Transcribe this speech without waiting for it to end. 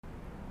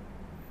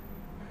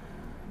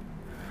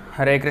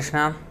Hare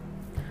Krishna.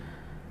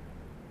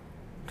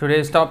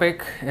 Today's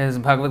topic is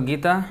Bhagavad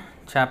Gita,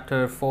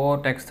 chapter 4,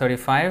 text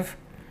 35,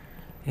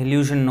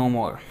 Illusion No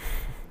More.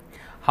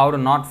 How to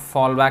not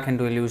fall back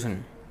into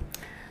illusion.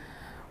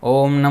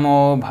 Om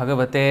Namo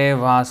Bhagavate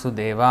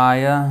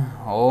Vasudevaya.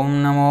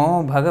 Om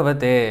Namo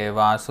Bhagavate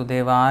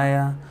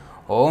Vasudevaya.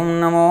 Om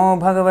Namo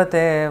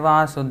Bhagavate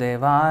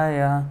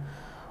Vasudevaya.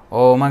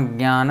 Om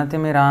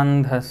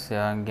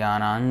Ajnanatimirandhasya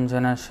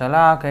Jnananjana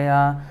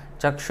Shalakaya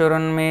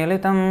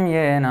Chakshurunmilitam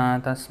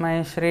Yena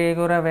Tasmai Shri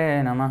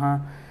Gurave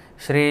Namaha.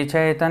 Shri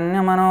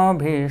Chaitanya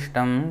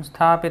Manobhishtam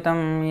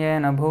Sthapitam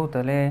Yena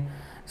Bhutale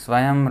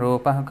Swayam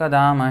Rupah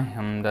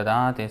Kadamahyam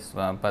Dadati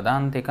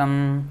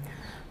Swapadantikam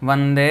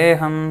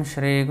Vandeham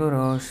Shri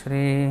Guru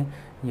Shri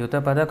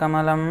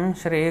Yutapadakamalam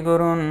Shri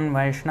Gurun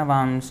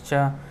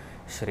Vaishnavamscha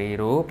Shri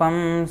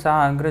Rupam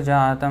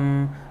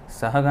Sagrajatam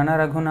Sahagana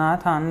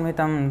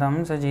Raghunathanvitam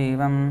Tam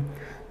Sajivam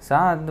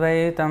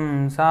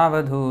Sadvaitam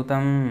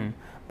Savadhutam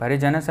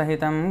Parijana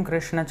Sahitam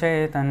Krishna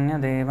Chaitanya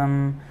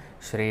Devam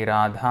Shri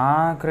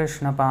Radha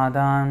Krishna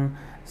Padan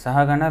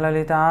Sahagana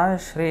Lalita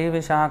Shri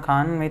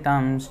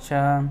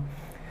Vishakhanvitamscha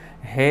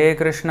He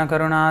Krishna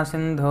Karuna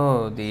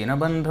Sindho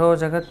Deenabandho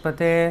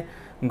Jagatpate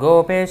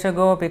Gopesha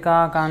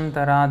Gopika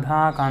Kanta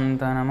Radha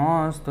Kanta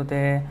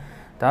Namostute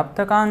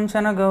Tapta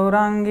Kanchana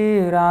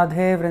Gaurangi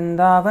Radhe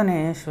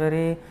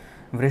Vrindavaneshwari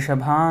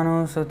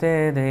Vrishabhanu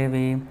Sute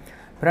Devi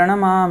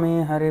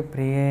Pranamami Hari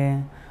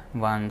Priye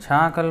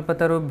Vancha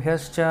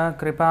Kalpatarubhyascha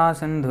Kripa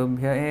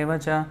Sindhubhya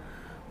Evacha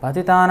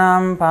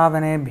Patitanam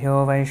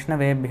Pavanebhyo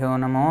Vaishnavebhyo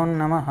Namo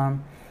Namaha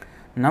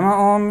Nama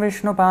Om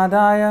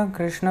Vishnupadaya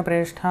Krishna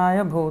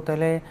Presthaya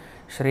Bhutale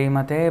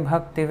Srimate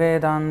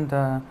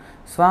Bhaktivedanta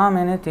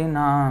Swaminiti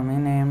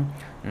Namine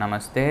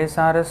Namaste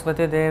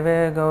Saraswati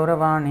Deve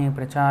Gauravani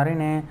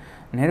Pracharine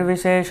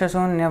Nirvishesha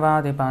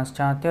Sunyavadi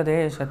Paschatya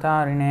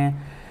Deshatarine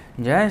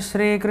Jai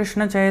Shri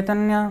Krishna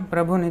Chaitanya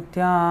Prabhu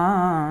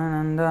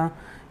Nityananda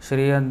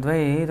Shri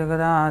Advaita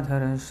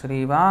Gadadhara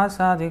Shri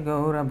Vasadi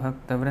Gaura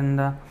Bhakta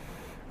Vrinda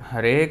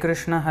Hare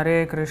Krishna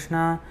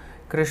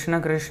Krishna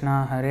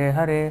Krishna Hare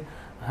Hare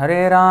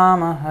Hare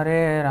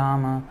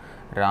Rama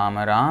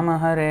Rama Rama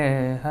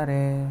Hare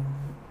Hare.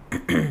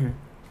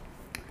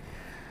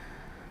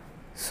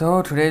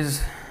 So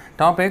today's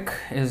topic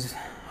is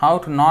how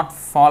to not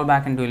fall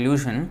back into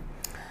illusion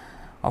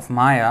of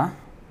Maya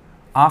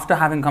after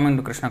having come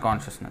into Krishna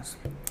consciousness.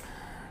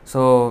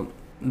 So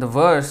the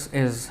verse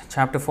is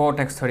chapter 4,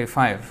 text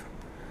 35.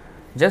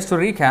 Just to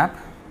recap,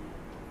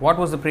 what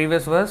was the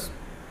previous verse?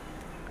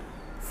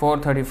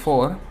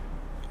 434.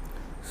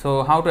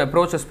 So how to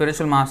approach a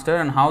spiritual master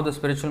and how the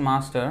spiritual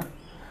master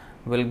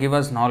will give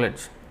us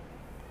knowledge.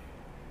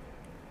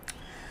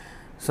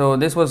 So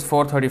this was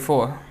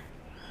 434.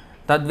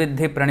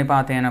 Tadvidhi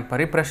pranipatena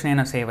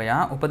pariprashnena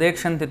sevaya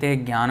upadekshanti te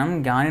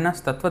jnanam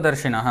jnaninas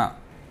tattvadarshinaha.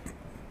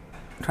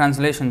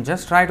 Translation: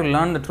 just try to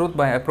learn the truth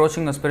by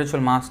approaching the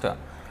spiritual master.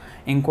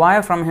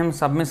 Inquire from him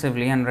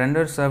submissively and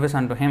render service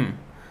unto him.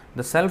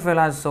 The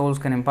self-realized souls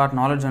can impart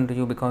knowledge unto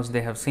you because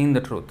they have seen the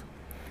truth.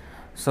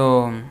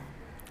 So,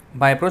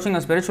 by approaching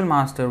a spiritual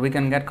master, we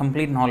can get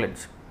complete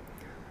knowledge,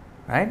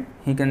 right?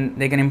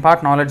 They can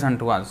impart knowledge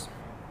unto us.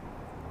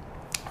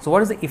 So,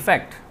 what is the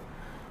effect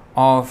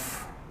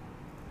of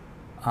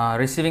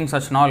receiving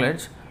such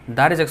knowledge?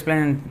 That is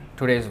explained in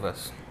today's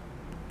verse.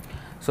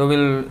 So,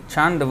 we'll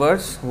chant the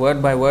verse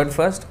word by word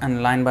first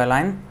and line by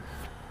line,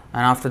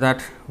 and after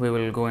that, we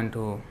will go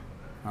into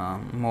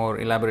more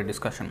elaborate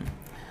discussion.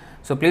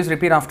 So, please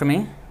repeat after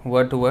me,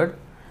 word to word.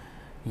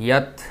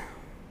 Yat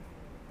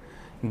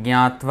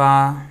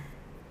Jnatva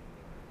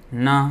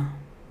na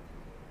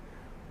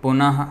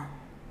punah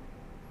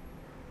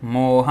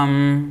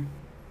moham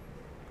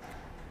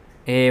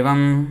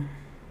evam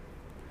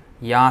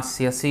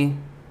yasyasi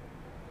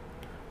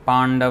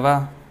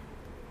pandava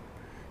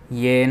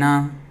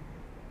yena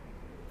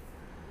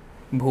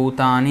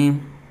bhutani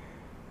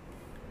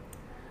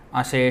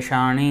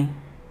asheshani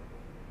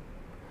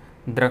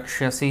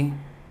drakshasi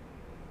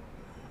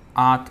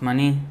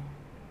atmani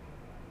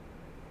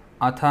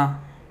atha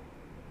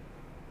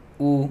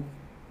u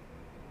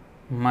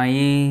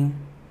mayi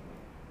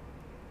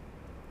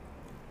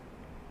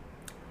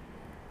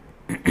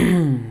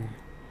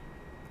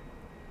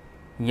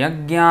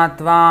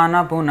yajñātvā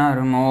na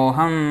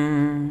punarmoham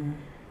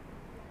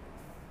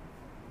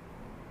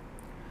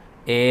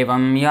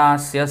evam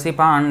yasyasi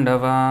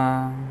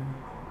pandava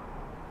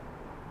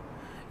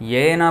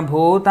yena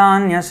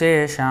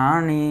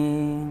bhutanyaseshani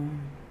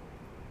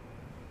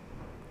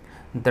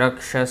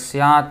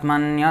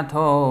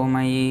drakshasyaatmanyatho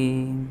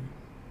mayi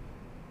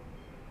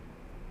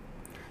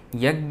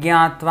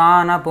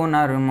yajñātvā na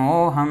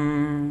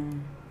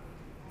punarmoham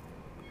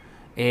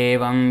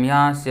evam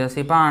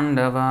yasyasi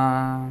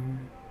pandava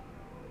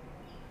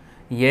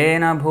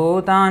yena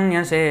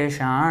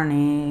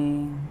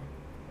bhutanyaseshani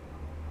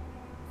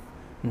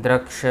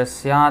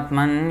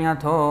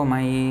drakshasyaatmanyatho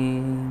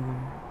mayi.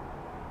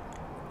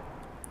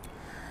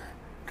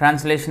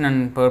 Translation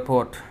and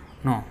purport.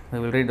 No, we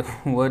will read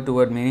word to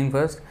word meaning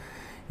first.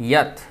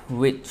 Yat,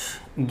 which,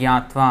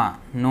 gyatva,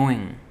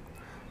 knowing,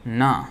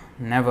 na,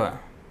 never,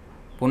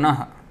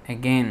 punah,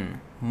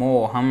 again,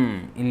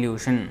 moham,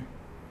 illusion,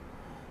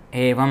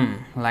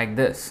 evam, like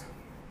this,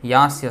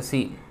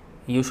 yasyasi,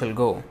 you shall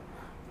go,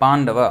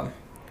 Pandava,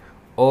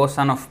 O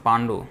son of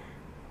Pandu,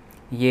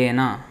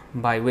 yena,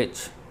 by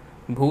which,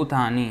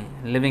 bhutani,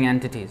 living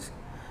entities,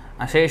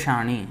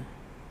 asheshani,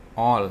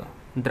 all,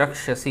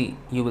 drakshasi,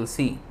 you will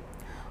see,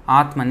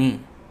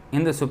 atmani,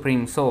 in the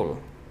Supreme Soul,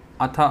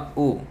 atha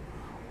u,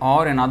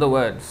 or in other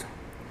words,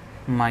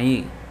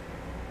 mai,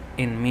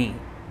 in me.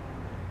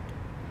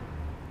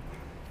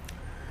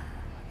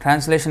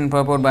 Translation and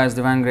purport by His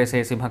Divine Grace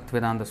A.C.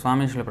 Bhaktivedanta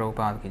Swami Srila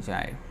Prabhupada Ki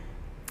Jai.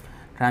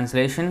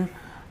 Translation: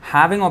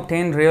 having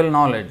obtained real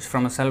knowledge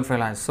from a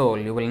self-realized soul,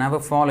 you will never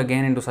fall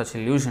again into such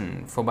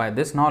illusion, for by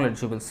this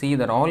knowledge you will see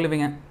that all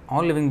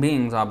living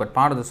beings are but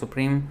part of the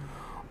Supreme,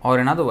 or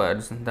in other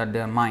words, that they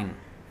are mine.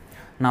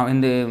 Now,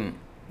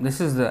 this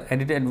is the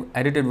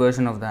edited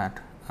version of that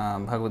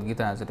Bhagavad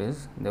Gita as it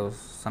is. There was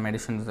some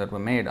editions that were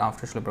made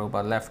after Srila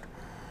Prabhupada left.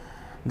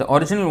 The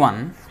original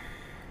one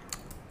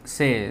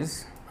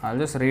says, I'll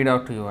just read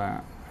out to you,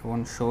 I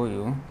won't show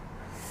you,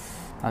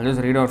 I'll just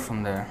read out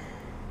from there.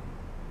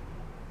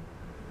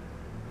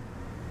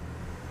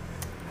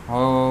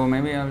 Oh,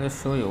 maybe I'll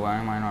just show you, why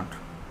am I not?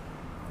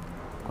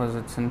 Because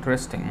it's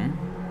interesting.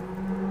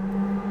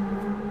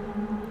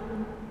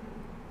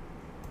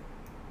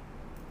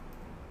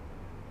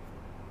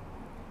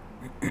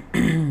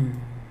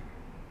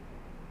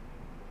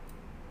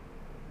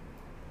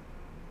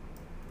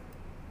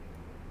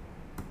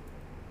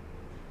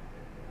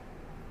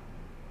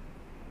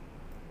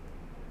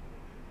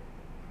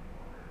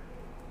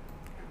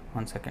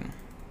 One second.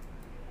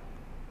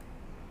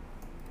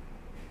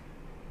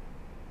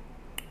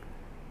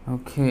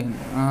 Okay,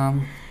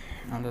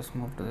 I'll just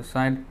move to the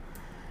side.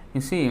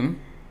 You see,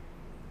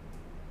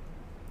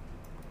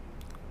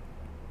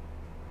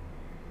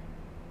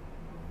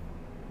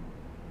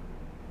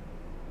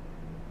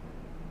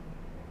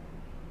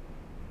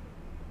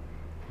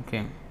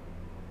 okay,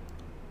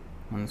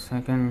 1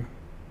 second.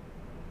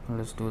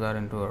 Let's do that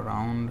into a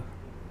round.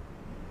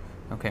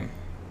 Okay,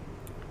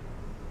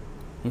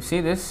 you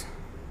see this?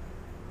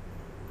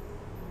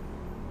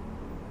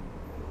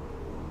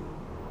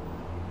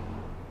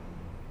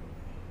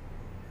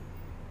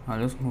 I'll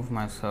just move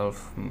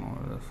myself more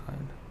to the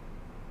side.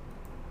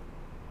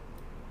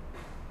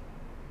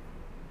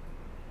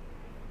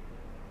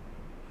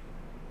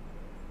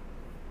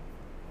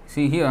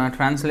 See here,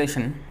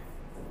 translation.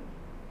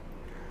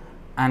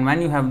 And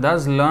when you have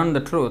thus learned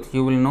the truth,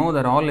 you will know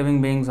that all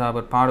living beings are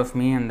but part of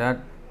me and that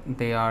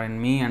they are in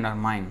me and are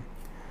mine.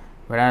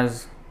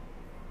 Whereas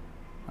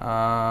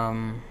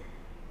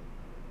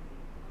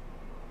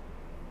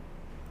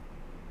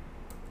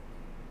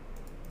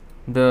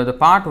the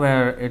part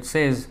where it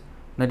says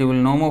that you will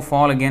no more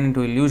fall again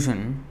into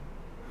illusion,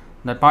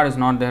 that part is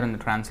not there in the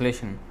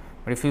translation.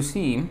 But if you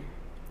see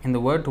in the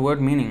word to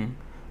word meaning,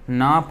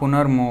 na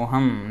punar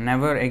moham,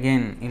 never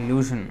again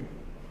illusion,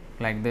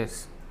 like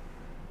this,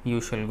 you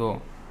shall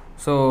go.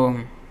 So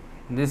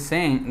this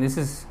saying, this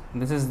is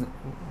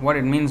what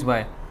it means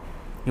by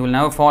you will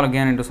never fall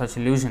again into such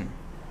illusion.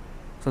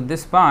 So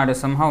this part is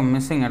somehow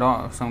missing at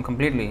all,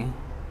 completely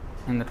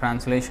in the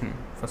translation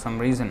for some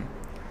reason.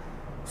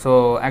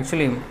 So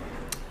actually,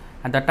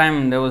 at that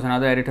time there was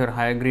another editor,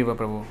 Hayagriva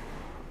Prabhu.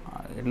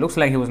 It looks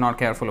like he was not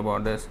careful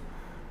about this,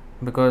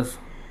 because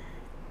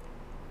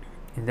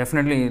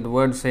definitely the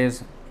word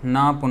says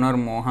na punar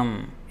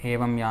moham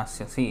evam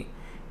yasyasi,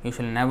 you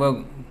shall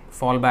never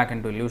fall back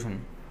into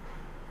illusion.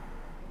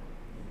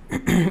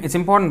 It's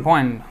important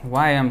point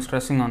why I am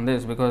stressing on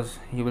this, because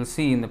you will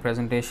see in the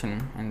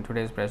presentation, in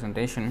today's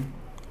presentation,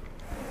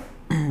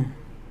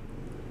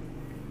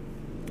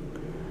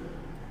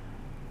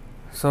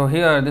 so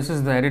here this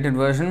is the edited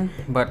version,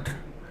 but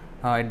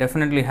it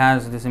definitely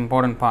has this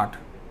important part.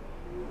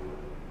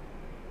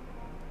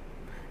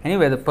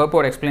 Anyway, the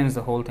purport explains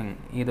the whole thing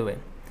either way.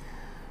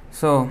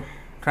 So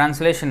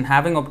translation: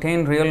 having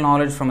obtained real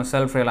knowledge from a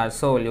self-realized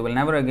soul, you will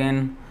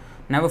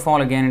never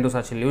fall again into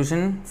such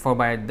illusion, for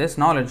by this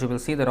knowledge you will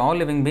see that all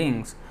living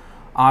beings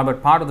are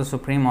but part of the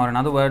Supreme, or in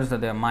other words,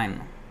 that they are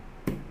mine.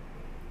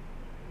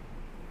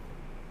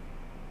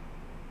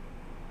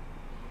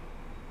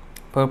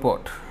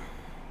 Purport: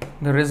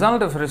 the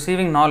result of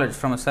receiving knowledge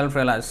from a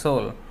self-realized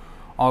soul,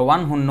 or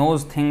one who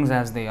knows things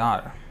as they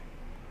are,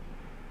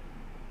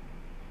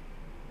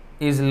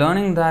 is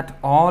learning that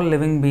all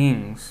living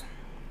beings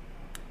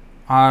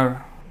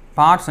are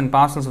parts and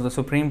parcels of the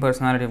Supreme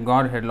Personality of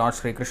Godhead, Lord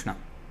Sri Krishna.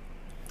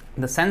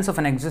 The sense of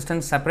an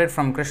existence separate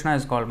from Krishna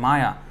is called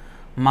Maya.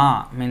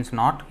 Ma means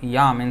not,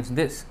 Ya means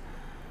this.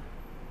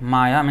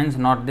 Maya means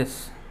not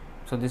this.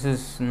 So this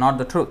is not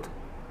the truth.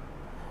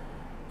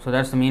 So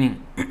that's the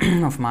meaning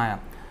of Maya.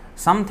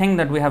 Some think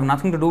that we have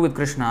nothing to do with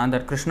Krishna,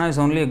 that Krishna is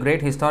only a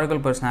great historical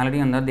personality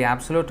and that the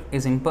Absolute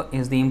is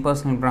the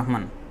impersonal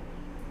Brahman.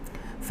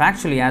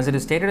 Factually, as it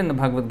is stated in the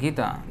Bhagavad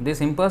Gita,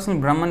 this impersonal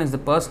Brahman is the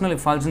personal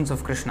effulgence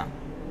of Krishna.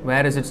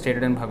 Where is it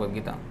stated in Bhagavad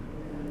Gita?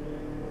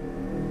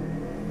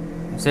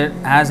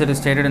 As it is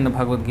stated in the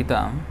Bhagavad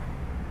Gita,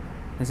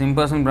 this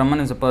impersonal Brahman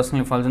is a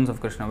personal effulgence of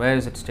Krishna. Where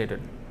is it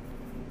stated?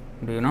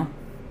 Do you know?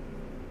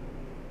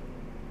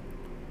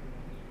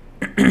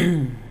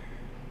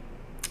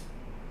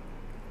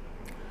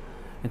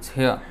 It's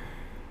here.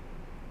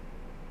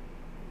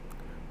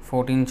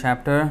 14th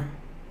chapter,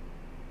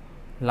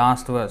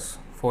 last verse,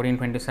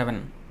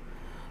 14:27.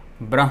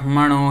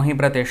 Brahmano hi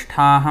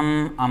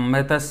pratishthaham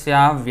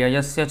amritasya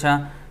vyayasya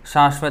cha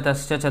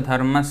shashvatasya cha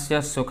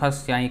dharmasya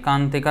sukhasya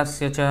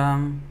ikantikasya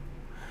cha.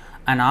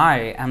 And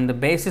I am the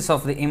basis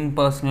of the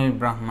impersonal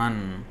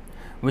Brahman,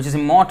 which is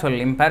immortal,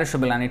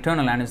 imperishable and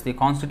eternal, and is the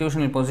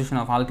constitutional position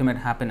of ultimate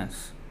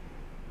happiness.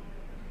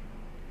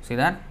 See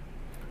that?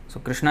 So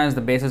Krishna is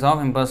the basis of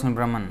impersonal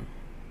Brahman.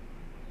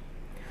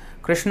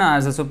 Krishna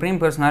as the Supreme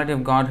Personality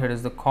of Godhead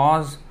is the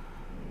cause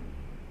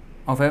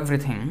of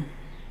everything.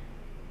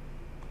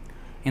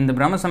 In the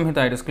Brahma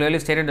Samhita, it is clearly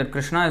stated that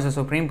Krishna is the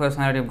Supreme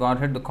Personality of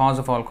Godhead, the cause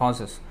of all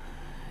causes.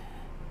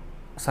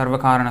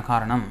 Sarvakarana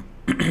Karanam.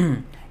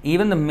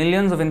 Even the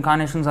millions of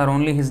incarnations are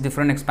only his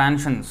different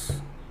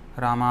expansions.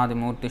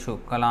 Ramadimurtishu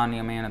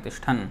Kalaniyamena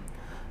Tishthan.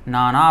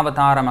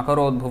 Nanavataram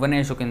akarod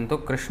bhuvaneshu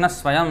kintu Krishna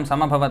swayam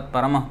samabhavat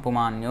paramah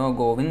pumanyo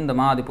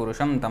govindamadi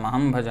purusham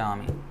tamaham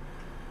bhajami.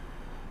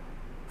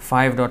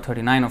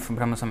 5.39 of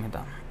Brahma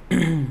Samhita.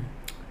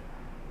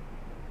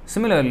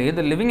 Similarly,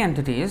 the living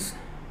entities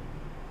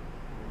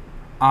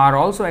are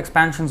also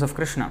expansions of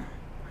Krishna.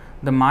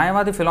 The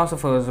Mayavadi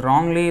philosophers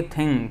wrongly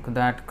think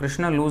that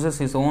Krishna loses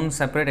his own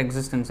separate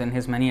existence in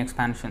his many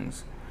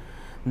expansions.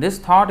 This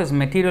thought is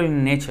material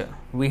in nature.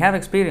 We have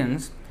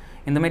experienced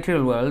in the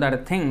material world that a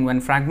thing,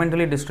 when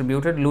fragmentally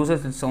distributed,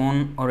 loses its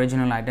own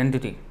original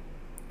identity.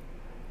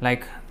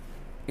 Like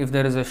if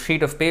there is a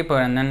sheet of paper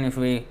and then if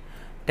we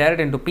tear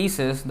it into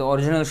pieces, the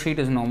original sheet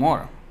is no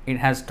more. It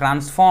has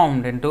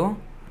transformed into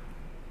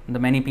the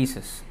many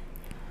pieces.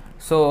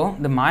 So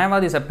the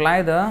Mayavadis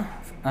apply the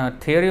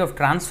theory of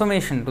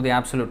transformation to the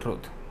absolute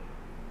truth.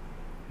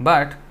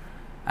 But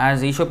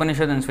as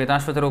Ishopanishad and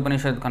Svetashvatara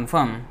Upanishad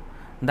confirm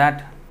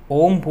that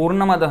Om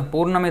Purnamada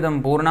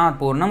Purnamidam Purnat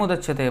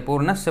Purnamudachyate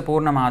Purnasya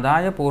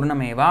Purnamadaya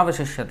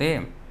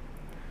Purnamevavashishyate.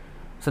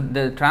 So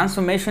the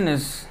transformation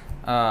is,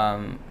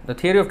 the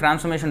theory of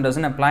transformation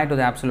doesn't apply to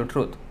the absolute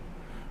truth.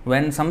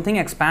 When something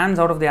expands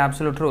out of the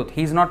absolute truth,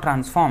 he is not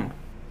transformed.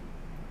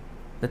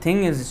 The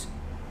thing is,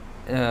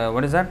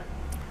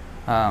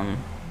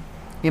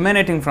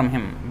 emanating from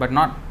him, but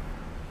not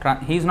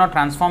he is not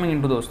transforming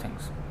into those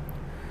things.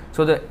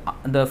 So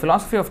the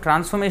philosophy of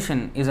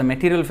transformation is a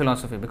material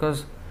philosophy,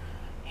 because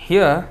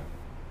here,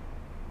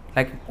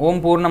 like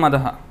Om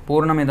Purnamadaha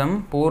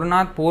Purnamidam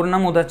Purnat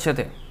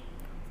Purnamudachyate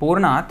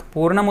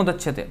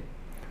Purnamudachyate.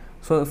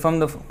 So from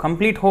the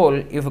complete whole,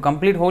 if a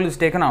complete whole is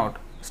taken out,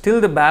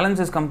 still the balance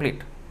is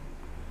complete.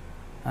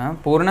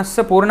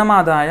 Purnasya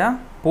Purnamadaya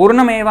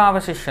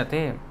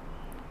Purnamevavashishyate.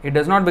 It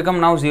does not become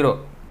now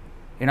zero.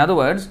 In other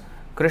words,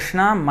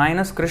 Krishna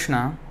minus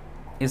Krishna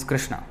is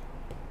Krishna.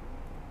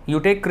 You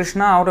take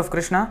Krishna out of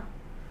Krishna,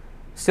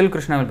 still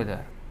Krishna will be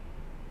there.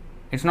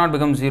 It's not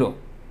become zero.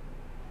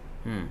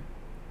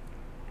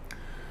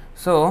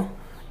 So,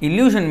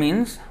 illusion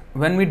means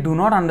when we do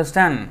not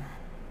understand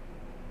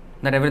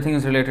that everything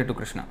is related to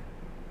Krishna.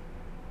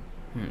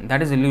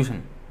 That is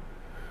illusion.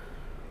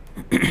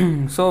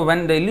 So,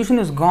 when the illusion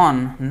is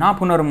gone, na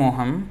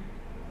punarmoham,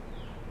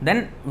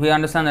 then we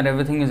understand that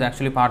everything is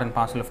actually part and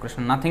parcel of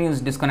Krishna. Nothing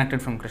is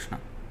disconnected from Krishna.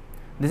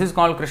 This is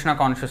called Krishna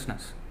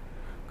consciousness.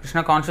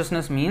 Krishna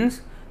consciousness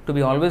means to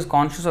be always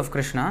conscious of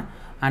Krishna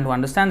and to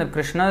understand that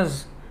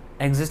Krishna's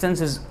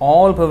existence is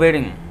all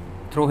pervading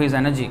through his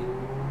energy.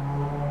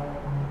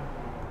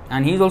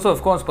 And he is also,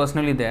 of course,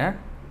 personally there.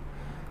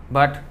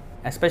 But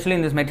especially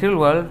in this material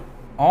world,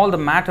 all the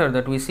matter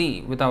that we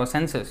see with our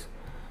senses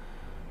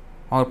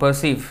or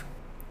perceive,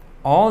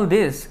 all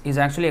this is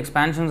actually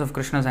expansions of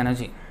Krishna's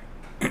energy.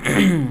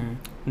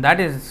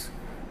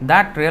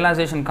 That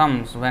realization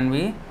comes when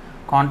we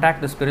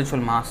contact the spiritual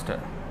master.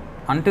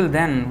 Until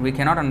then, we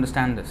cannot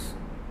understand this.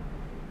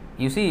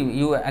 You see,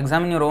 you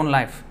examine your own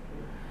life.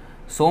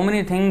 So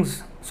many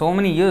things, so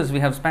many years we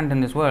have spent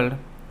in this world,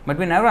 but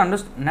we never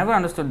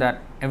understood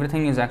that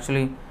everything is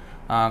actually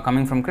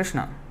coming from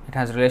Krishna. It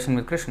has relation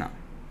with Krishna.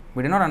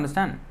 We did not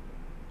understand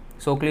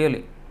so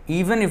clearly.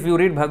 Even if you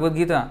read Bhagavad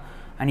Gita,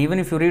 and even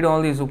if you read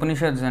all these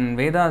Upanishads and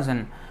Vedas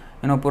and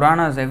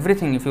Puranas,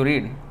 everything, if you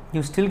read,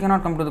 you still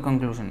cannot come to the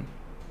conclusion.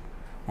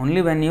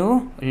 Only when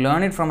you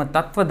learn it from a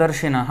Tattva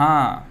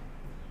Darshinaha,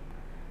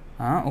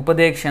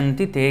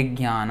 Upadekshanti te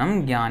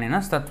jnanam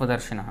jnaninas Tattva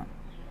Darshinaha.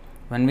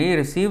 When we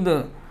receive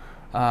the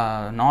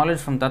knowledge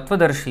from Tattva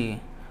Darshi,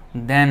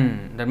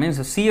 then that means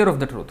the seer of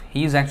the truth.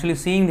 He is actually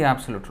seeing the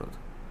absolute truth.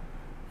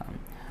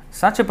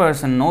 Such a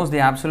person knows the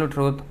absolute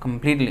truth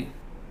completely,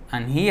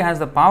 and he has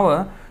the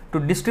power to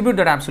distribute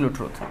that absolute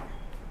truth.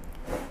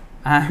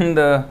 And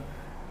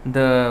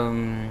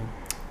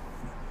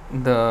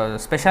the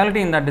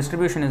speciality in that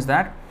distribution is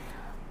that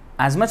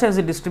as much as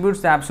it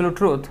distributes the absolute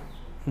truth,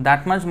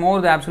 that much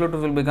more the absolute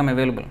truth will become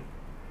available.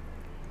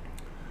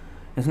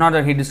 It's not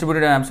that he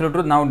distributed absolute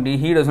truth, now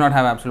he does not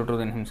have absolute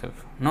truth in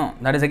himself. No,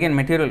 that is again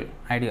material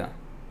idea.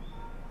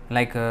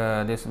 Like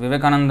this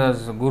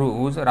Vivekananda's guru,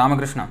 who is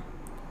Ramakrishna.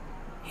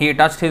 He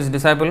touched his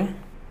disciple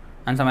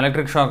and some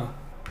electric shock,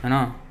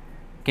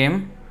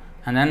 came,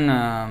 and then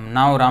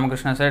now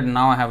Ramakrishna said,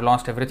 now I have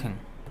lost everything.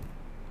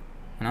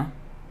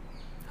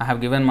 I have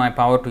given my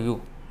power to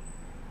you.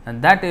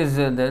 And that is,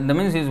 the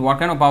means is, what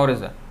kind of power is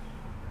that?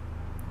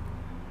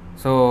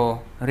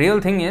 So,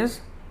 real thing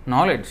is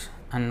knowledge,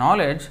 and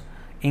knowledge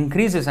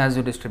increases as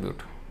you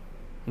distribute.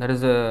 That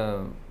is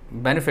the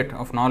benefit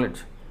of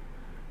knowledge.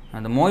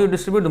 And the more you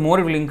distribute, the more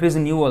it will increase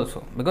in you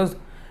also. Because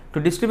to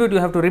distribute, you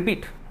have to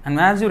repeat. And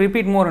as you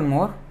repeat more and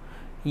more,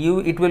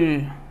 it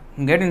will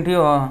get into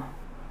your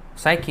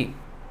psyche.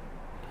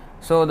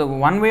 So, the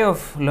one way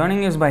of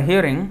learning is by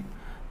hearing,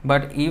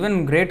 but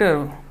even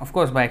greater, of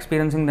course, by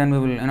experiencing, then we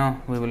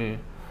will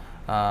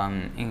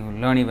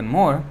learn even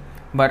more.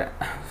 But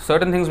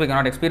certain things we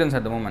cannot experience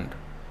at the moment,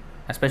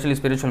 especially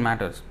spiritual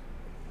matters.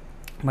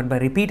 But by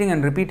repeating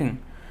and repeating,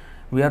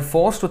 we are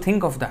forced to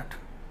think of that.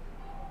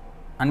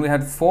 And we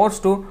are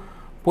forced to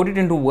put it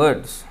into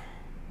words.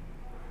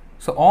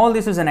 So all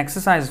this is an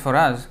exercise for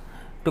us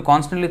to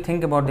constantly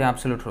think about the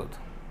absolute truth.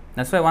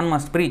 That's why one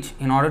must preach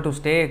in order to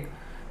stay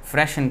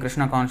fresh in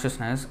Krishna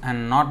consciousness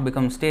and not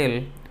become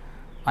stale,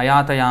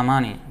 ayata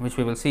yamani, which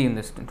we will see in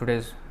this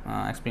today's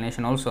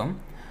explanation also.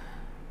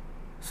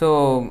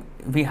 So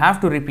we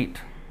have to repeat.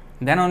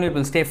 Then only it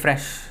will stay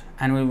fresh,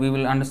 and we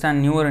will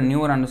understand newer and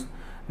newer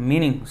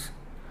meanings,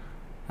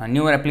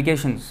 newer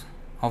applications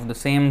of the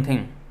same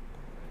thing.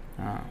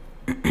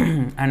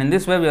 And in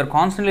this way we are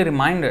constantly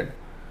reminded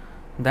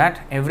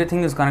that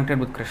everything is connected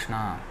with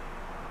Krishna.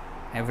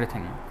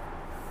 Everything.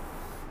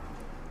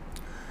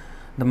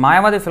 The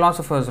Mayavadi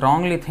philosophers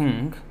wrongly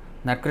think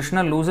that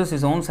Krishna loses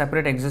his own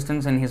separate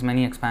existence in his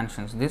many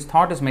expansions. This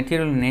thought is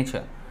material in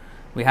nature.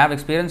 We have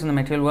experience in the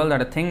material world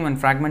that a thing, when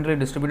fragmentally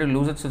distributed,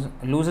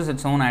 loses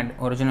its own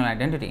original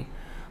identity.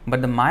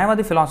 But the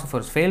Mayavadi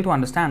philosophers fail to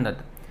understand that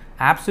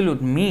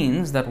absolute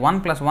means that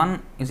 1 plus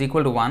 1 is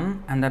equal to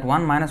 1, and that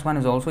 1 minus 1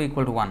 is also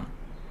equal to 1.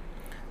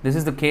 This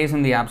is the case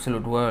in the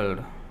absolute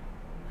world.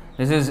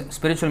 This is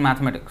spiritual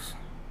mathematics.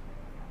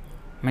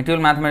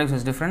 Material mathematics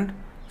is different,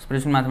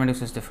 spiritual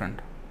mathematics is different.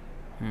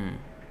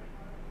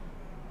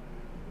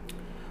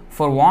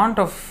 For want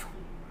of,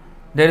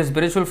 there is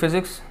spiritual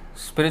physics,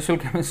 spiritual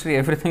chemistry,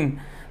 everything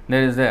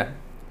there is there.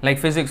 Like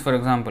physics, for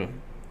example.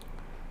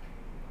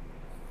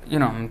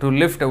 To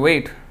lift a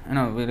weight,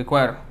 we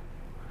require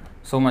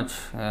so much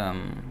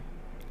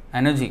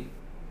energy.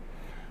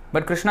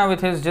 But Krishna,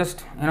 with his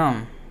just,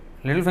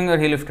 little finger,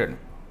 he lifted.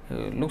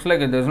 It looks like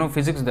there is no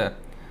physics there.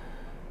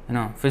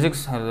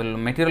 Physics, the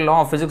material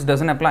law of physics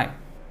doesn't apply.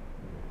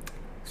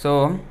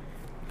 So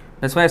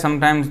that's why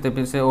sometimes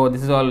people say, oh,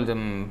 this is all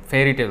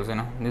fairy tales,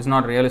 this is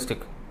not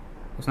realistic.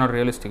 It's not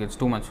realistic, it's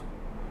too much.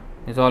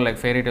 It's all like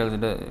fairy tales,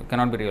 it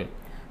cannot be real.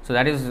 So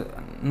that is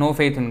no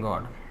faith in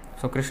God.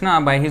 So Krishna,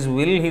 by his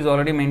will, he is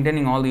already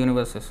maintaining all the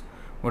universes.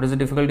 What is the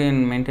difficulty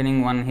in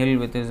maintaining one hill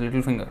with his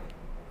little finger?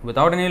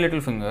 Without any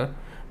little finger,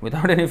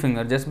 without any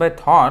finger, just by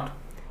thought,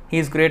 he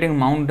is creating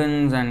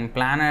mountains and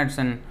planets,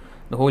 and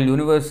the whole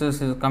universe is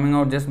coming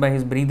out just by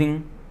his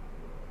breathing.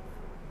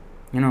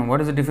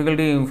 What is the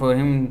difficulty for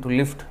him to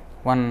lift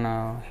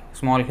one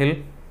small hill?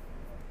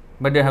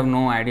 But they have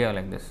no idea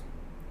like this.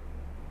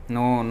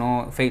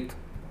 No faith.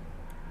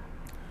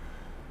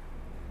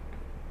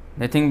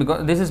 They think,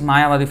 because this is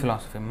Mayavadi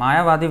philosophy.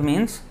 Mayavadi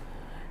means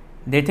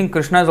they think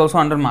Krishna is also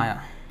under Maya.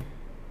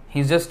 He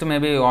is just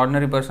maybe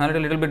ordinary personality,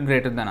 a little bit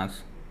greater than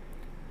us.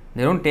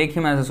 They don't take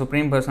him as a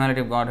supreme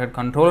personality of Godhead,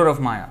 controller of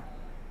Maya.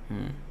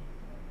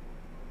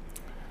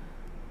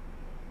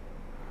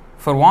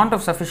 For want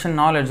of sufficient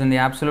knowledge in the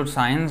absolute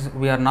science,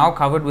 we are now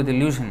covered with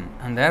illusion,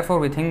 and therefore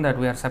we think that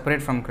we are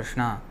separate from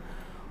Krishna.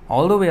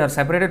 Although we are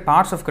separated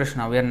parts of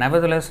Krishna, we are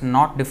nevertheless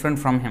not different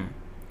from him.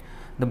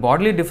 The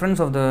bodily difference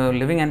of the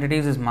living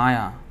entities is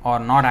Maya, or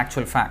not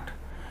actual fact.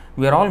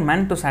 We are all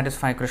meant to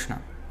satisfy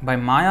Krishna. By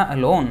Maya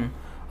alone,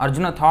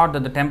 Arjuna thought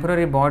that the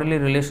temporary bodily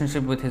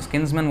relationship with his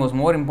kinsman was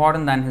more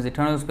important than his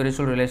eternal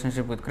spiritual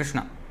relationship with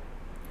Krishna.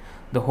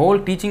 The whole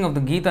teaching of the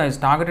Gita is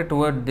targeted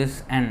toward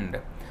this end,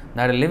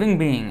 that a living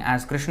being,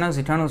 as Krishna's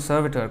eternal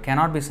servitor,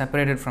 cannot be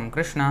separated from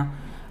Krishna,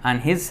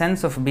 and his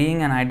sense of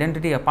being an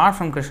identity apart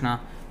from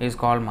Krishna is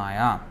called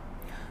Maya.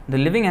 The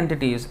living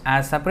entities,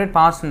 as separate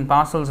parts and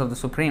parcels of the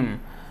Supreme,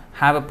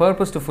 have a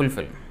purpose to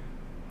fulfill.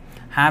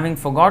 Having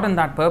forgotten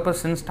that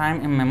purpose since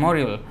time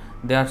immemorial,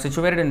 they are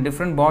situated in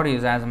different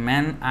bodies as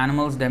men,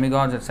 animals,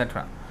 demigods,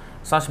 etc.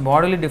 Such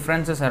bodily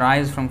differences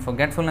arise from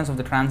forgetfulness of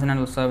the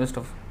transcendental service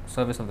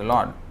of the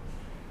Lord.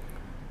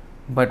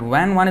 But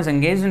when one is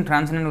engaged in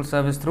transcendental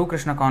service through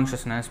Krishna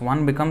consciousness,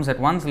 one becomes at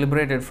once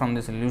liberated from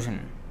this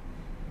illusion.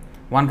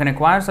 One can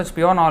acquire such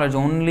pure knowledge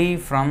only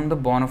from the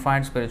bona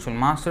fide spiritual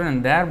master,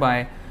 and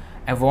thereby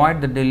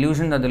avoid the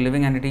delusion that the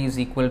living entity is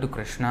equal to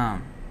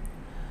Krishna.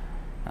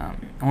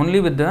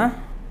 Only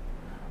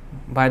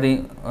by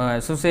the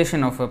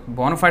association of a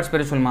bona fide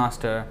spiritual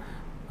master,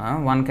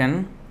 one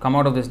can come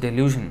out of this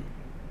delusion.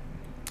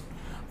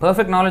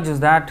 Perfect knowledge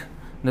is that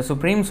the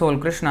Supreme Soul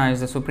Krishna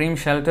is the supreme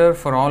shelter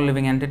for all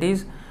living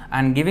entities,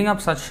 and giving up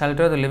such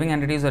shelter, the living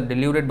entities are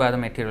deluded by the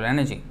material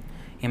energy,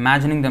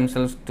 imagining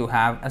themselves to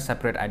have a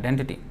separate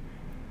identity.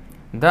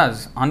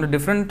 Thus, under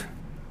different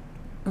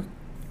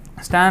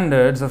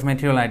standards of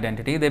material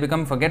identity, they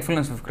become forgetful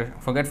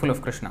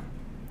of Krishna.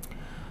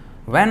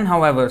 When,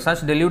 however,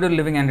 such deluded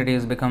living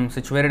entities become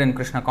situated in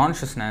Krishna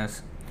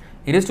consciousness,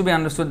 it is to be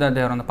understood that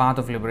they are on the path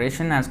of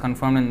liberation, as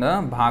confirmed in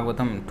the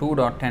Bhagavatam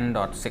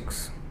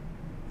 2.10.6.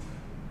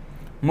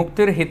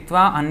 Muktir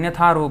hitva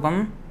anyatha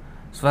rupam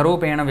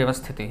swarupena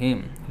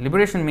vyavasthitihi.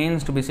 Liberation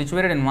means to be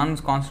situated in one's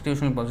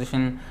constitutional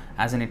position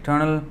as an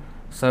eternal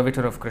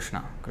servitor of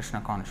Krishna, Krishna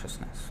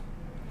consciousness.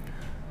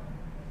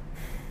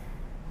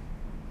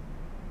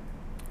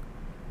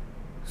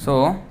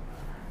 So,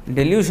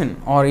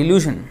 delusion or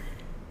illusion.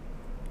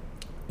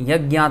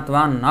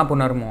 Yagyatva na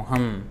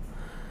punarmoham.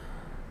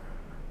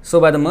 So,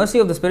 by the mercy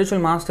of the spiritual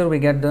master, we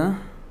get the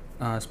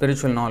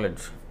spiritual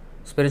knowledge.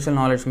 Spiritual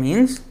knowledge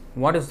means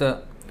what are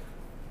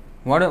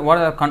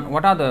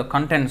the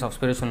contents of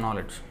spiritual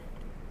knowledge?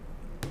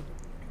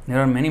 There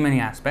are many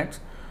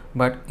aspects,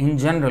 but in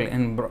general,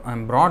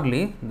 and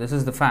broadly, this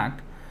is the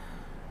fact.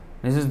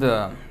 These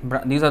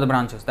are the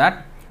branches.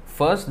 That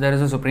first, there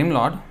is a Supreme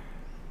Lord.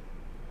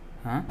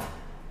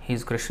 He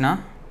is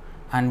Krishna,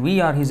 and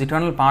we are His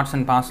eternal parts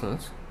and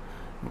parcels.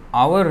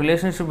 Our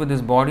relationship with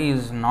this body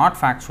is not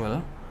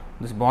factual.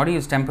 This body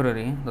is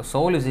temporary. The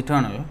soul is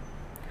eternal,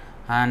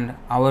 and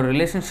our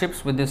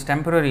relationships with this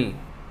temporary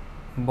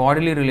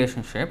bodily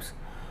relationships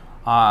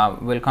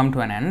will come to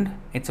an end.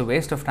 It's a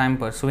waste of time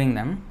pursuing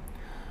them.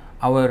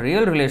 Our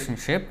real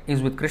relationship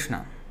is with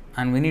Krishna,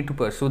 and we need to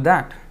pursue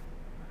that.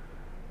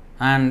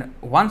 And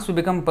once we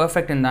become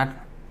perfect in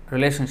that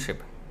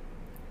relationship,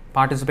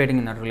 participating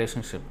in that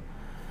relationship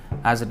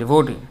as a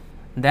devotee,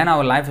 then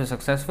our life is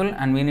successful,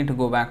 and we need to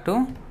go back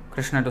to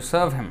Krishna to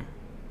serve Him.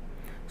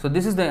 So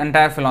this is the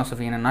entire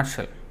philosophy in a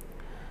nutshell.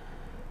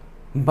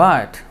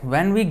 But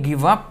when we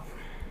give up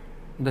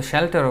the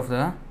shelter of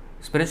the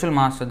spiritual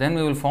master, then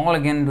we will fall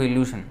again into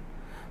illusion.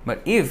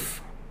 But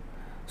if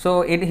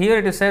so, here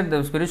it is said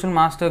the spiritual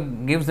master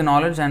gives the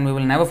knowledge, and we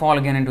will never fall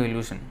again into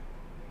illusion,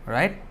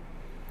 right?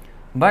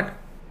 But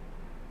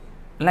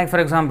like for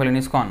example, in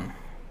ISKCON,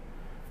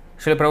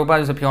 Srila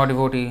Prabhupada is a pure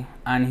devotee,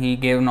 and he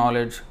gave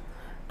knowledge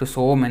to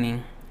so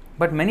many,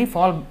 but many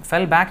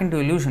fell back into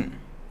illusion.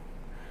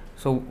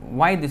 So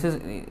why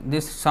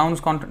this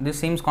seems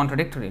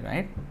contradictory,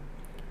 right?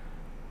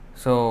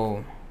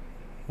 So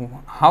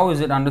how is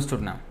it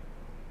understood now?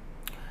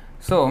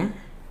 So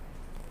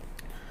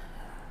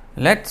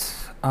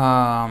let's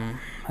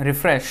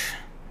refresh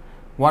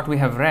what we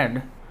have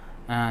read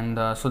in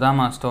the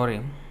Sudama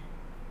story,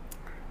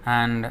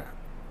 and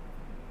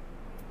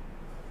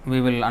we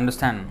will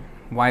understand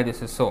why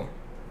this is so.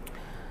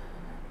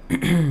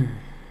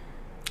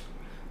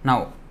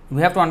 Now,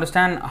 we have to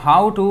understand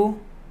how to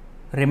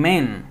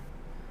remain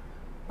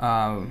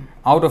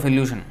out of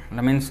illusion.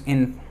 That means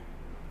in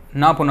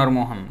na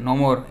punarmoham, no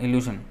more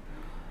illusion.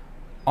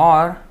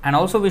 And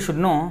also we should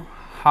know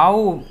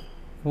how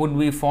would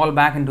we fall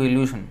back into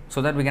illusion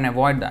so that we can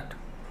avoid that.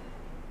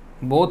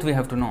 Both we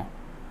have to know.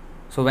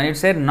 So when it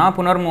said na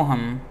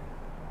punarmoham,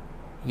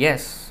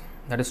 yes,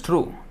 that is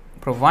true,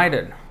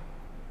 provided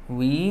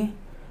we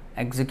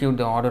execute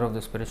the order of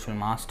the spiritual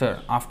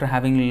master. After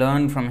having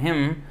learned from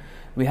him,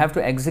 we have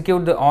to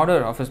execute the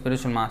order of a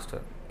spiritual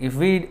master. If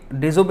we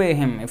disobey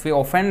him, if we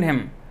offend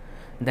him,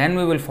 then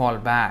we will fall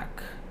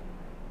back.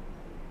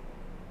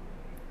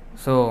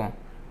 So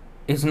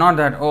it's not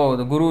that, oh,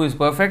 the guru is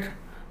perfect,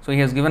 so he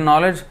has given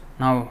knowledge,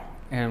 now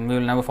we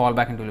will never fall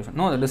back into illusion.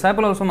 No, the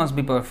disciple also must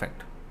be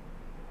perfect.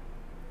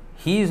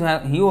 He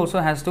also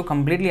has to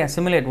completely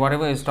assimilate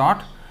whatever is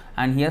taught,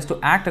 and he has to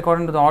act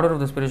according to the order of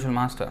the spiritual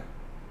master.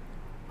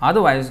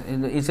 Otherwise,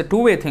 it's a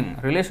two-way thing.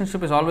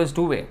 Relationship is always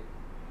two-way.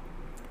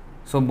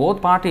 So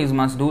both parties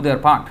must do their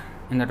part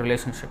in that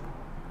relationship.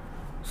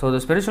 So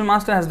the spiritual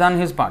master has done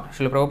his part.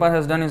 Srila Prabhupada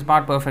has done his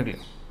part perfectly.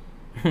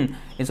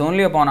 It's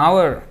only upon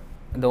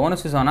the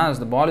onus is on us,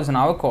 the ball is in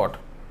our court.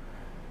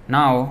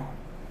 Now,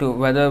 to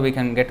whether we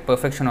can get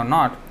perfection or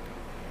not,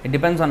 it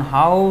depends on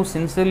how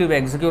sincerely we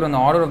execute on the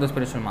order of the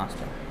spiritual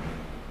master.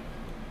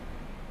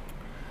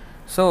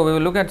 So we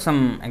will look at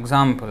some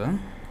example.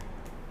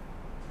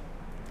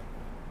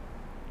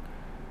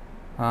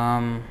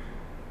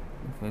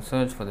 If we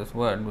search for this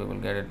word, we will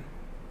get it.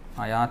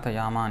 Ayata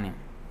Yamani.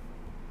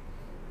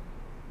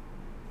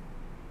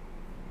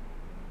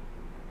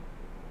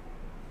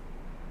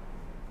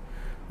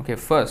 Okay,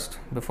 first,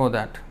 before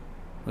that,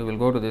 we will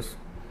go to this.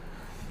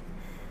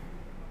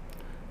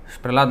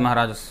 Prahlad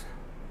Maharaj's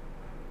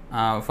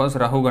first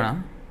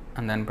Rahugana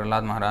and then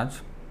Prahlad Maharaj.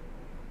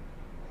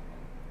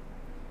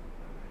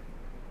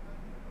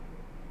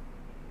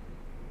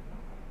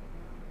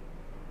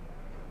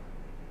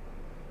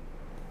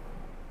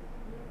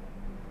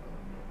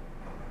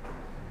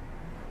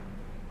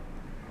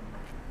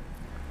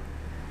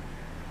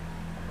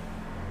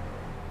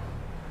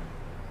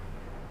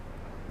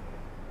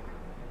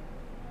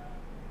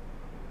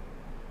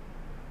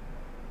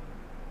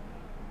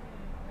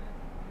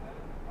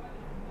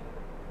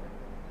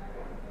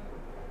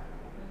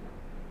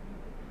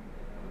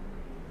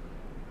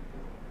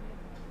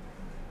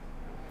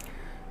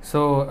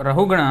 So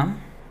Rahugana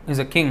is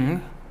a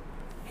king.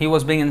 He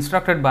was being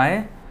instructed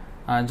by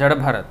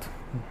Jadabharat.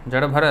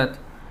 Jadabharat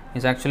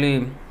is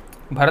actually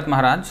Bharat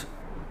Maharaj,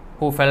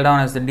 who fell down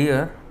as the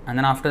deer, and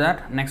then after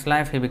that, next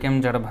life he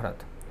became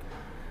Jadabharat.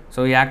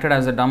 So he acted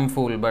as a dumb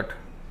fool, but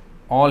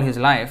all his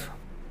life,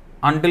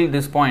 until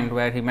this point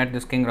where he met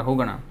this king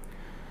Rahugana,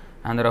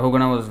 and the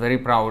Rahugana was very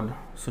proud.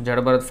 So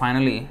Jadabharat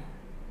finally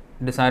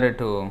decided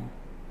to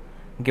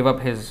give up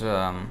his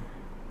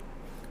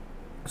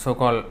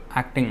so-called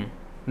acting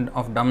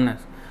of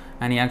dumbness,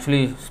 and he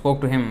actually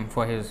spoke to him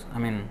for his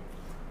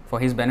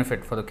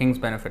benefit, for the king's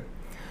benefit.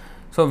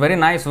 So very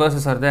nice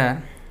verses are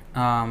there.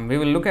 We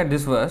will look at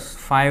this verse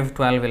 5,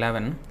 12,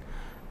 11,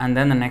 and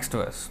then the next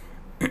verse.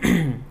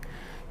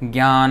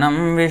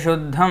 Jnanam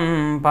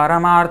vishuddham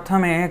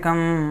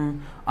paramarthamekam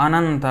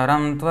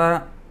anantaram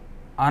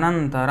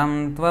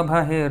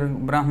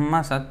tvabhahir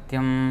brahma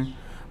satyam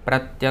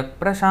pratyak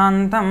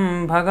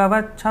prashantam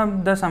bhagavat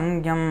shabda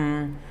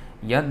samgyam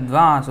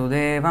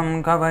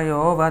yadvasudevam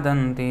kavayo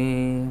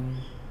vadanti.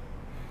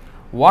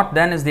 What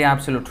then is the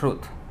absolute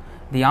truth?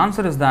 The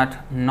answer is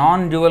that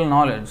non-dual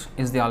knowledge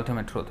is the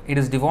ultimate truth. It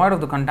is devoid of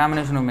the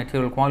contamination of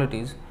material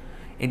qualities.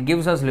 It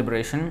gives us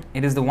liberation.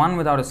 It is the one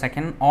without a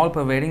second,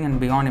 all-pervading and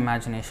beyond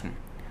imagination.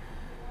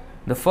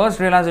 The first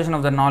realization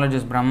of that knowledge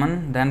is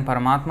Brahman, then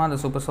Paramatma, the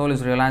Supersoul,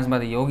 is realized by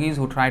the yogis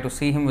who try to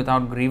see him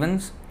without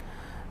grievance.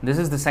 This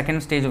is the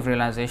second stage of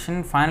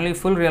realization. Finally,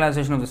 full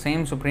realization of the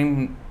same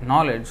supreme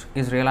knowledge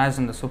is realized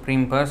in the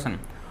Supreme Person.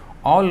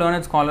 All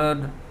learned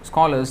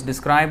scholars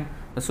describe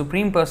the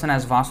Supreme Person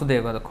as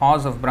Vasudeva, the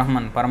cause of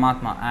Brahman,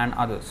 Paramatma, and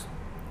others.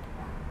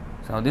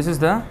 So this is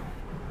the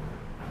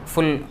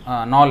full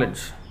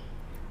knowledge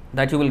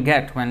that you will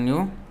get when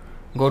you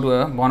go to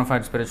a bona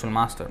fide spiritual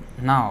master.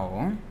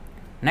 Now,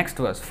 next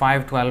verse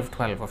 5, 12,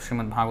 12 of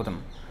Srimad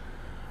Bhagavatam.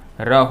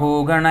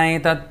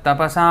 Rahuganai tat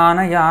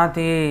tapasana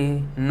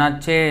yati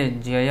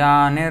nache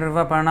jaya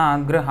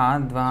nirvapanad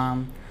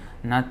grihadvam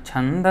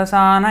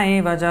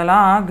nachandasanaiva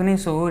jalagni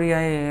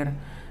suryair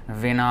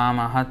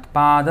vinamahat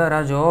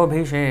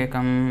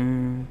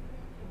padarajobhishekam.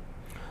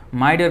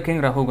 My dear King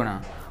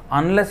Rahugana,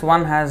 unless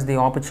one has the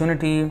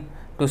opportunity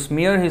to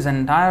smear his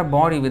entire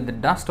body with the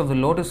dust of the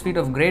lotus feet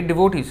of great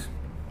devotees,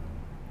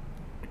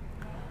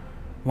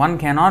 one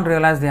cannot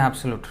realize the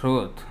absolute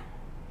truth.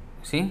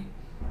 See?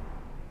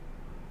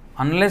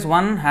 Unless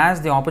one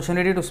has the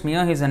opportunity to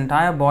smear his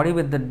entire body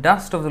with the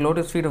dust of the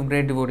lotus feet of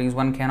great devotees,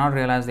 one cannot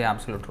realize the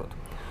absolute truth.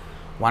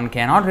 One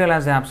cannot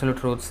realize the absolute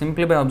truth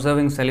simply by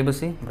observing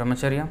celibacy,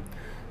 brahmacharya,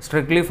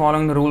 strictly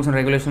following the rules and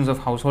regulations of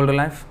household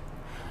life,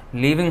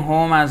 leaving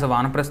home as a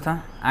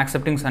vanaprastha,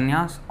 accepting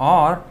sannyas,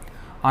 or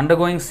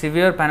undergoing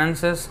severe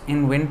penances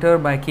in winter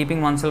by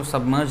keeping oneself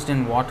submerged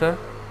in water,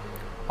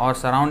 or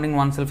surrounding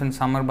oneself in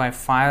summer by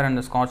fire and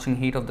the scorching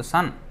heat of the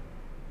sun.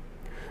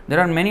 There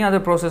are many other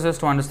processes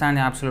to understand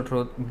the absolute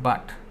truth,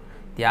 but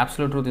the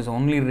absolute truth is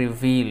only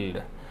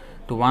revealed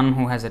to one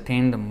who has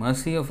attained the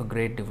mercy of a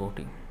great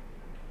devotee.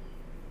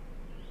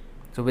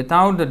 So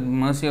without the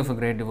mercy of a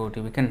great devotee,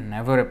 we can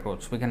never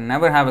approach, we can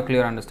never have a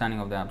clear understanding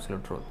of the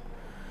absolute truth.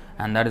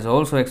 And that is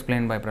also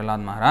explained by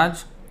Prahlad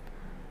Maharaj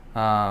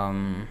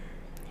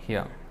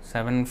here,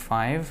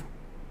 7.5,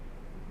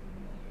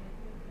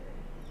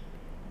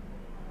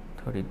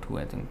 32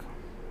 I think.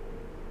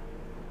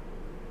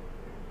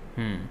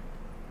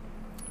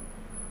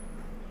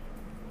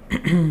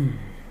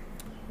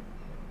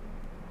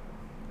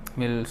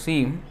 We'll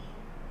see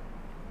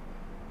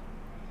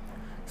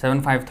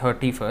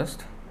 7.5.30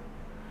 first.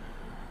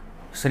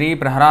 Sri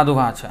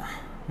Praharaduvacha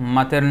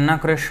Matirna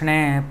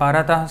Krishne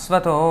Paratah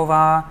Svato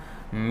Va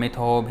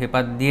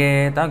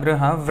Mithobhipadyeta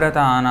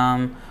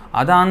Grihavratanam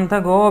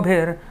Adanta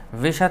Gobhir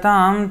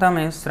Vishatam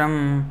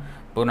Tamisram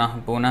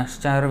Punah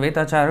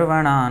Punascharvita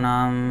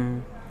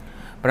Charvananam.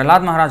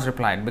 Prahlad Maharaj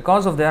replied,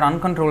 because of their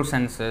uncontrolled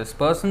senses,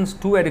 persons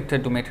too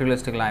addicted to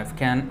materialistic life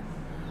can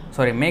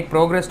make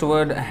progress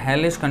toward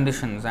hellish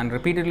conditions and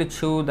repeatedly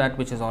chew that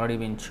which has already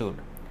been chewed.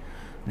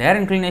 Their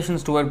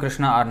inclinations toward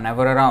Krishna are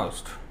never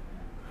aroused,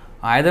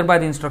 either by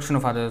the instruction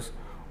of others,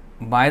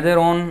 by their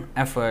own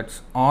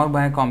efforts, or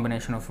by a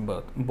combination of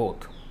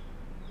both.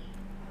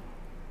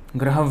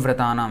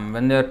 Grihavratanam,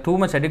 when they are too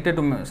much addicted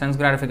to sense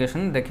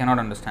gratification, they cannot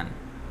understand.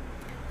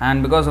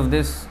 And because of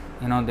this,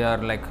 they are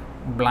like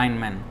blind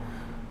men.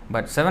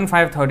 But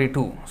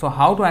 7.5.32, so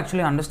how to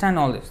actually understand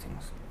all these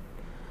things?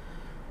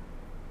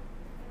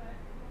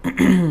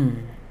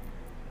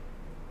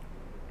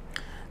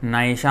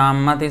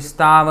 Naisham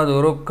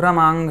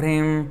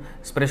matistavadurukramanghrim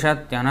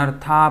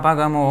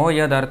sprishatyanarthapagamo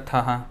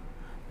yadarthaha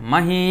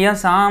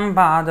mahiyasam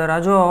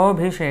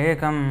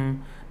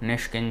padarajobhishekam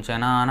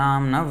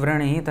nishkinchananam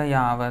navranita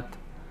yavat.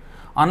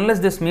 Unless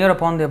they smear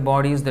upon their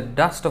bodies the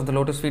dust of the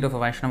lotus feet of a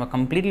Vaishnava,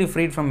 completely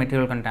freed from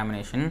material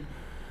contamination,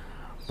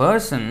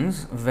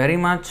 persons very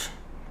much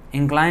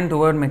inclined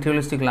toward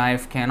materialistic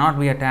life cannot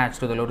be attached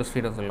to the lotus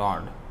feet of the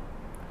Lord,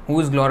 who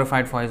is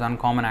glorified for his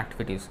uncommon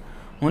activities.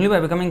 Only by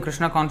becoming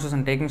Krishna conscious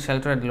and taking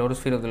shelter at the lotus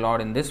feet of the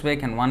Lord, in this way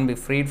can one be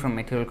freed from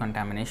material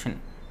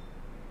contamination.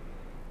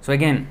 So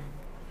again,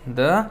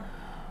 the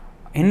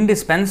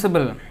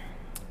indispensable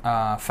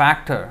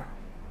factor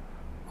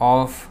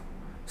of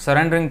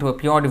surrendering to a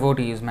pure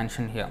devotee is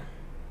mentioned here.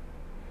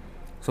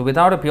 So,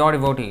 without a pure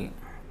devotee,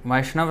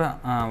 Vaishnava,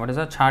 what is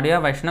that? Chadya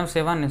Vaishnav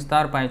Seva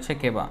Nistar Paiche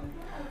Keva.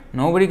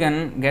 Nobody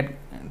can get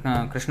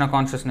Krishna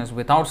consciousness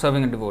without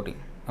serving a devotee,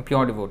 a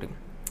pure devotee.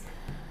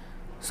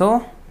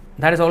 So,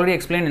 that is already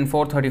explained in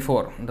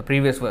 434, the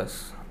previous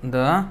verse.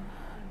 The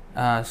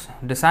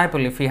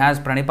disciple, if he has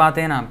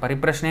pranipatena,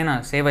 pariprashnena,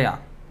 sevaya,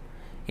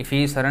 if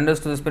he surrenders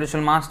to the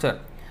spiritual master,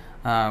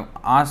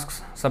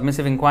 asks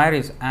submissive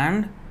inquiries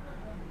and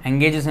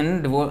engages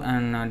in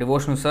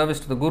devotional service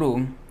to the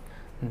Guru,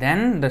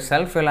 then the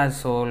self-realized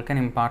soul can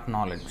impart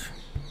knowledge.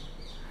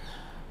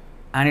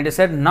 And it is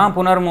said, na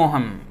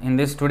punarmoham in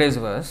this today's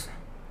verse,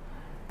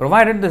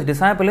 provided this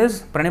disciple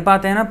is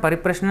pranipatena,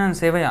 pariprashnena and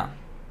sevaya.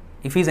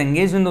 If he is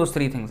engaged in those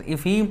three things,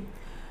 if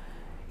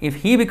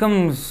he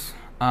becomes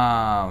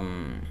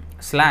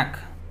slack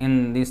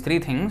in these three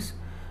things,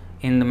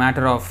 in the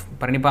matter of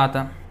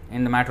pranipata,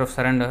 in the matter of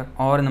surrender,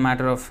 or in the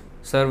matter of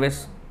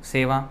service,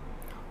 seva,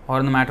 or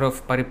in the matter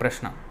of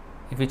pariprashna,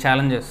 if he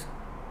challenges,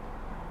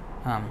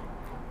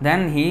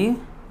 then he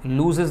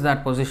loses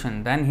that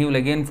position, then he will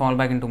again fall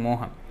back into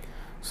moha.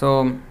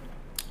 So,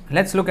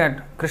 let's look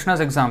at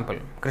Krishna's example.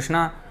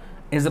 Krishna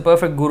is the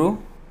perfect guru,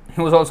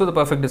 he was also the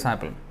perfect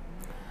disciple.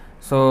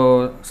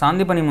 So,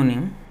 Sandipani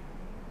Muni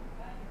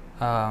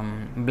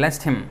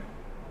blessed him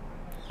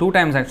 2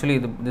 times actually.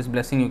 This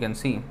blessing you can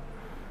see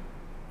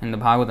in the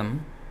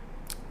Bhagavatam,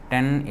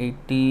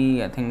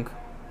 1080, I think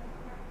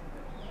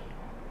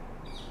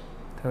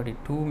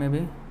 32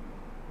 maybe.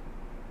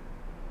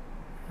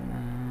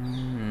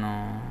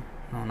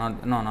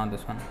 Not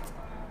this one.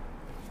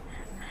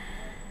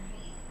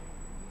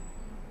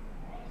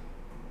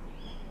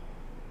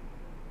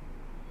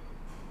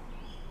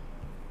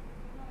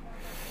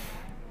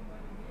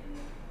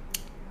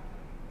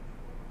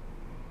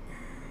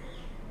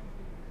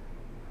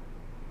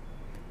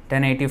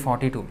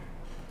 (1080-42)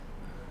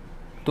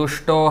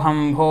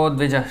 तुष्टोऽहं भो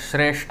द्विजः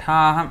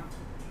श्रेष्ठाः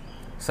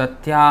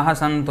सत्याः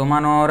सन्तु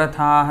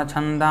मनोरथाः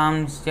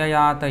छन्दांस्य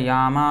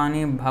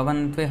यातयामानि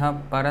भवन्त्विह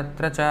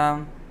परत्र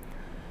च.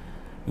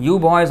 You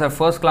boys are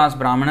first-class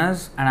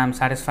Brahmanas and I am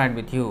satisfied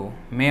with you.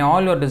 May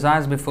all your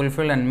desires be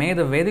fulfilled and may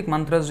the Vedic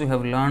mantras you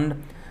have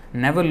learned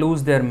never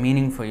lose their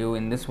meaning for you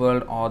in this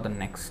world or the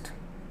next.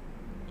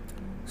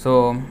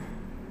 So,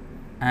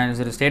 as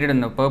it is stated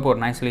in the purport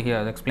nicely here,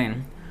 I'll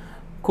explain.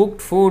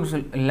 Cooked foods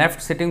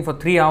left sitting for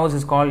 3 hours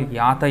is called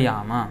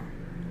yatayama,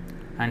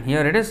 and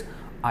here it is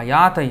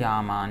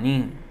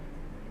ayatayamani.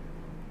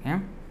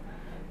 Okay?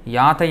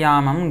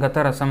 Yatayamam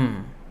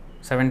gatarasam,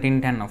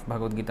 1710 of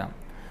Bhagavad Gita.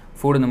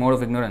 Food in the mode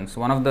of ignorance.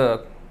 One of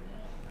the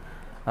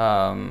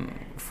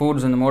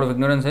foods in the mode of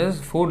ignorance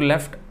is food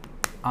left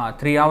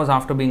 3 hours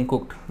after being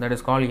cooked. That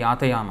is called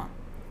yatayama.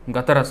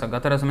 Gatarasa.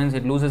 Gatarasa means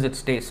it loses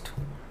its taste.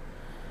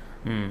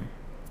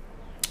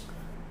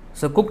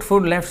 So, cooked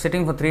food left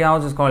sitting for 3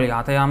 hours is called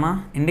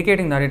yatayama,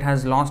 indicating that it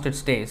has lost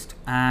its taste.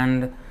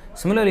 And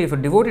similarly, if a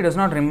devotee does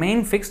not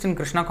remain fixed in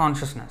Krishna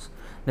consciousness,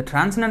 the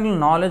transcendental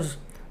knowledge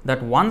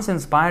that once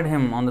inspired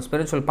him on the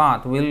spiritual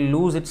path will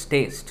lose its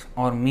taste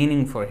or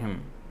meaning for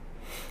him.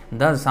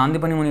 Thus,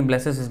 Sandipani Muni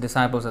blesses his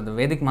disciples that the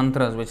Vedic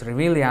mantras which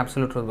reveal the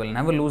absolute truth will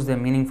never lose their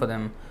meaning for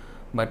them,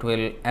 but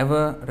will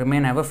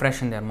remain ever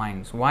fresh in their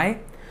minds. Why?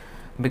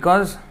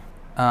 Because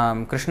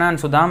Krishna and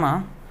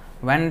Sudama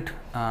went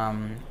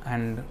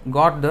and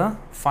got the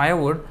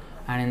firewood,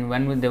 and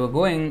when they were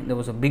going, there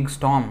was a big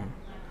storm.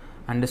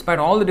 And despite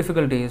all the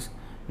difficulties,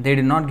 they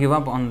did not give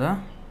up on the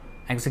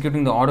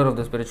executing the order of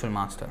the spiritual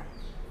master.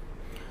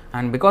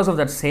 And because of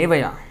that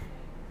sevaya,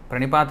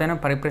 pranipatena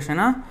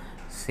pariprashnena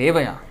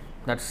sevaya,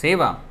 that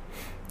seva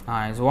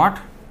is what,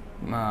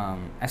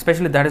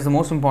 especially that is the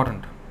most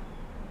important.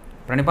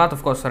 Pranipat,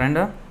 of course,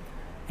 surrender.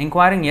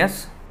 Inquiring,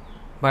 yes,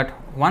 but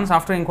once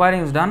after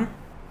inquiring is done,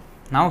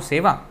 now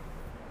seva.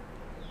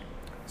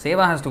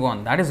 Seva has to go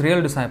on. That is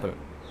real disciple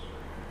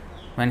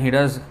when he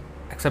does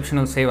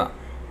exceptional seva.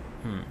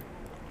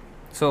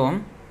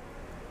 So,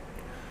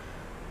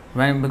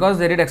 because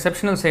they did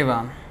exceptional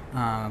seva,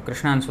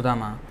 Krishna and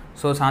Sudama,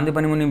 so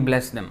Sandipani Muni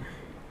blessed them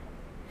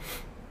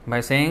by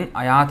saying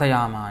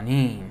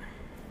ayatayamani.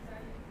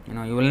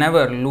 You will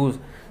never lose.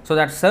 So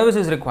that service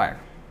is required.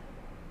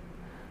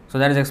 So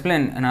that is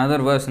explained in another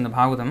verse in the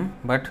Bhagavatam.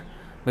 But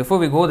before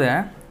we go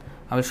there,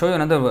 I will show you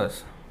another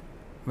verse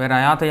where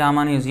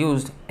ayatayamani is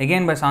used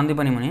again by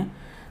Sandipani Muni,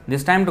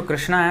 this time to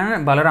Krishna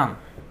and Balaram.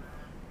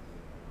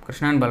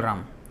 Krishna and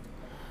Balaram.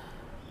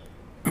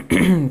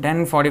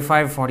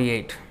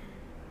 10:45-48.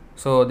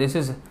 So this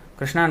is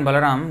Krishna and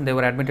Balaram. They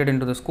were admitted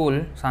into the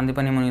school,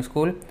 Sandipani Muni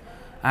school,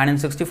 and in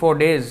 64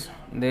 days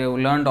they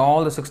learned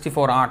all the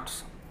 64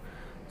 arts.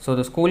 So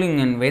the schooling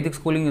in Vedic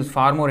schooling is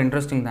far more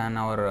interesting than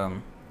our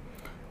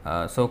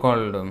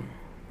so-called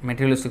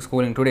materialistic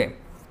schooling today.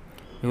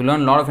 You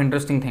learn a lot of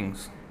interesting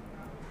things.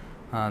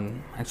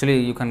 Actually,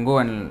 you can go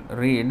and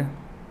read.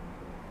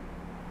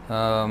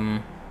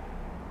 I'll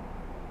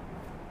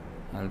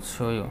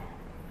show you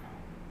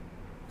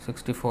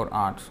 64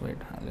 arts. Wait,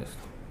 I'll just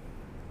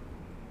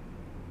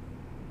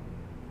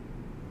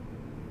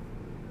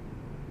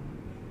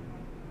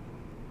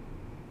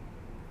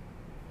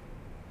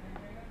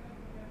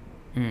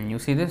You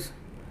see this?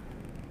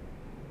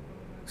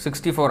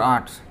 64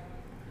 arts.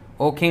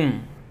 O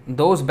king,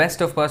 those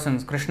best of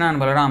persons, Krishna and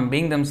Balaram,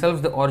 being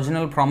themselves the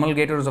original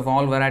promulgators of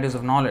all varieties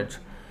of knowledge,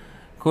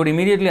 could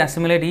immediately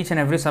assimilate each and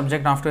every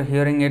subject after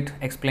hearing it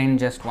explained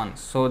just once.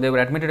 So they were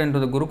admitted into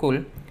the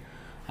Gurukul,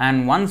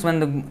 and once when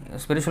the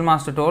spiritual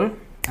master told,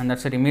 and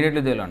that's it,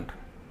 immediately they learnt.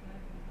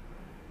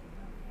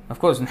 Of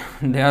course,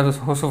 they are the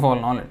source of all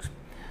knowledge.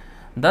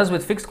 Thus,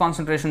 with fixed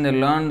concentration, they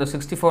learned the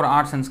 64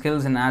 arts and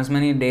skills in as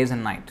many days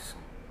and nights.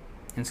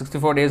 In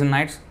 64 days and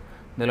nights,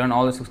 they learned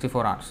all the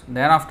 64 arts.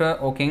 Thereafter,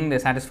 O king, they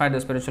satisfied the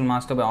spiritual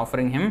master by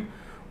offering him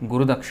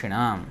Guru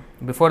Dakshina.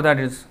 Before that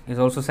is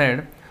also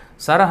said,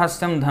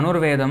 Sarahastam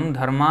Dhanurvedam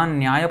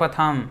Dharman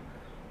Nyayapatham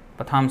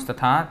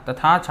Pathamstatha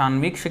Tatha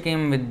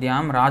Chanvikshikim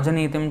Vidyam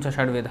Rajanitim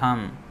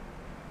Chashadvidham.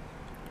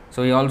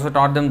 So he also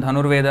taught them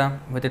Dhanurveda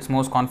with its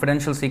most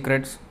confidential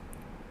secrets.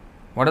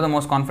 What are the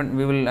most confident?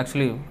 We will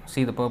actually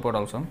see the purport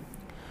also.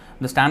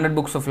 The standard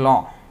books of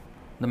law,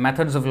 the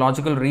methods of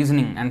logical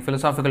reasoning and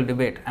philosophical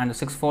debate, and the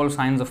sixfold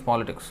science of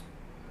politics.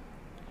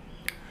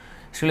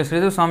 Srila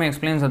Sridhar Swami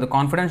explains that the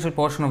confidential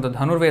portion of the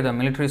Dhanurveda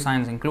military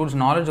science includes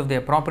knowledge of the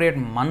appropriate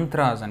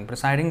mantras and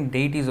presiding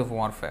deities of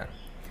warfare.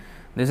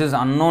 This is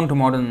unknown to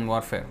modern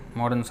warfare,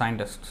 modern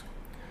scientists.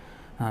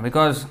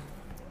 Because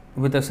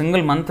with a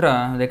single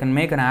mantra, they can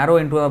make an arrow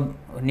into a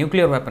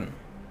nuclear weapon.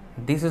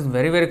 This is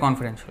very, very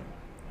confidential.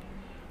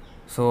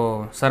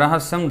 So,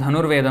 Sarahasam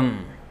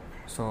Dhanurvedam.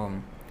 So,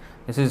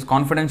 this is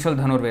confidential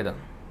Dhanurveda,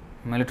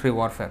 military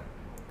warfare.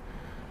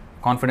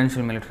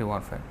 Confidential military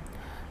warfare.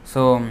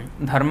 So,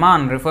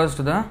 Dharman refers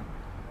to the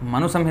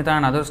Manu Samhita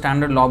and other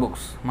standard law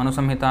books. Manu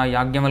Samhita,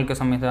 Yagyavalkya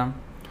Samhita,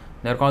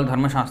 they are called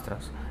Dharma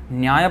Shastras.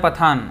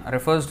 Nyayapathan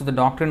refers to the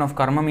doctrine of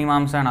Karma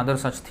Mimamsa and other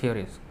such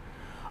theories.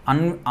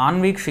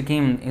 Anvik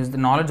Shikim is the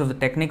knowledge of the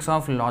techniques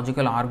of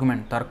logical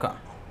argument, Tarka.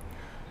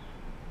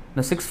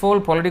 The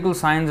sixfold political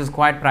science is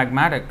quite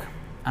pragmatic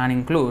and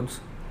includes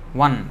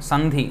 1.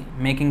 Sandhi,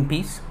 making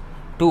peace.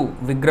 2.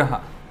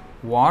 Vigraha,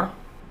 war.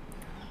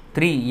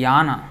 3.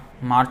 Yana,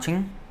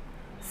 marching.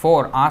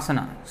 4.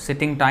 Asana,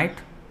 sitting tight.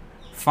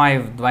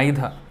 5.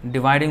 Dvaidha,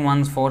 dividing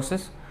one's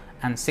forces.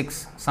 And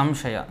 6.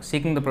 Samshaya,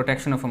 seeking the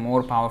protection of a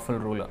more powerful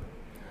ruler.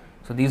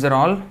 So these are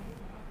all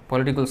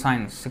political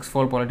science,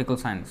 sixfold political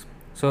science.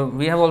 So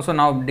we have also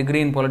now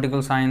degree in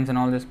political science and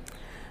all this.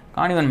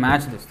 Can't even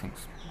match these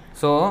things.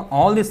 So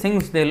all these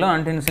things they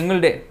learnt in a single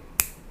day.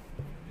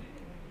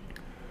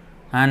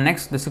 And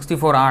next, the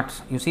 64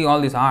 arts. You see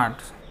all these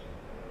arts.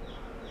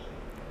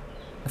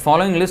 The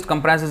following list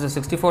comprises the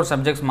 64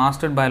 subjects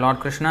mastered by Lord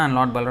Krishna and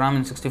Lord Balaram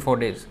in 64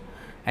 days.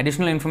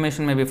 Additional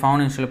information may be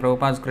found in Srila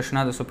Prabhupada's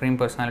Krishna, the Supreme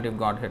Personality of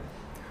Godhead,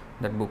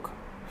 that book.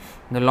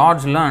 The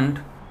Lords learnt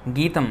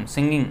Geetam,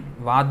 singing,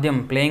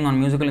 Vadyam, playing on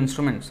musical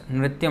instruments,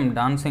 Nrityam,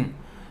 dancing,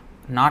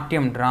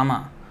 Natyam,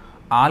 drama,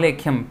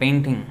 Alekhyam,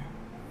 painting,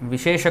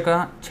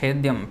 Visheshaka,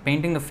 Chedyam,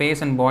 painting the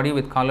face and body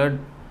with colored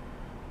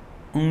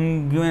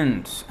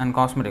unguents and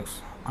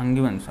cosmetics.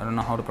 Unguents, I don't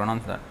know how to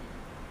pronounce that.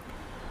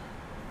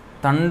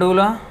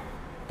 Tandula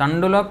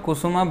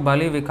Kusuma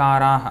Bali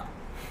Vikaraha,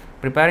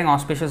 preparing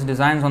auspicious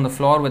designs on the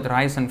floor with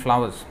rice and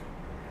flowers.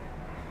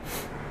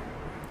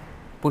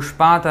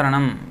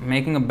 Pushpataranam,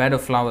 making a bed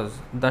of flowers.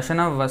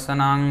 Dashana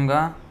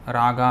Vasananga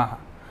Ragaha,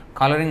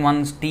 coloring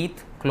one's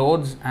teeth,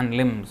 clothes and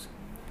limbs.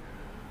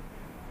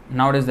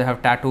 Nowadays they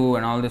have tattoo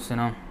and all this,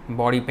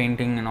 body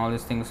painting and all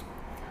these things.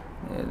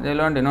 They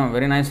learned,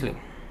 very nicely.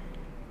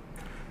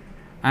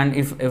 And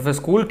if a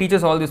school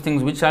teaches all these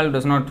things, which child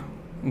does not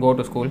go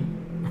to school?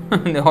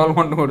 They all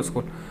want to go to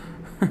school.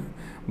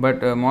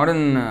 But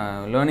modern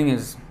learning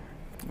is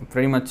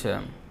pretty much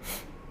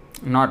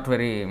not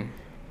very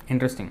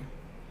interesting.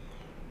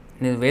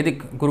 The Vedic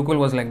Gurukul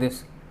was like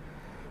this.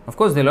 Of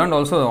course, they learned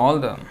also all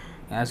the,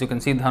 as you can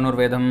see,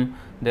 Dhanurvedam,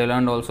 they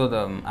learned also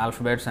the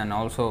alphabets and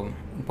also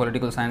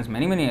political science,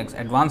 many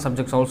advanced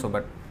subjects also,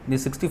 but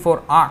these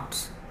 64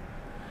 arts,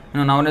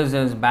 nowadays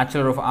there is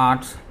Bachelor of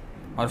Arts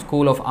or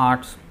School of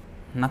Arts,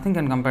 nothing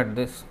can compare to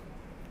this.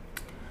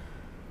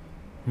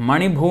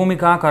 Mani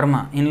Bhumika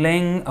Karma,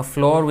 inlaying a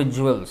floor with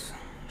jewels.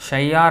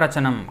 Shayya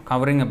Rachanam,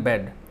 covering a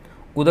bed.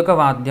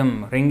 Udaka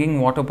Vadyam, ringing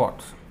water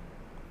pots.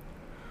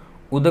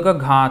 Udaka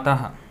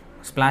Ghataha,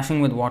 splashing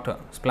with water.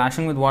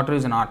 Splashing with water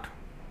is an art.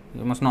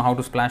 You must know how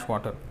to splash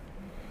water.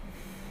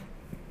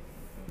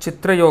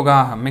 Chitra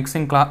Yogaha,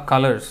 mixing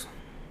colors.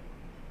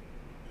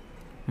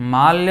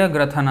 Malya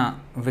Grathana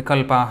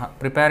Vikalpaha,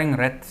 preparing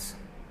wreaths.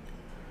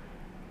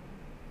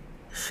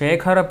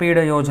 Shekhara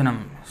Pida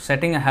Yojanam,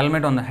 setting a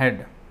helmet on the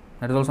head.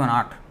 That is also an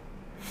art.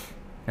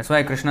 That's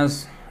why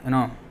Krishna's,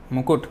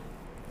 mukut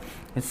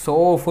is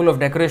so full of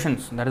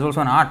decorations. That is also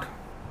an art.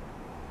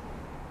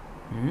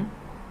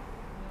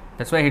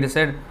 That's why he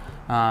said,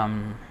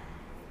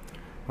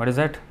 what is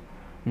that?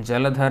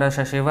 Jaladhara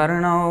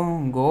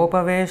Shashivarnau,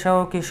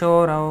 Gopaveshau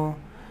Kishorau,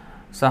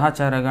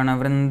 Sahacharagana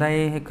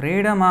Vrindai,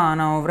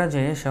 Kridamanau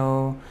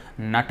Vrajeshau,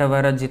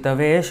 Natavara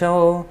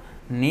Jitaveshau,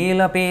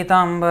 Neela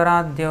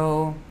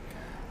Pitambaradhyau,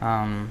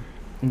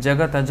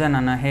 Jagata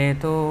Janana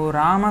Hetu,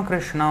 Rama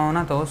Krishna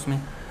Natosmi.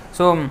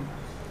 So,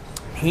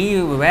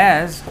 he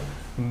wears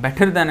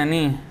better than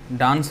any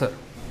dancer.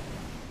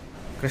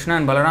 Krishna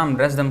and Balaram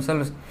dress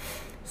themselves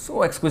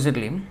so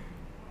exquisitely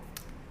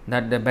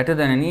that they're better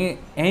than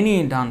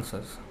any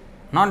dancers.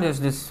 Not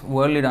just this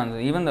worldly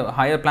dancers, even the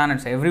higher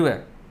planets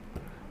everywhere.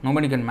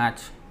 Nobody can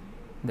match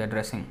their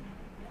dressing.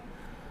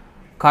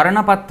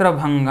 Karnapatra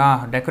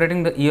Bhanga,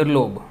 decorating the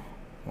earlobe.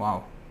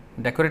 Wow,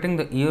 decorating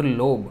the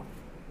earlobe.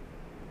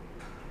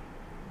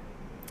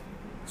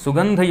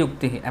 Sugandha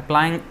Yukti,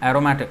 applying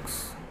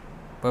aromatics,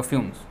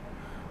 perfumes.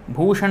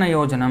 Bhushana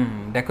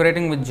Yojanam,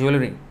 decorating with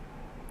jewelry.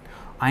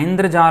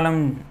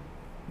 Aindrajalam,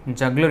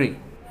 jugglery,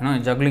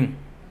 juggling.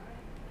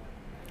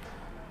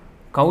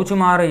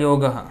 Kauchumara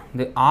Yoga,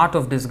 the art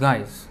of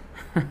disguise.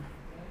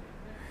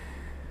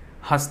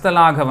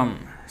 Hastalaghavam,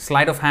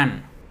 sleight of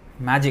hand,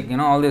 magic,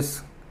 all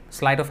this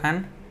sleight of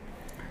hand,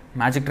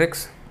 magic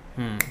tricks.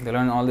 They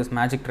learn all these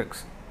magic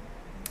tricks.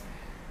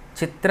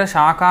 Chitra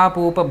Shaka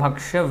Pupa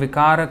Bhakshya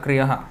Vikara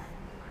Kriyaha,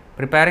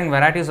 preparing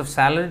varieties of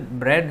salad,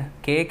 bread,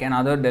 cake, and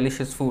other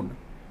delicious food.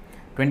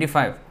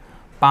 25.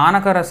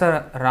 Panaka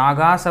Rasa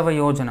Ragasava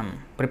Yojanam,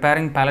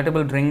 preparing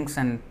palatable drinks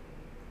and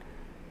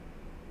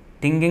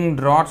tinging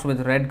draughts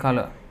with red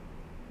color.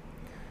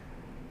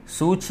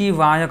 Suchi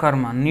Vaya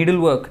Karma,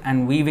 needlework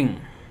and weaving.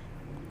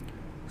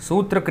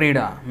 Sutra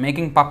Krida,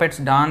 making puppets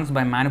dance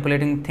by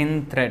manipulating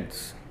thin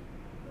threads.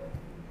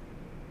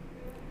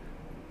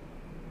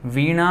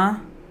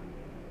 Veena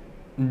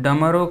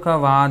Damaruka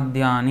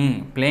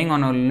Vadyani, playing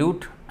on a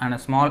lute and a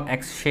small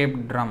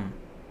X-shaped drum.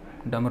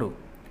 Damaru.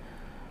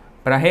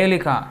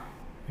 Prahelika,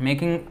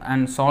 making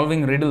and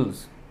solving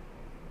riddles.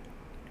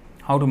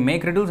 How to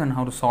make riddles and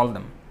how to solve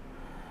them.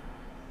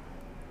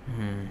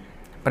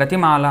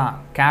 Pratimala,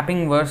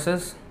 capping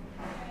verses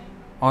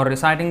or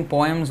reciting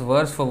poems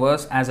verse for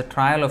verse as a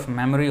trial of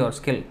memory or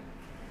skill.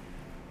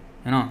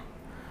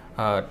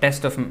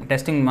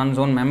 Testing one's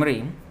own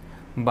memory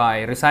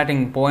by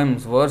reciting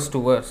poems verse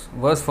to verse,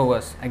 verse for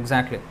verse,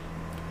 exactly.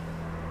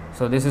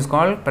 So this is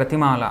called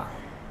Pratimala.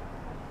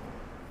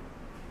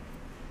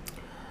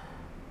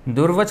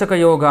 Durvachaka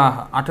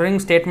Yoga, uttering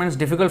statements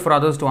difficult for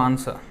others to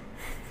answer.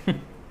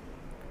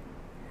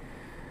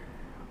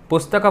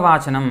 Pustaka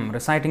Vachanam,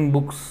 reciting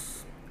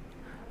books.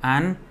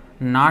 And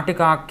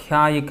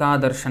Natikakhyayika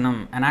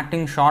Darshanam,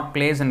 enacting short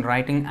plays and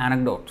writing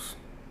anecdotes.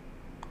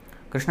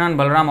 Krishna and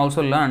Balaram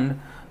also learned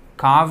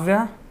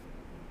Kavya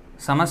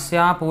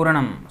Samasya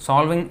Puranam,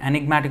 solving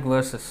enigmatic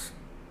verses.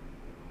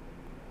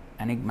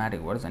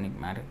 Enigmatic, what is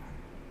enigmatic?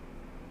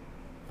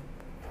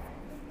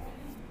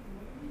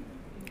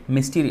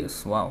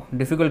 Mysterious, wow,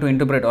 difficult to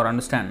interpret or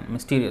understand,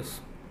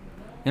 mysterious.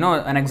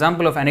 An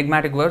example of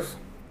enigmatic verse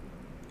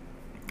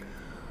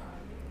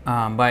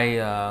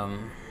by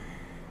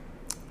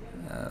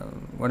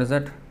what is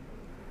that?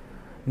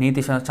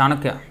 Nitisha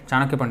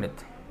Chanakya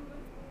Pandit.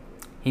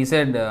 He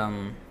said,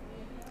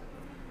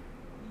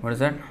 what is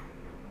that?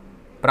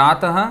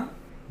 Prataha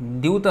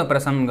Dyuta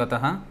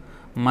Prasangataha,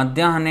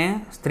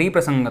 Madhyahane Stri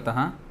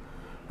Prasangataha,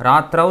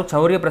 Ratrau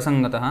Chaurya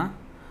Prasangataha,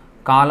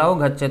 Kalau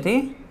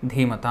Gacchati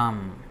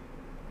Dhimatam.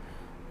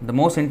 The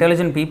most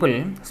intelligent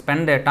people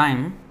spend their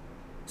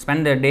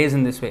days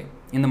in this way.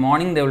 In the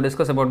morning they will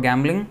discuss about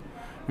gambling,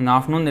 in the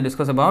afternoon they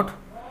discuss about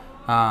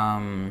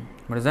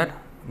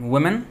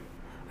women,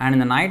 and in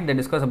the night they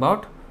discuss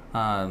about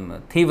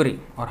thievery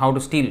or how to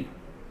steal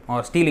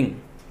or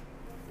stealing.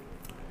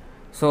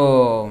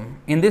 So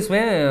in this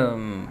way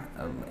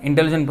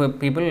intelligent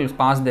people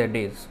pass their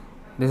days.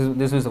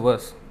 This is a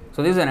verse.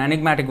 So this is an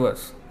enigmatic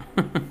verse.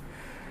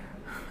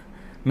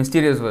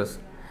 Mysterious verse.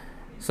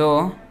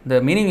 So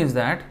the meaning is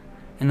that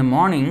in the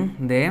morning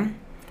they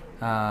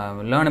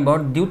learn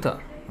about Dyuta,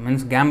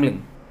 means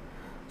gambling.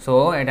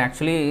 So it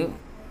actually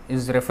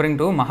is referring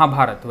to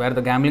Mahabharata, where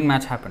the gambling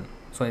match happened.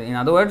 So in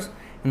other words,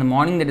 in the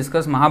morning they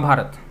discuss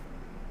Mahabharata,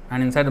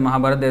 and inside the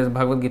Mahabharata there is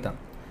Bhagavad Gita.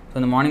 So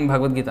in the morning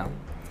Bhagavad Gita,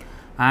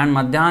 and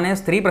Madhyane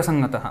Stri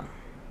Prasangataha.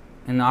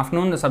 In the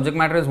afternoon the subject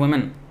matter is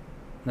women.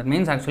 That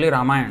means actually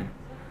Ramayana,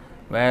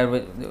 where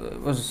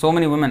was so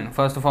many women.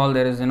 First of all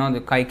there is the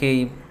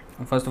Kaikeyi.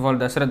 First of all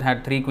Dasarath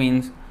had 3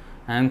 queens,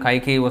 and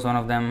Kaikeyi was one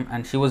of them,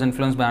 and she was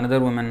influenced by another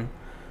woman,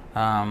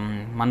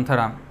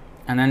 Manthara,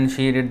 and then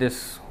she did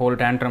this whole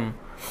tantrum,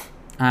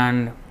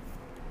 and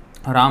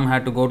Ram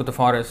had to go to the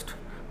forest,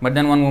 but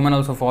then one woman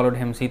also followed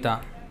him, Sita,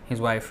 his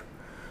wife.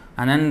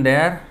 And then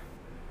there,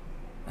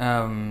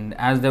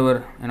 as they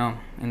were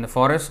in the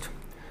forest,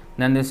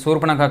 then this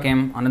Surpanaka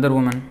came, another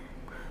woman,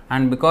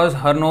 and because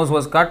her nose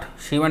was cut,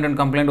 she went and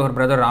complained to her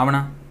brother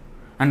Ravana,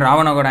 and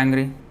Ravana got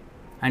angry,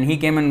 and he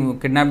came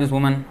and kidnapped this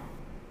woman,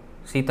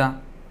 Sita.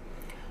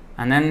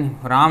 And then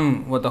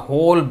Ram, with the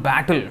whole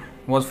battle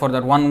was for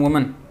that one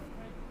woman.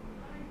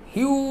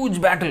 Huge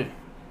battle,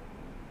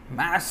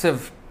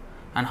 massive,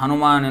 and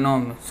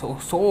Hanuman,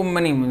 so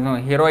many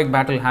heroic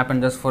battle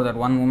happened just for that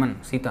one woman,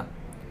 Sita.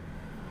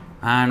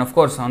 And of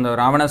course, on the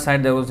Ravana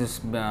side, there was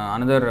this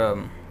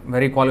another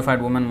very qualified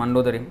woman,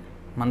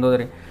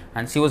 Mandodari,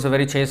 and she was a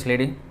very chaste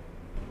lady.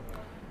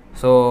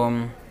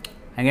 So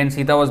again,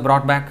 Sita was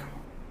brought back,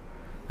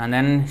 and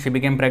then she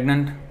became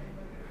pregnant,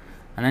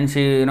 And then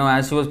she,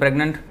 as she was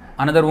pregnant,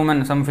 another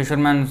woman, some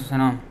fisherman's,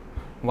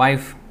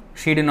 wife,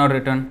 she did not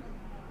return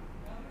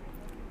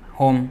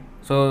home.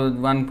 So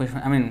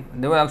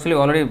there were actually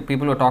already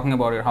people were talking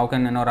about it. How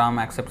can Ram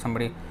accept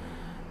somebody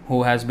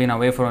who has been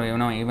away for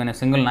even a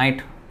single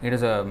night? It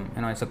is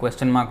it's a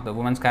question mark. The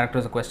woman's character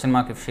is a question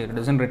mark if she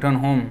doesn't return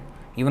home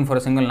even for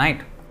a single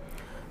night.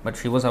 But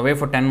she was away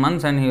for 10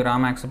 months and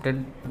Ram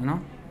accepted.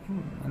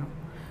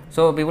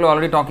 So people are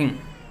already talking,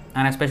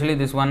 and especially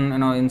this one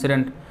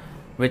incident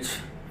which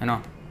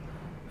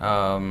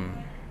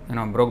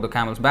broke the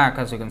camel's back,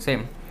 as you can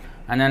say.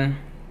 And then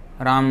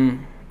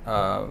Ram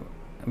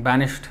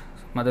banished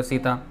Mother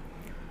Sita,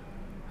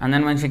 and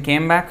then when she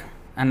came back,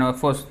 and of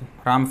course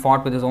Ram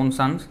fought with his own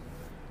sons,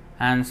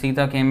 and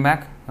Sita came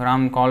back.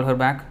 Ram called her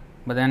back,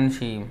 but then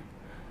she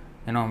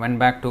went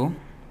back to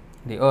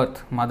the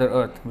earth, Mother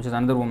Earth, which is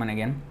another woman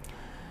again.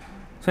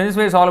 So in this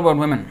way it's all about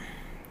women.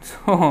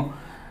 So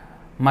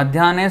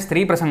Madhyane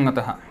Stri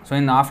Prasangatah. So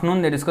in the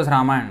afternoon they discuss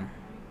Ramayana,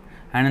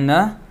 and in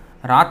the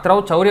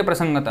Ratrau Chaurya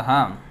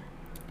Prasangatah.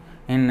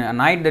 In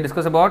night they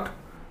discuss about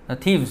the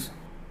thieves,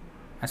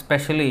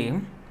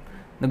 especially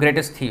the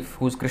greatest thief,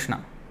 who is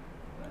Krishna.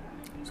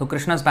 So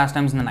Krishna's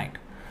pastimes in the night.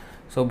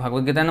 So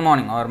Bhagavad Gita in the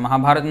morning, or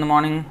Mahabharata in the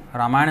morning,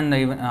 Ramayana in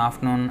the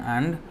afternoon,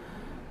 and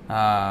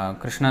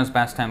Krishna's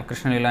pastime,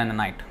 Krishna Lila in the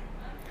night.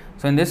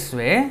 So in this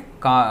way,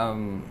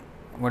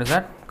 what is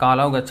that?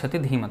 Kalau gacchati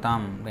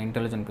dhimatam, the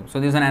intelligent people. So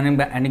this is an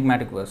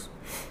enigmatic verse.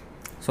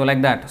 So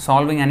like that,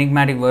 solving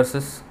enigmatic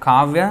verses.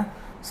 Kavya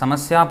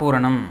samasya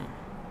puranam.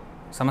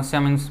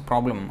 Samasya means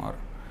problem or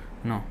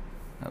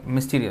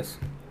mysterious.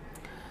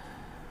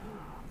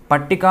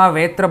 Pattika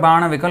vetra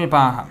bana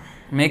vikalpaha.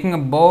 Making a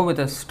bow with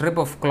a strip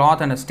of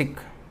cloth and a stick.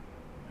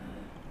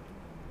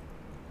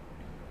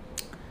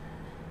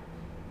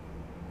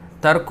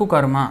 Tarku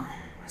karma.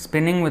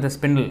 Spinning with a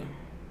spindle.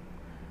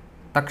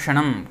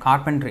 Takshanam.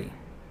 Carpentry.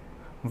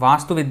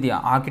 Vastu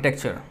Vidya,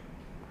 architecture.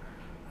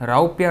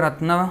 Raupya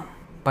Ratna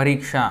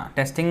Pariksha,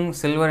 testing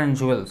silver and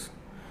jewels.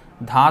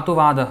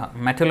 Dhatuvadaha,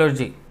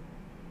 metallurgy.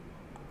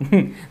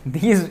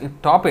 These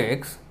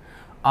topics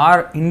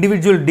are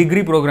individual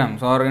degree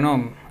programs, or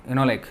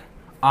like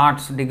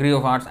arts, degree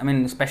of arts.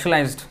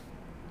 Specialized.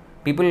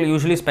 People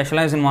usually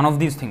specialize in one of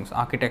these things,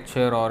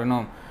 architecture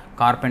or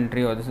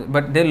carpentry or this,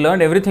 but they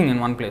learned everything in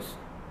one place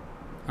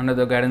under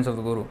the guidance of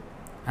the Guru,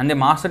 and they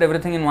mastered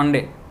everything in one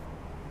day.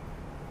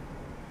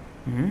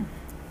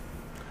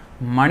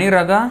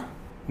 Maniraga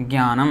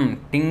Jnanam,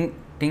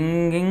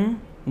 tinging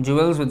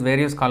jewels with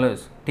various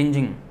colors,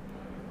 tinging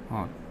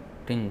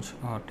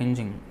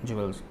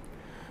jewels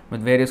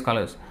with various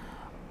colors.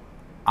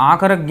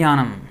 Akara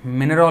Jnanam,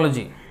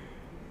 mineralogy.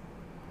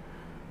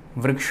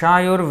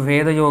 Vrikshayur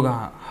Veda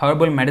Yoga,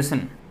 herbal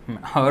medicine,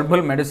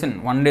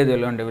 one day they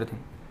learned everything.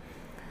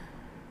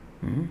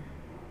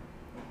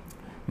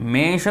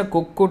 Mesha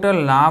Kukkuta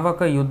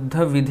Lavaka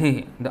Yuddha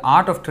Vidhi, the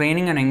art of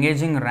training and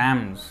engaging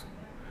rams,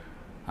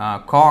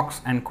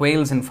 cocks and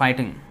quails in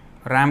fighting.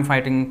 Ram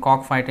fighting,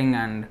 cock fighting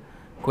and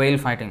quail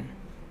fighting.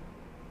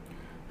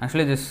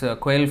 Actually this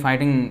quail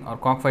fighting or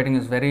cock fighting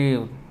is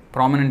very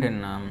prominent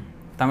in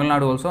Tamil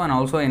Nadu also, and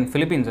also in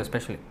Philippines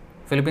especially.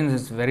 Philippines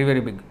is very,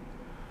 very big.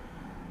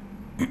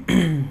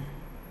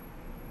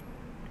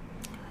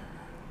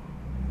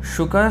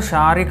 Shuka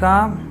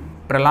Sharika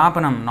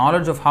Pralapanam,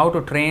 knowledge of how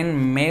to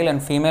train male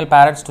and female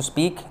parrots to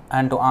speak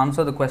and to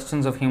answer the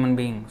questions of human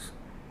beings.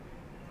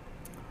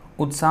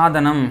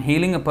 Utsadanam,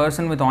 healing a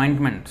person with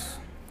ointments.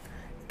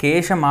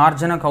 Kesha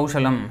Marjana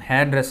Kaushalam,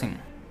 hairdressing.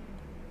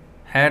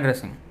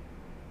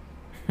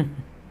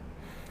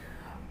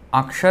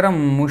 Akshara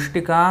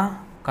Mushtika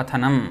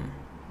Kathanam,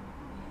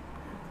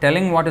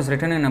 telling what is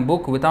written in a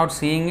book without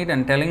seeing it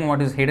and telling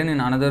what is hidden in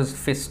another's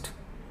fist.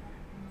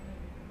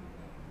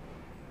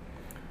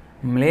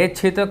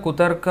 Mlechita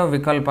Kutarka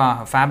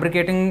Vikalpa,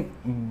 fabricating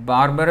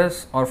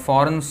barbarous or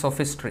foreign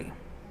sophistry.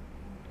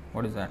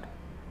 What is that?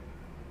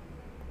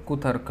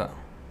 Kutarka.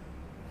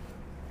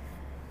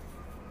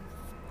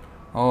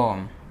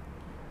 Oh,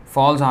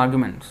 false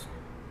arguments.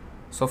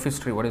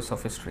 Sophistry. What is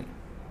sophistry?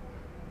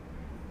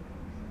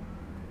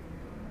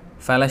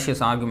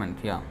 Fallacious argument.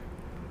 Yeah.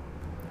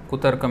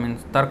 Kutarka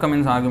means, tarka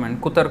means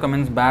argument. Kutarka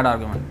means bad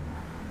argument.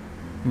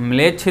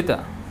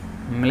 Mlechita.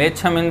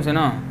 Mlecha means,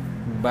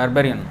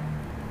 barbarian.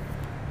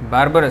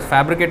 Barbarous.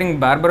 Fabricating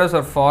barbarous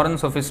or foreign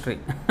sophistry.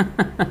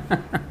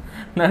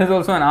 That is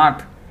also an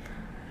art.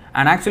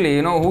 And actually,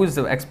 who is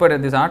the expert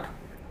at this art?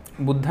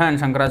 Buddha and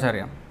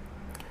Shankaracharya.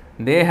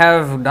 They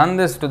have done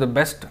this to the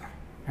best,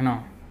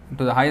 to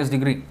the highest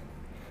degree.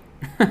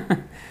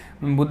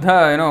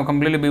 Buddha,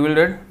 completely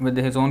bewildered with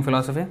his own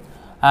philosophy,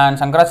 and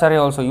Shankaracharya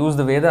also used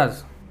the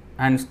Vedas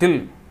and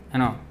still,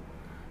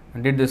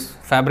 did this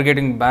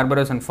fabricating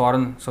barbarous and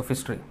foreign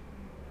sophistry.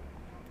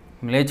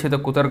 Mlechita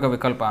Kutarka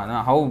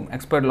Vikalpa. How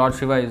expert Lord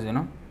Shiva is,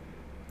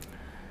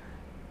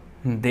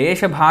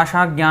 Desha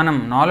Bhasha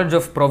Jnanam, knowledge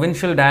of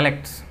provincial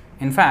dialects.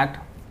 In fact,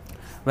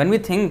 when we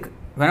think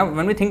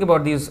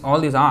about all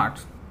these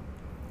arts,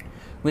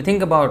 we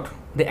think about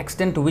the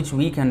extent to which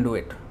we can do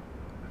it.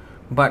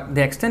 But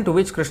the extent to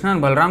which Krishna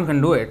and Balram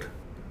can do it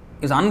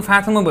is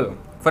unfathomable.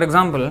 For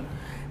example,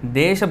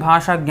 Desha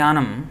Bhasha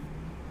Jnanam,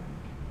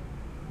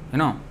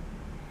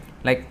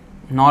 like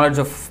knowledge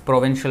of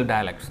provincial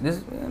dialects.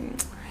 This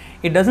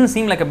it doesn't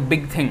seem like a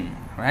big thing,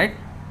 right?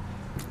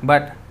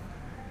 But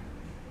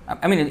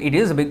I mean, it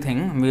is a big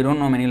thing. We don't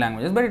know many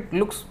languages, but it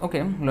looks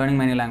okay, learning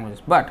many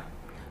languages. But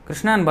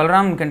Krishna and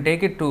Balram can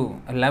take it to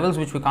levels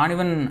which we can't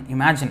even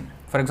imagine.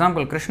 For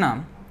example,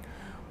 Krishna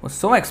was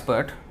so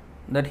expert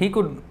that he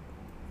could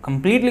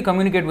completely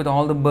communicate with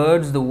all the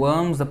birds, the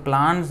worms, the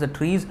plants, the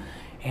trees,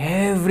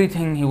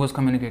 everything he was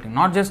communicating.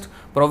 Not just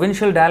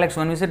provincial dialects.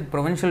 When we said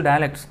provincial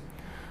dialects,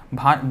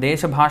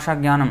 Desha Bhasha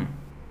Jnanam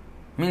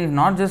means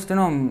not just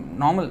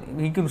normal.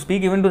 He could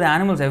speak even to the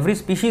animals. Every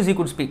species he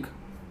could speak.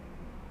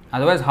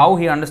 Otherwise, how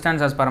he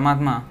understands as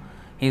Paramatma?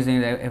 He is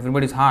in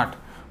everybody's heart.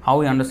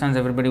 How he understands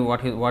everybody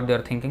what they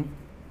are thinking?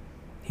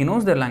 He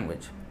knows their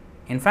language.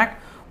 In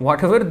fact,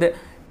 whatever they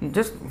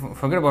just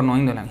forget about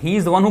knowing their language. He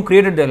is the one who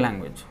created their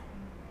language.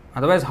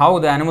 Otherwise, how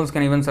the animals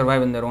can even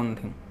survive in their own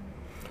thing?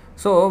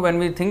 So when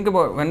we think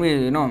about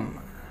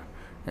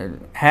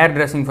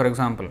hairdressing, for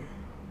example,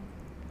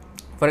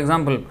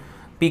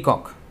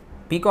 peacock.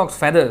 Peacock's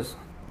feathers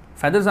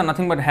are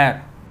nothing but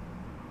hair,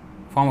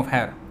 form of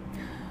hair.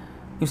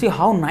 You see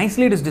how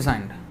nicely it is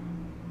designed.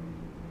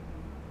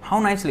 How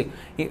nicely.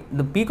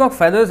 The peacock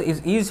feathers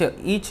is each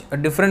a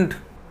different.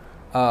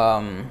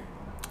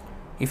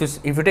 If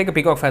you take a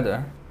peacock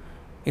feather,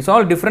 it's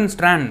all different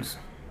strands,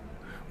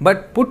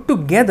 but put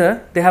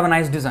together they have a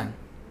nice design.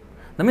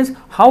 That means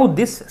how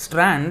this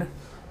strand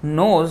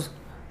knows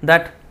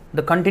that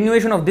the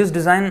continuation of this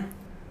design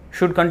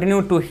should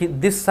continue to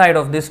this side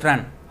of this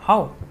strand.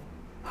 How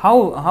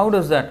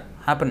does that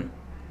happen?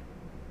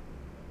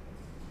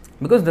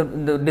 Because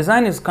the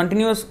design is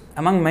continuous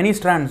among many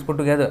strands put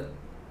together.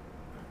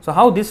 So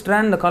how this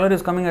strand, the color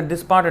is coming at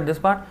this part,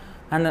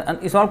 and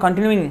it's all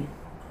continuing.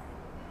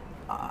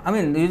 I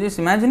mean, you just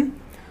imagine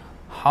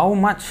how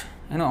much,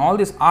 all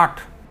this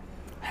art,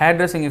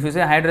 hairdressing. If you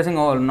say hairdressing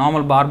or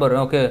normal barber,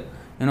 okay,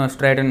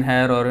 straighten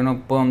hair or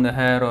perm the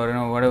hair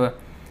or whatever,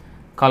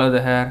 color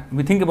the hair.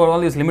 We think about all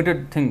these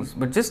limited things,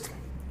 but just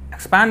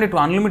expand it to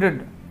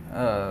unlimited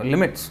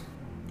limits.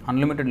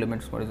 Unlimited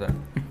limits. What is that?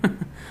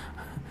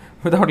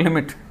 Without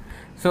limit.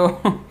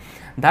 So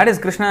that is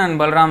Krishna and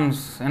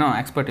Balram's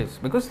expertise,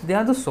 because they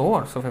are the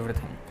source of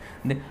everything.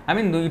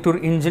 To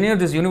engineer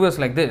this universe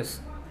like this,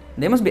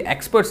 they must be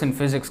experts in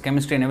physics,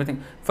 chemistry, and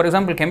everything. For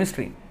example,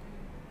 chemistry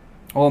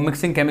or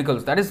mixing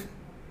chemicals. That is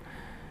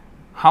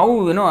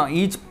how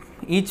each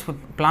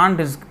plant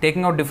is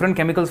taking out different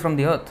chemicals from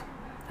the earth,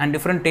 and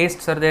different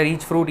tastes are there.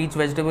 Each fruit, each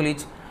vegetable,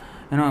 each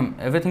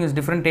everything is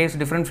different tastes,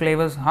 different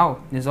flavors. How?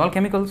 These are all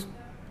chemicals.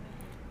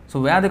 So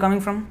where are they coming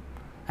from?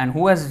 And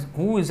who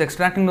is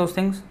extracting those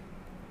things?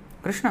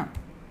 Krishna.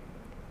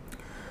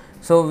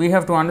 So we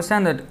have to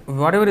understand that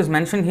whatever is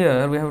mentioned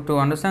here, we have to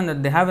understand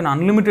that they have an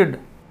unlimited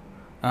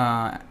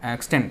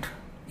extent,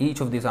 each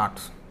of these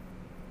arts.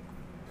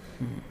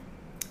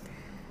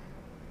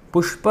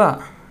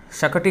 Pushpa,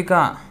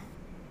 Shakatika,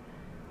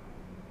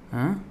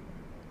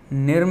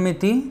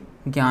 Nirmiti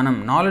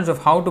Jnanam, knowledge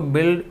of how to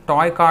build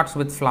toy carts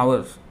with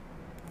flowers.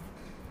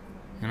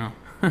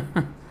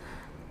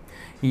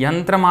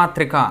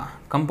 Yantramatrika,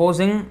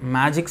 composing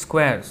magic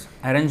squares,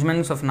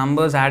 arrangements of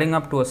numbers adding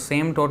up to a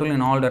same total in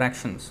all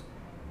directions.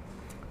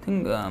 I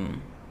think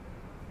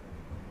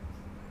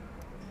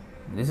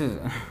this is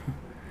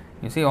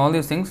you see all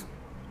these things.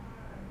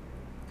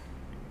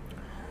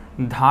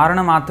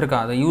 Dharana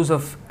Matrika, the use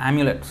of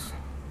amulets.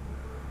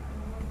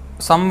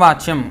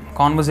 Samvachyam,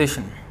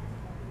 conversation.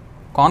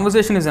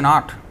 Conversation is an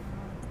art.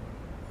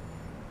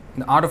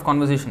 The art of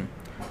conversation.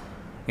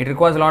 It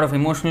requires a lot of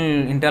emotional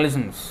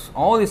intelligence.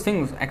 All these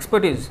things,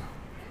 expertise.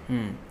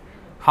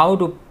 How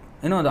to,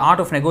 the art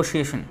of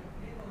negotiation.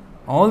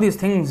 All these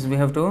things we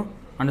have to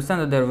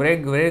understand that they are very,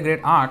 very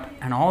great art,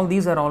 and all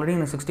these are already in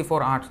the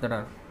 64 arts that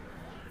are,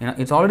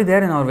 it's already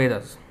there in our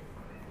Vedas.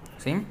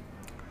 See?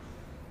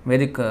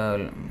 Vedic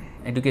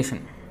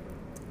education.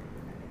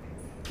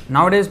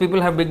 Nowadays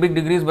people have big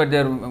degrees, but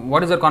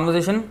what is their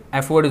conversation?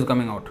 F word is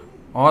coming out,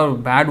 or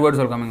bad words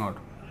are coming out.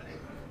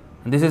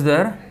 This is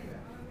their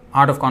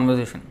art of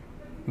conversation.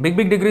 Big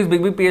degrees,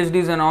 big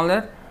PhDs and all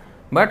that,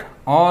 but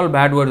all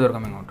bad words are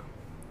coming out.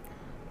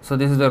 So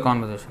this is their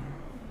conversation.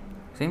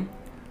 See?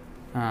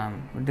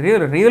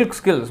 Real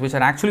skills which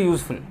are actually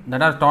useful,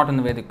 that are taught in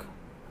the Vedic,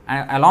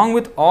 and along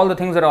with all the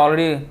things that are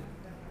already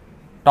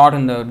taught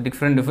in the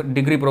different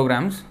degree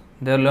programs,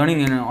 they are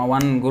learning in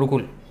one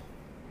Gurukul.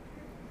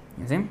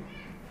 You see?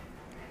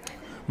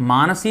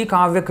 Manasi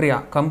Kavya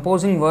Kriya,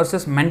 composing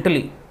verses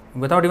mentally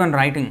without even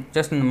writing,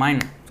 just in the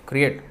mind,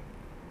 create.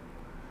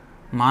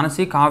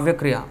 Manasi Kavya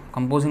Kriya,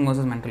 composing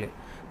verses mentally.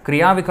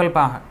 Kriya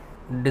Vikalpaha,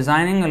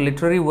 designing a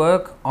literary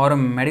work or a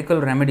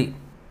medical remedy.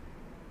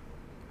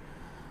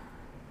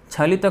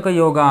 Chalitaka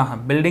Yoga,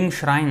 building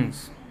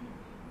shrines.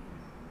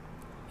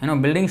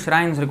 Building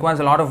shrines requires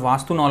a lot of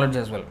Vastu knowledge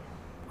as well.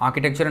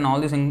 Architecture and all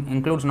this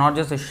includes not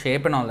just the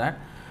shape and all that,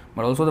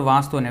 but also the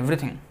Vastu and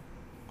everything.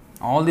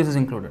 All this is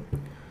included.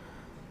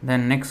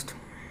 Then next,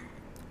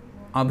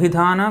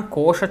 Abhidhana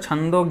Kosha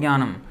Chando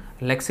Jnanam,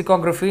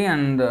 lexicography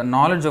and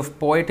knowledge of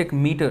poetic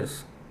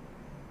meters.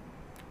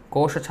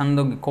 Kosha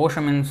Chando,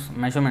 Kosha means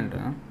measurement.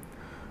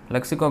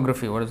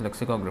 Lexicography, what is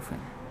lexicography?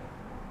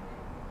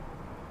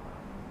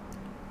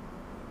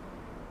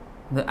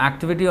 The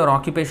activity or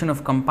occupation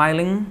of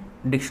compiling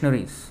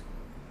dictionaries.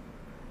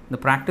 The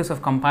practice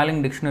of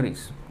compiling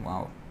dictionaries.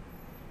 Wow.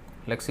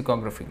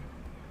 Lexicography.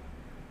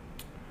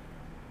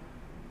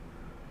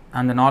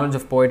 And the knowledge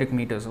of poetic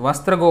meters.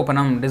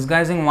 Vastragopanam,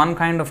 disguising one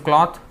kind of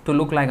cloth to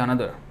look like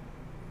another.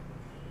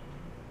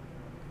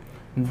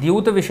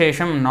 Dyuta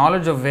Vishesham,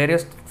 knowledge of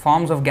various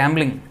forms of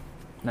gambling.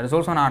 That is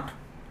also an art.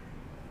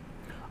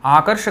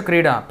 Akarsha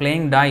Krida,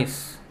 playing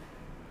dice.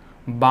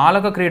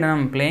 Balaka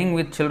Kridanam, playing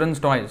with children's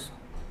toys.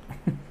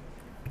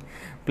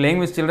 Playing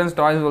with children's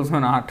toys is also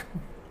an art.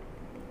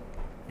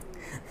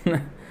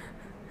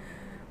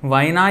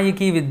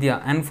 Vainayiki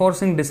Vidya,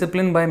 enforcing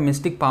discipline by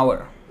mystic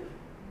power.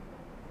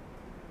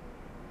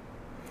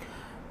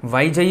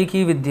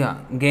 Vaijayiki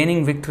Vidya,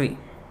 gaining victory.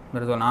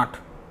 That is an art.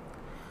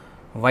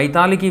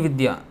 Vaitaliki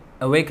Vidya,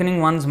 awakening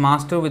one's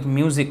master with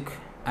music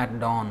at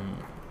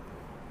dawn.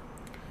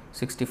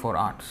 64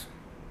 arts.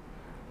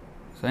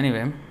 So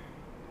anyway,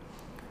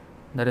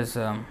 that is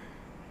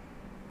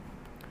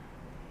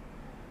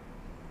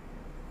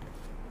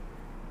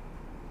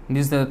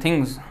these are the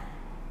things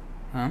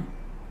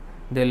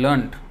they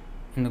learnt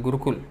in the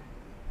Gurukul.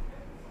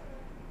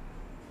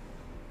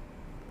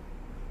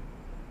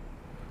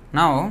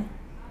 Now,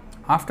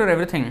 after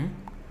everything,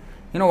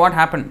 you know what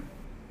happened?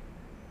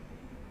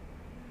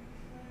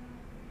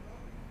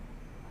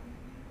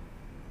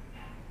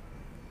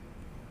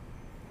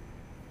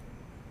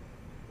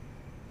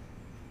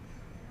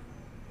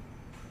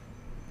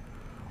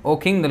 O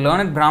king, the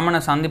learned Brahmana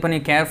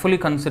Sandipani carefully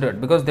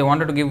considered, because they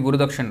wanted to give Guru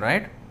Dakshin,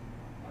 right?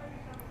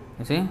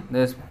 You see,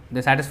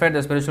 they satisfied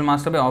the spiritual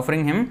master by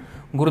offering him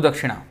Guru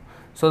Dakshina.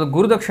 So the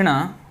Guru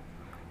Dakshina,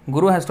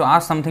 Guru has to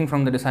ask something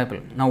from the disciple.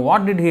 Now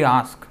what did he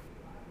ask?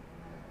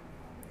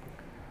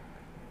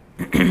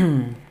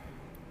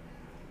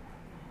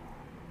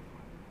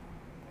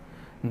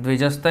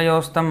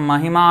 Dvijastayostam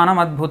mahimanam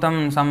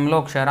adbhutam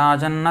samloksha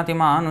rajan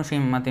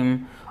atimanushim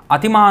matim.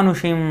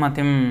 Atimanushim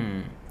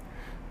matim.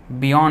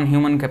 Beyond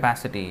human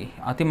capacity.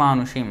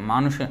 Atimanushim.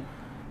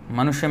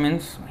 Manusha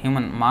means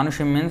human.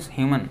 Manushim means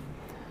human.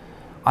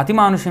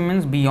 Atimanushim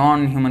means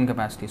beyond human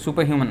capacity.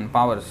 Superhuman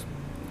powers.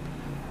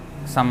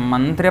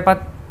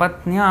 Sammantrya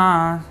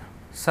patnya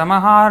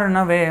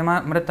samaharnave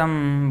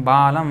mritam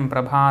balam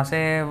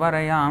prabhase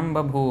varayam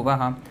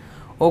babhuvaha.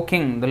 O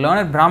king, the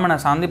learned Brahmana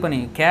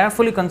Sandipani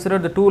carefully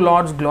considered the two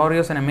lords'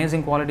 glorious and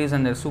amazing qualities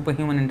and their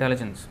superhuman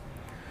intelligence.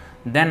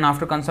 Then,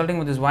 after consulting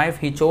with his wife,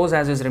 he chose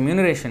as his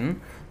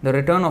remuneration the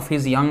return of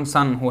his young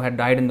son who had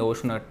died in the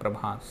ocean at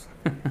Prabhas.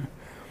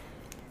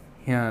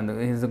 Yeah,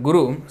 he is the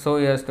Guru, so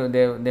he has to,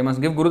 they must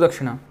give Guru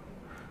Dakshina.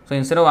 So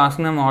instead of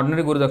asking them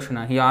ordinary Guru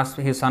Dakshina, he asked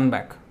his son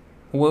back,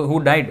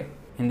 who died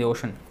in the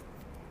ocean.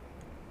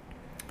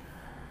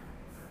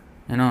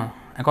 You know,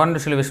 according to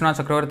Srila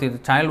Vishwanath Chakravarti, the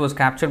child was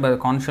captured by the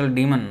conchal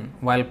demon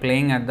while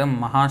playing at the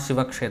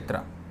Mahashiva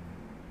Kshetra,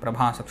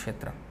 Prabhasa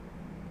Kshetra.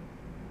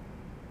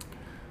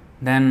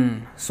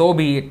 Then, so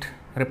be it,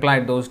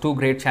 replied those two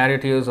great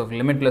charioteers of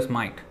limitless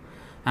might,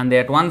 and they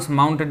at once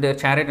mounted their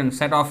chariot and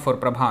set off for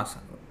Prabhas.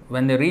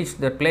 When they reached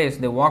that place,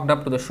 they walked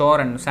up to the shore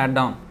and sat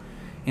down.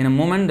 In a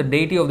moment, the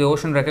deity of the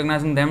ocean,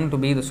 recognizing them to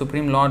be the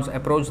Supreme Lords,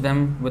 approached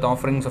them with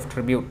offerings of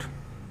tribute.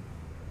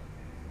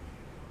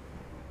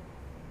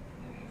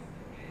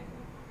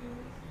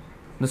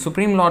 The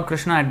Supreme Lord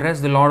Krishna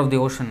addressed the Lord of the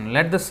ocean.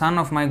 Let the son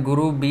of my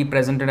Guru be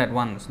presented at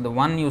once, the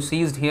one you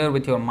seized here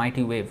with your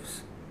mighty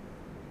waves.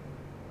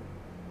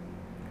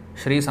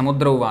 Shri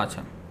Samudra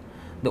Uvacha.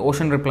 The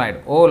ocean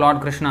replied, O Lord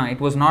Krishna, it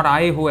was not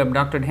I who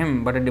abducted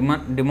him, but a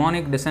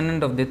demonic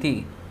descendant of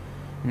Diti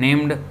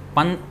named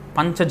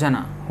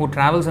Panchajana, who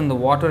travels in the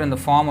water in the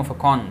form of a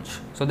conch.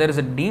 So there is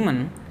a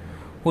demon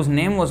whose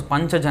name was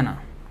Panchajana,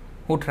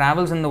 who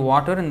travels in the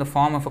water in the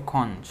form of a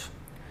conch.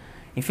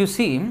 If you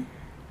see,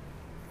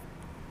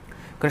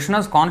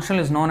 Krishna's conch shell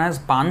is known as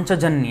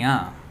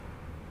Panchajanya.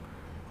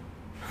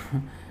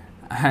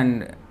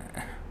 And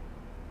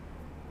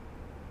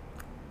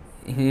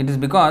it is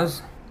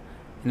because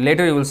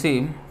later you will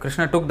see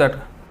Krishna took that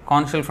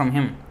conch shell from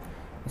him.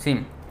 You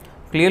see,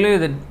 clearly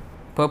the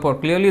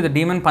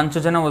demon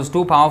Panchajana was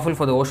too powerful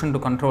for the ocean to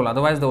control.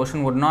 Otherwise, the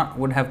ocean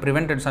would have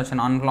prevented such an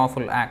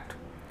unlawful act.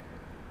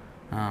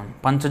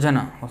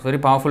 Panchajana was a very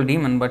powerful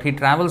demon, but he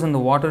travels in the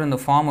water in the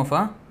form of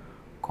a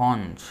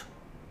conch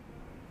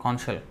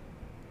shell.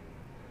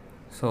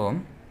 So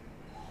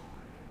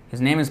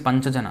his name is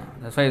Panchajana.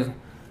 That's why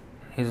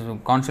his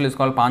conch shell is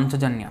called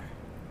Panchajanya.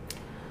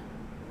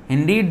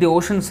 Indeed, the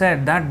ocean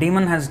said, that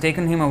demon has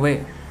taken him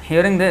away.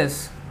 Hearing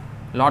this,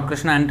 Lord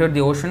Krishna entered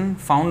the ocean,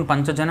 found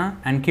Panchajana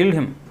and killed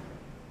him.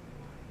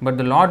 But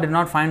the Lord did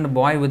not find the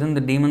boy within the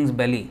demon's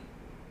belly.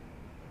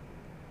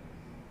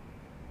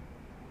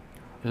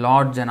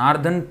 Lord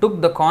Janardhan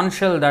took the conch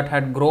shell that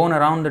had grown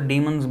around the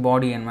demon's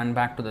body and went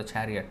back to the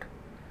chariot.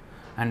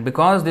 And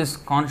because this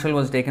conch shell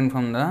was taken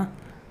from the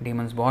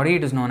demon's body,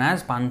 it is known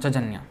as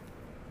Panchajanya.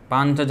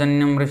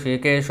 Panchajanyam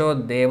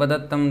Rishikesho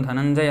Devadattam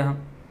Dhananjaya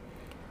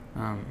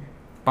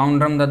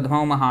Poundram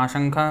Dadhmau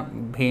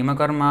Mahashankha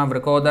Bhimakarma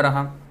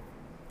Vrikodaraha.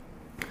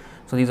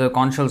 So these are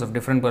conch shells of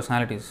different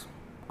personalities.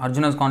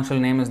 Arjuna's conch shell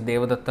name is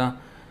Devadatta.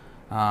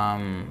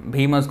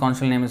 Bhima's conch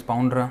shell name is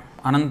Poundra.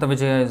 Ananta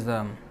Vijaya is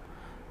the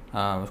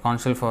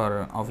conch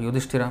shell of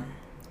Yudhishthira.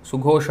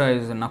 Sughosha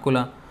is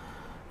Nakula.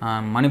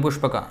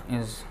 Manipushpaka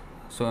is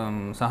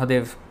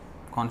Sahadev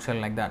conch shell,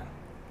 like that.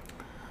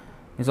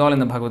 It's all in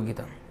the Bhagavad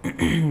Gita,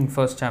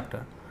 first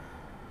chapter.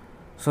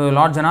 So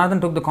Lord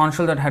Janardhan took the conch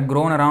shell that had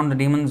grown around the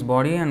demon's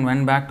body and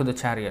went back to the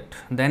chariot.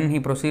 Then he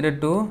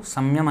proceeded to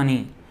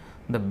Samyamani,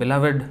 the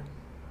beloved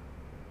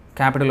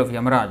capital of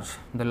Yamaraj,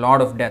 the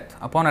Lord of Death.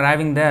 Upon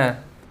arriving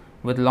there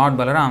with Lord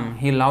Balaram,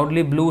 he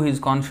loudly blew his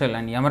conch shell,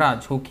 and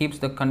Yamaraj, who keeps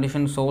the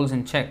conditioned souls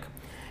in check,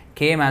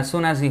 came as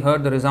soon as he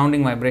heard the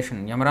resounding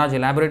vibration. Yamaraj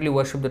elaborately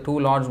worshipped the two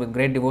lords with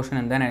great devotion,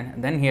 and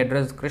then he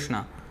addressed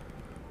Krishna,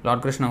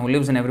 Lord Krishna, who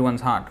lives in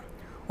everyone's heart.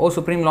 O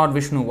Supreme Lord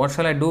Vishnu, what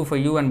shall I do for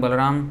you and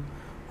Balaram,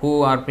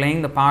 who are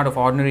playing the part of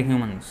ordinary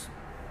humans?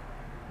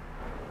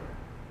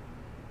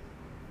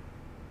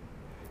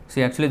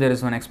 See, actually there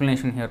is one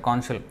explanation here,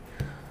 conch shell.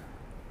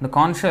 The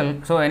conch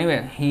shell, so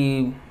anyway,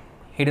 he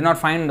did not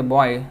find the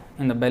boy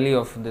in the belly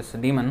of this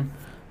demon,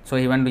 so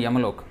he went to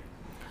Yamalok.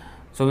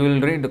 So we will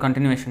read the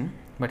continuation.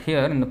 But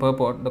here in the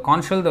purport, the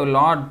conch shell the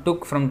Lord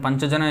took from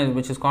Panchajana,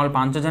 which is called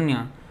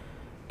Panchajanya,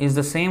 is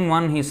the same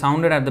one he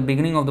sounded at the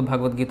beginning of the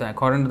Bhagavad Gita.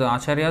 According to the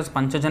Acharyas,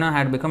 Panchajana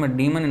had become a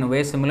demon in a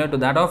way similar to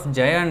that of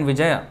Jaya and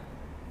Vijaya.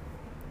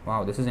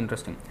 Wow, this is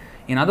interesting.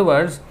 In other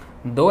words,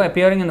 though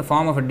appearing in the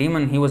form of a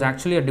demon, he was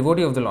actually a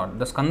devotee of the Lord.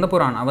 The Skanda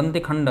Puran, Avanti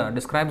Khanda,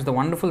 describes the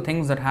wonderful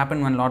things that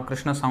happened when Lord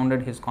Krishna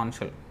sounded his conch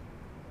shell.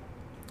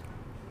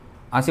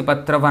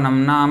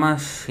 Asipatravanam nama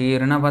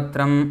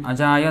Shirnapatram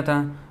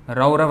Ajayata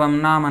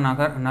Rauravam nama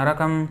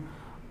Narakam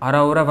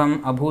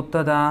Arauravam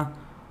Abhutada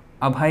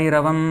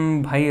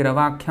Abhairavam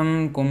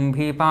Bhairavakyam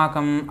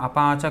Kumbhipakam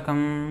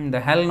Apachakam. The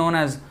hell known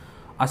as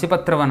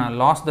Asipatravana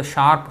lost the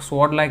sharp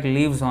sword-like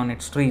leaves on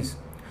its trees.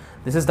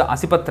 This is the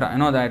Asipatra,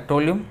 that I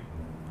told you.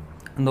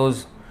 And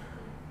those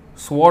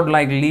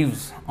sword-like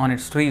leaves on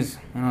its trees,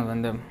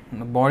 when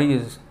the body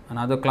is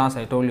another class,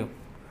 I told you,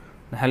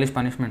 the hellish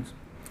punishments.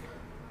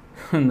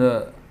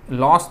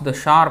 Lost the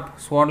sharp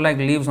sword-like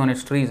leaves on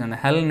its trees, and the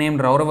hell named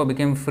Raurava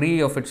became free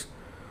of its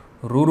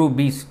Ruru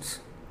beasts.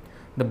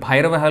 The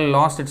Bhairava hell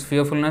lost its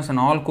fearfulness, and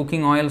all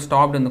cooking oil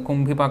stopped in the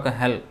Kumbhipaka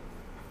hell.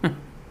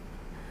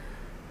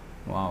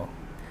 Wow.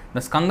 The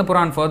Skanda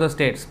Puran further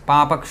states,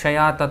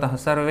 Papakshaya tatah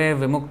sarve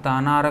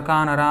vimukta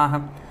naraka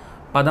naraha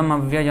padam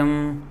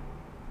avyayam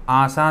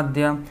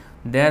asadya.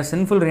 Their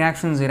sinful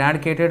reactions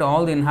eradicated,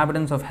 all the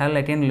inhabitants of hell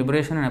attained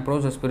liberation and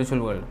approached the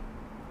spiritual world.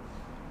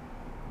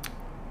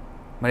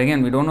 But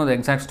again, we don't know the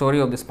exact story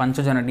of this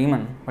Panchajana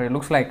demon, but it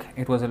looks like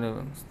it was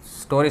a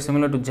story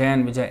similar to Jaya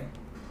and Vijay.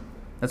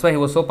 That's why he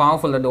was so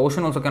powerful that the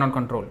ocean also cannot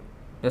control.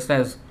 Just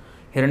as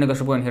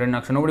Hiranyakashipu and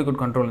Hiranyaksha, nobody could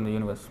control in the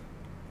universe.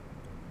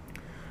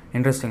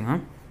 Interesting, huh?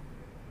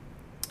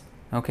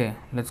 Okay,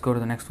 let's go to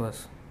the next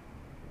verse.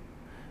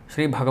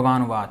 Shri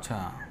Bhagavan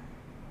Vacha,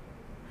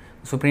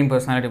 Supreme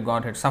Personality of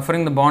Godhead.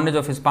 Suffering the bondage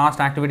of his past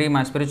activity,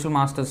 my spiritual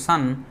master's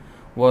son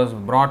was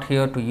brought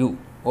here to you.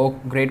 O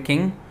great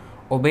king,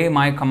 obey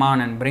my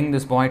command and bring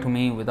this boy to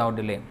me without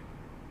delay.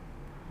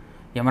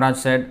 Yamaraj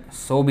said,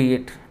 so be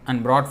it,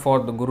 and brought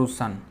forth the Guru's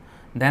son.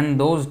 Then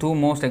those two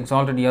most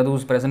exalted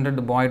Yadus presented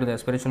the boy to their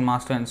spiritual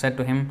master and said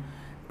to him,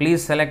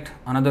 please select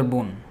another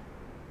boon.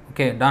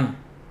 Okay, done.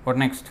 What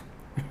next?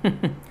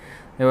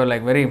 They were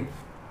like very,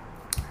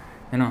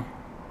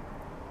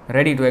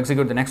 ready to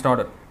execute the next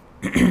order.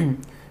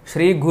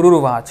 Shri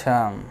Guru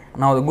Vacha.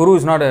 Now the Guru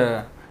is not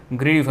a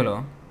greedy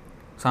fellow,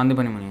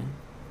 Sandipani Muni.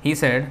 He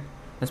said,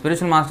 the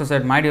spiritual master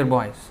said, my dear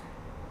boys,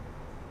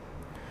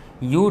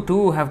 you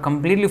too have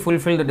completely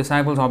fulfilled the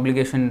disciple's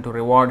obligation to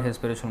reward his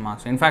spiritual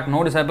master. In fact,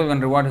 no disciple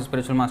can reward his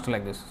spiritual master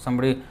like this.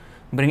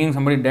 Bringing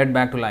somebody dead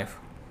back to life,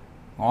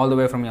 all the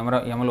way from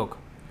Yamalok.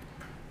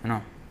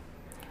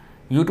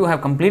 You too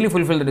have completely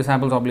fulfilled the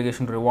disciple's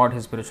obligation to reward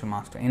his spiritual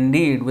master.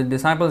 Indeed, with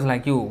disciples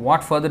like you,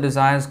 what further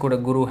desires could a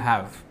guru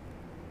have?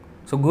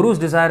 So, Guru's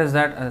desire is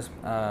that,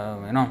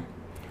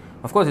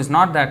 of course, it's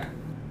not that.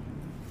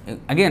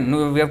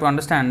 Again, we have to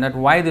understand that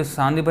why this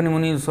Sandipani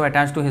Muni is so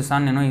attached to his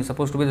son. He's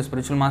supposed to be the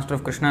spiritual master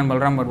of Krishna and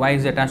Balaram, but why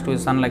is he attached to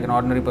his son like an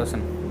ordinary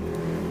person?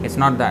 It's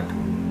not that.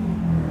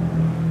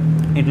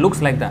 It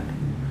looks like that.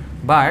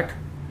 But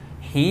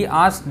he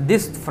asked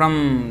this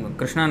from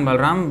Krishna and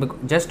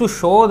Balaram just to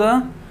show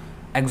the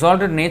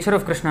exalted nature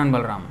of Krishna and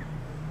Balaram.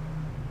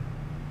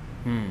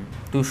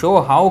 To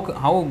show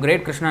how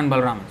great Krishna and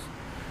Balaram is.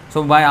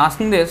 So by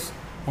asking this,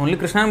 only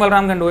Krishna and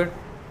Balaram can do it.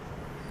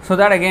 So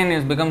that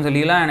again becomes a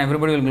Leela, and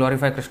everybody will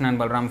glorify Krishna and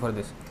Balaram for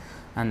this.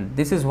 And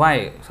this is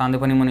why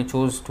Sandipani Muni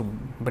chose to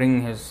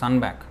bring his son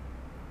back,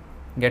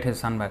 get his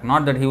son back.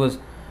 Not that he was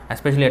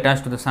especially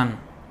attached to the sun,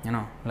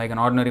 like an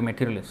ordinary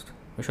materialist.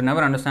 We should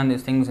never understand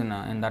these things in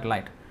that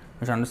light.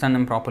 We should understand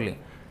them properly.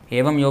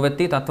 Evam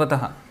yovetti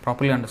tattvataha,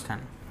 properly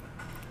understand.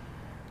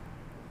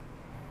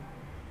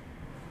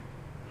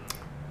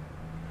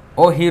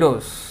 O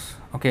heroes,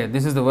 okay,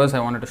 this is the verse I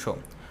wanted to show.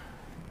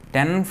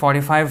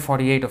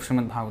 10:45-48 of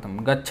Srimad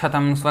Bhagavatam.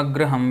 Gacchatam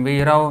svagraham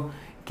virau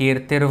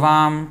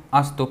kirtirvam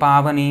astu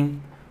pavani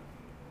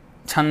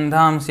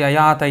chandamsya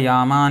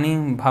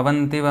yatayamani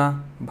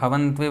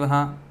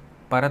bhavantviva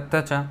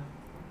parattacha.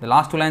 The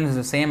last two lines is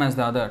the same as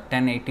the other,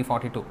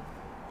 10:80-42.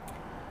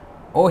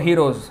 O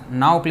heroes,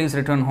 now please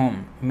return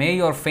home. May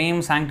your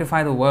fame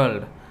sanctify the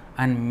world,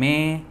 and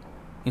may,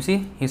 you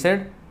see, he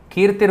said,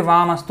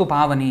 Kirtirvam astu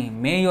pavani,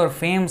 may your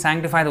fame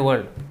sanctify the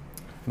world.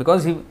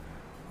 Because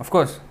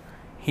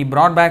they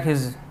brought back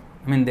his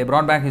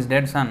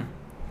dead son.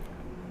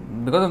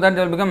 Because of that,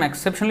 they will become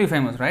exceptionally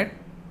famous, right?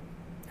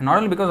 And not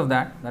only because of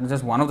that, that is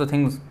just one of the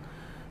things.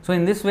 So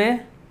in this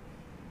way,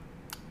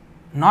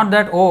 not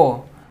that,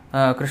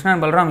 Krishna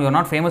and Balaram, you are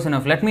not famous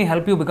enough, let me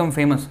help you become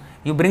famous.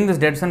 You bring this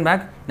dead son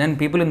back, then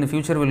people in the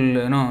future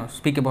will,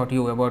 speak about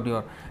you,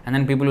 and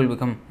then people will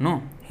become,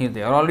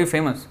 they are already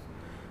famous.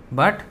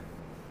 But,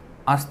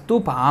 astu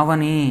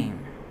pavani,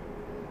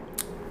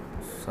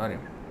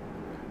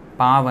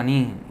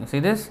 pavani, you see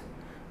this?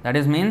 That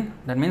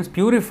means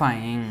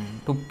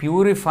purifying, to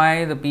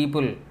purify the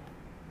people.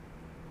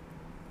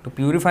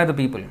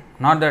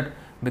 Not that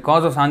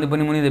because of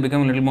Sandipani Muni they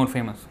become a little more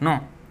famous. No.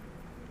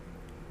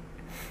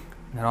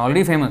 They are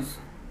already famous.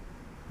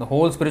 The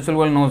whole spiritual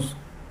world knows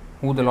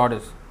who the Lord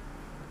is.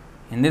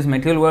 In this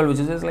material world, which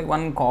is just like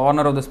one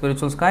corner of the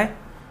spiritual sky,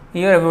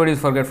 here everybody is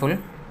forgetful.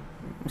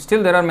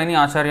 Still there are many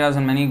acharyas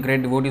and many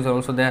great devotees are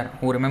also there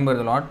who remember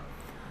the Lord.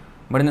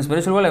 But in the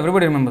spiritual world,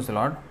 everybody remembers the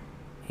Lord.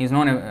 He is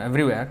known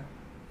everywhere.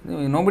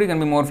 Nobody can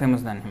be more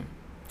famous than him.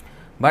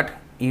 But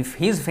if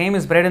his fame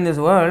is spread in this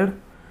world,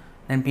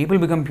 then people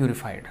become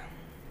purified.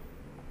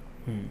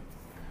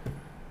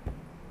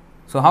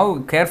 So how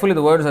carefully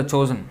the words are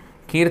chosen.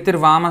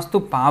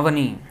 Kirtirvamastu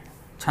pavani,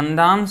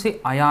 chandamsi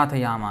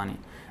ayatayamani.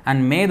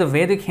 And may the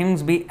Vedic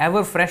hymns be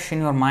ever fresh in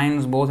your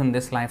minds both in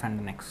this life and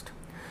the next.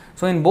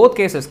 So in both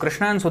cases,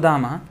 Krishna and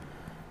Sudama,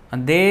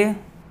 they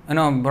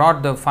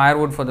brought the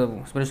firewood for the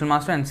spiritual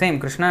master, and same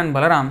Krishna and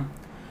Balaram,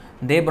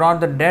 they brought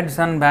the dead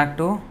son back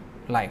to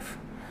life.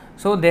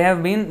 So they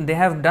have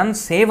done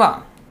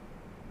seva.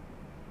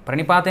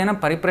 Pranipatena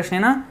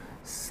pariprashnena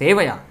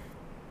sevaya.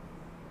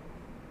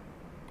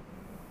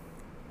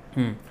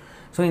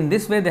 So in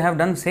this way they have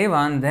done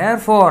seva, and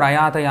therefore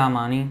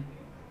ayatayamani,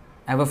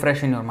 ever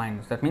fresh in your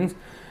minds. That means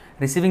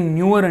receiving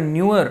newer and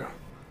newer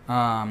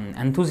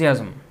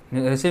enthusiasm,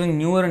 receiving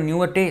newer and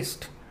newer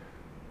taste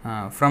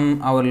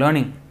from our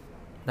learning.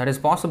 That is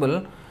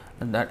possible.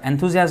 That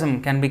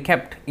enthusiasm can be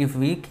kept if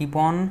we keep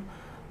on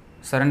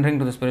surrendering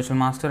to the spiritual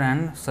master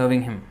and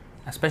serving him,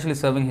 especially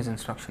serving his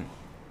instruction.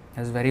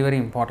 That is very, very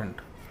important.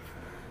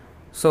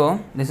 So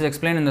this is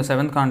explained in the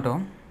 7th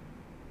canto,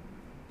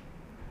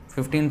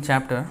 15th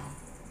chapter,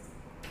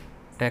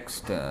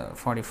 text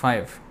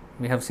 45.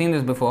 We have seen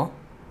this before,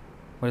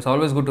 but it's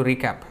always good to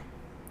recap.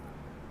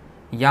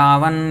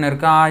 Yavan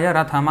nirkaya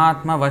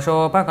rathamatma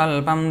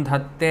vashopakalpam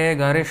dhatte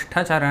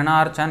garishta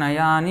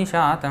charanarchanaya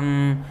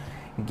nishatam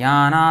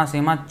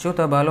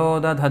jnanasimachyuta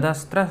baloda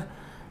dadhadasta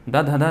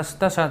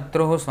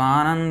shatruhu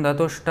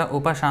swanandatushta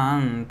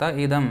upashanta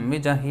idam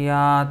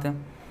vijahyat.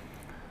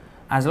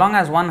 As long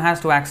as one has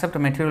to accept a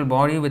material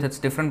body with its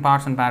different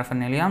parts and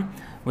paraphernalia,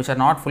 which are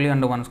not fully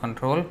under one's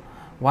control,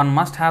 one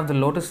must have the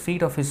lotus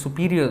feet of his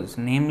superiors,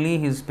 namely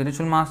his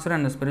spiritual master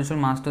and the spiritual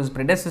master's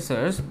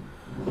predecessors,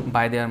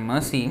 by their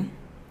mercy.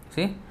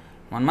 See,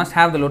 one must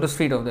have the lotus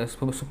feet of the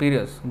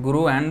superiors,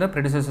 Guru and the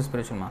predecessor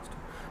spiritual master.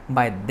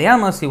 By their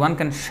mercy, one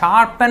can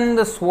sharpen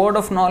the sword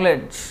of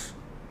knowledge.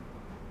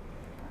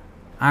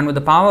 And with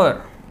the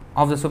power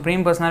of the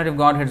Supreme Personality of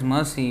Godhead's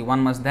mercy,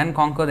 one must then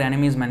conquer the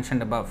enemies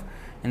mentioned above.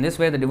 In this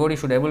way, the devotee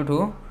should be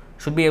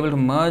able to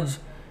merge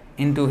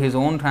into his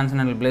own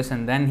transcendental bliss,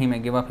 and then he may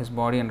give up his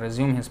body and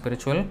resume his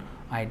spiritual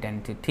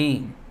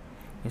identity.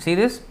 You see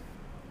this?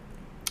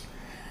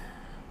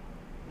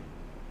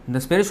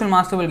 The spiritual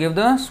master will give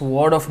the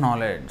sword of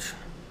knowledge.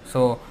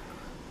 So,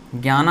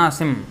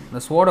 Jnanasim, the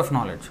sword of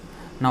knowledge.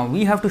 Now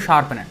we have to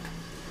sharpen it.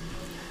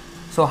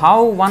 So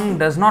how one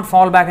does not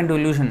fall back into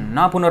illusion?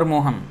 Na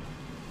punarmoham.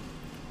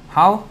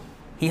 How?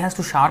 He has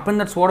to sharpen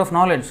that sword of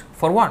knowledge.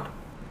 For what?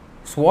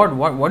 Sword.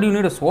 What do you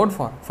need a sword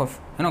for? For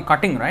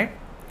cutting, right?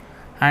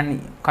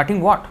 And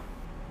cutting what?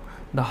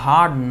 The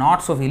hard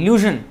knots of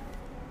illusion.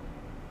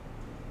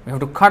 We have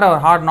to cut our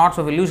hard knots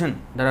of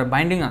illusion that are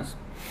binding us.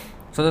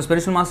 So the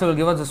spiritual master will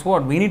give us the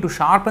sword. We need to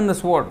sharpen the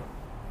sword.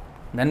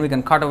 Then we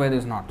can cut away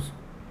these knots.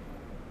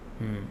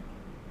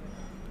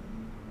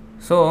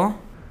 So,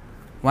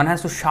 one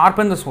has to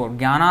sharpen the sword.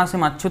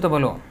 Jnanasim achyuta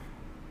balo.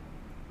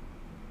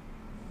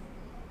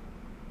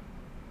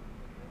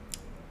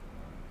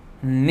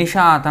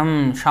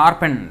 Nishatam,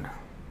 sharpened.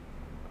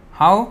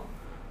 How?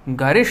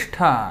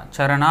 Garishtha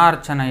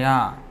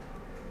charanarchanaya.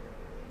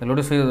 The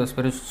lotus feet of the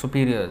spiritual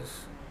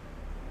superiors.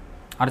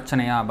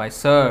 archanaya, by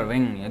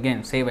serving,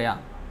 again sevaya,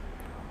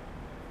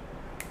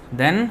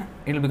 then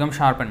it will become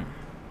sharpened.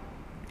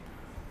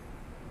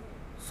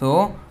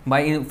 So,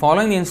 by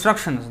following the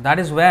instructions, that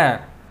is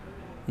where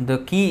the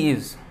key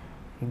is.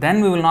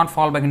 Then we will not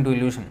fall back into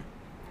illusion.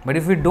 But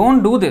if we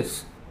don't do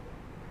this,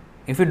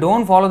 if we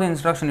don't follow the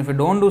instruction, if we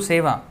don't do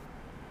seva,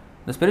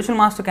 the spiritual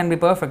master can be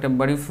perfect,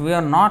 but if we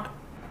are not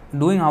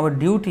doing our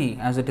duty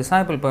as a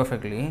disciple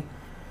perfectly,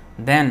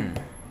 then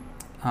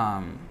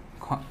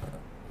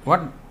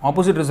what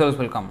opposite results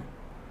will come?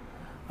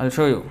 I'll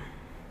show you.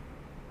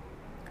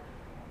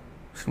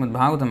 Srimad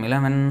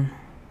Bhagavatam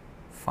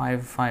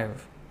 11:5-5.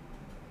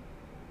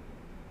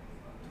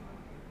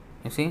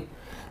 You see,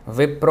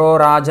 Vipro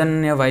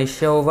Rajanya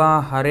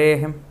Vaishyova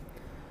Hareh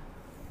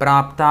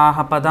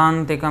Praptaha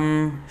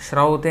Padantikam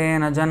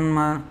Shrautena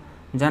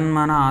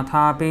Janmana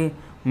Athapi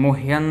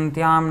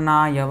Muhyantyam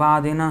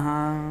Nayavadinaha.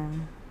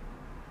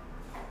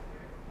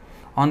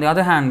 On the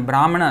other hand,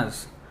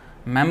 Brahmanas,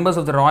 members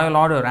of the royal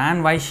order,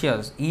 and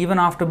Vaishyas, even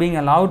after being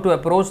allowed to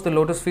approach the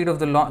lotus feet of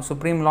the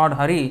Supreme Lord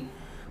Hari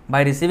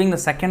by receiving the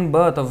second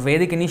birth of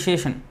Vedic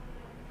initiation,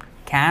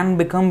 can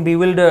become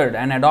bewildered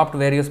and adopt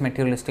various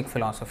materialistic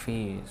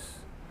philosophies.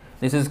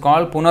 This is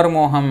called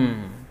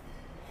Punarmoham.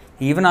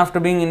 Even after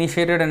being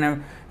initiated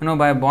and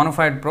by a bona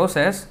fide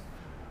process,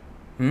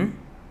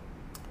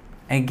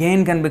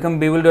 again can become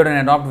bewildered and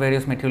adopt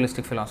various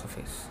materialistic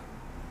philosophies.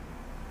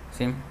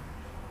 See?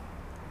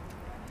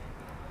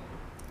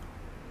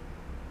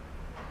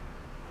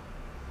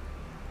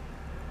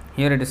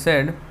 Here it is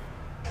said,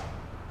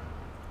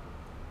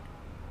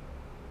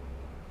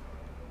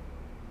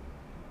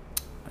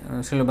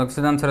 Srila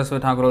Bhaktisiddhanta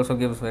Saraswati Thakur also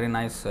gives very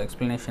nice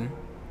explanation.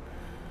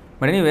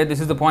 But anyway, this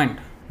is the point.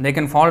 They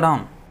can fall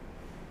down.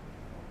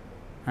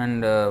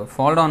 And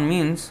fall down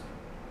means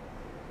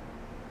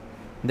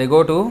they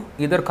go to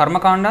either Karma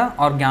Kanda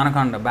or Jnana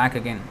Kanda, back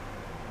again.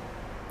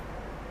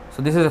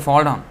 So this is a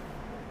fall down.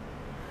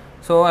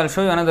 So I'll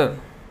show you another.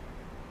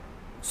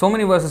 So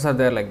many verses are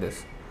there like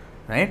this,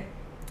 right?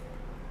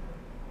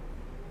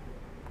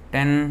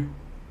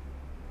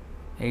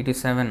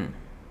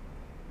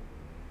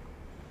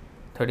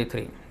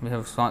 10:87:33. We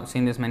have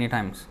seen this many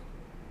times.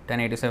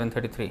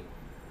 10:87:33.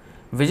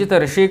 Vijita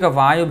Rishika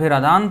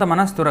Vayubhiradanta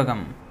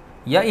Manasturagam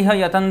Ya iha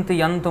yatanti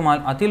yantum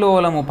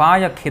atilolam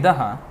upaya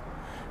khidaha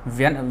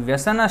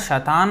vyasana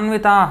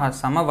shatanvitaha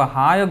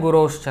samavahaya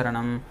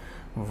guroschcharanam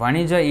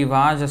vanija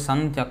ivaja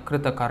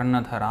santyakrita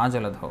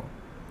karnadharajaladho.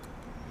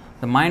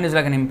 The mind is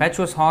like an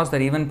impetuous horse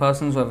that even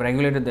persons who have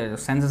regulated their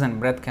senses and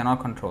breath cannot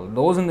control.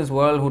 Those in this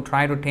world who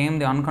try to tame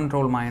the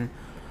uncontrolled mind,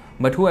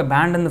 but who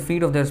abandon the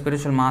feet of their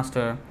spiritual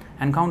master,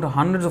 encounter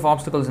hundreds of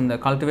obstacles in the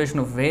cultivation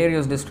of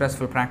various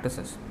distressful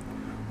practices.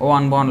 O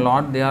unborn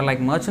Lord, they are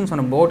like merchants on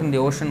a boat in the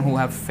ocean who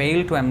have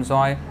failed to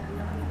employ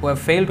a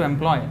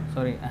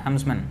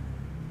helmsman.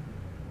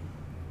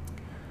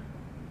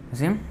 You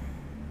see?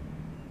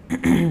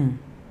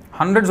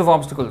 Hundreds of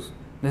obstacles.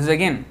 This is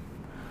again,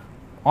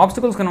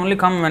 obstacles can only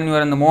come when you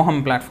are in the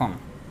Moham platform.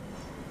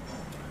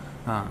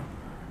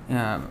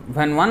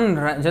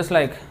 Just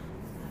like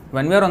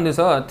when we are on this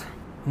earth,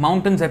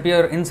 mountains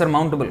appear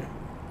insurmountable,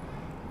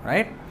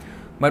 right?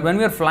 But when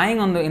we are flying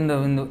in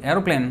the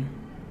aeroplane,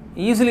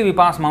 easily we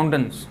pass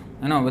mountains,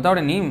 without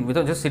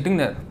just sitting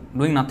there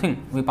doing nothing,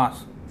 we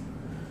pass.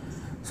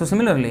 So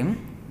similarly,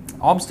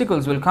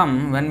 obstacles will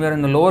come when we are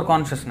in the lower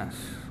consciousness.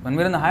 When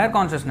we are in the higher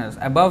consciousness,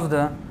 above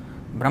the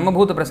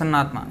Brahmabhuta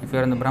Prasannatma, if you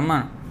are in the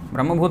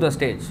Brahmabhuta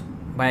stage,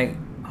 by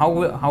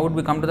how would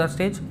we come to that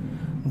stage?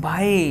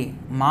 By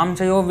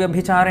Mamchayo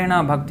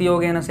Vyabhicharena Bhakti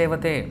Yogena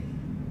Sevate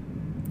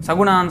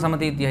Sagunan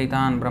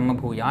Samatityahitan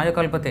Brahmabhuyaya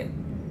Kalpate.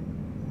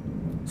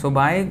 So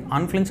by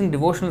unflinching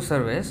devotional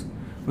service,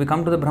 we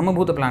come to the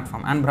Brahmabhuta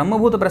platform. And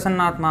Brahmabhuta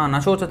Prasannatma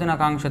Nashochatina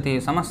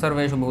Kangshati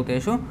Samasarveshu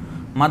Bhuteshu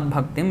Mad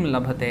Bhaktim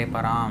Labhate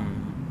Param.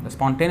 The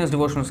spontaneous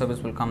devotional service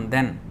will come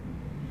then.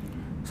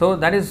 So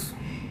that is,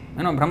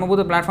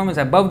 Brahmabhuta platform is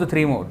above the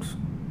three modes.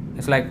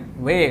 It's like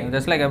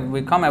just like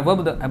we come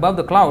above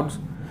the clouds,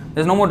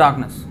 there's no more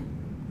darkness.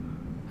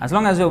 As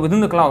long as you're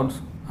within the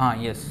clouds,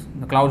 yes,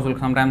 the clouds will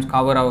sometimes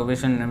cover our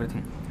vision and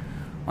everything.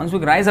 Once we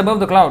rise above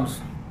the clouds,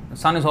 the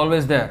sun is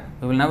always there.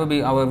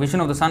 Our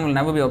vision of the sun will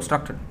never be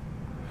obstructed.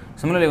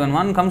 Similarly, when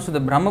one comes to the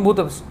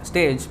Brahmabhuta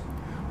stage,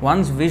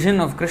 one's vision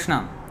of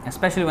Krishna,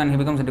 especially when he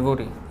becomes a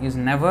devotee, is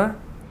never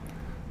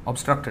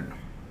obstructed.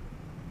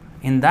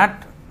 In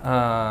that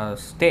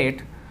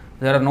state,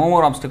 there are no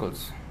more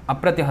obstacles.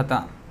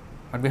 Apratyahata.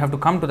 But we have to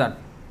come to that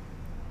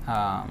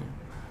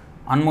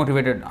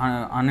unmotivated,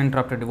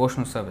 uninterrupted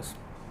devotional service.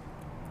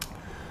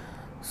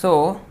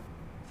 So,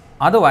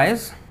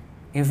 otherwise,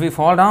 if we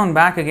fall down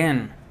back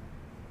again,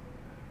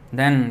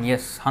 then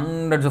yes,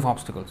 hundreds of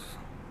obstacles.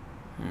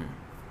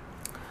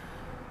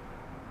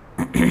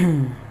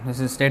 This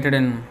is stated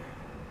in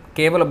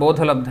Kevala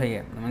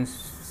Bodhalabdhaye, means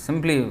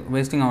simply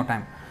wasting our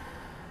time.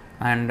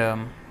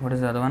 And what is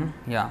the other one?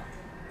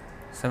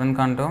 7th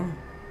canto,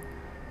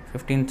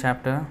 15th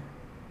chapter,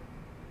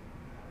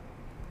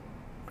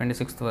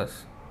 26th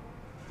verse.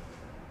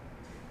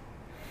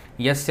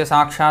 यस्य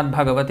साक्षात्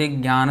भगवति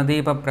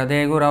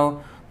ज्ञानदीपप्रदे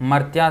गुरौ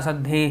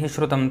मर्त्यासद्धिः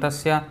श्रुतं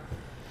तस्य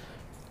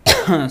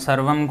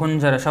sarvam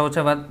kunjara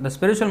shauchavat. The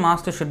spiritual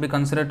master should be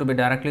considered to be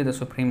directly the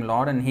Supreme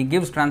Lord, and he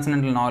gives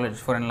transcendental knowledge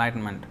for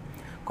enlightenment.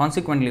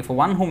 Consequently, for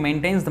one who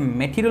maintains the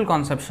material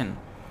conception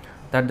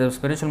that the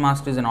spiritual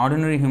master is an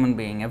ordinary human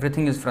being,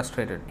 everything is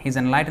frustrated. His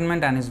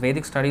enlightenment and his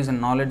Vedic studies and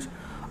knowledge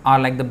are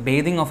like the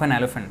bathing of an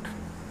elephant.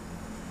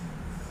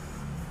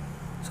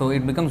 So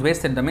it becomes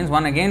wasted. That means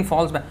one again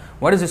falls back.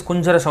 What is this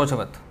Kunjara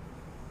Shauchavat?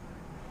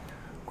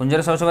 Kunjara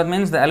Shauchavat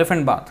means the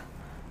elephant bath.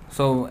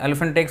 So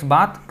elephant takes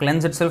bath,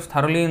 cleanse itself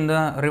thoroughly in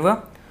the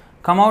river,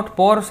 come out,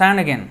 pour sand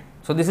again.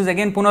 So this is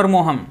again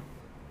Punarmoham.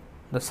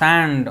 The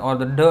sand or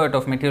the dirt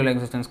of material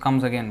existence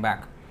comes again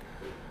back.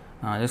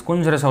 This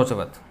Kunjara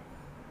Shauchavat.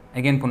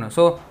 Again Punar.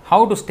 So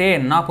how to stay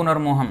na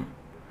Punarmoham?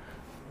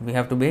 We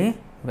have to be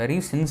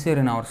very sincere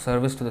in our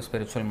service to the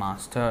spiritual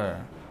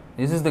master.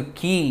 This is the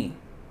key.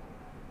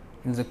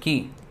 This is the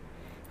key.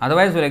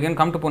 Otherwise we'll again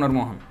come to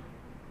Punarmoham.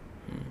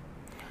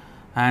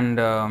 And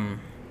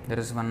there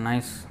is one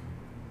nice,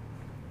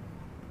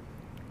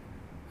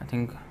 I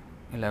think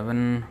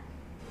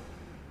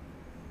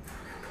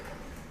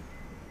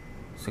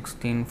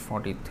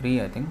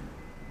 1643, I think.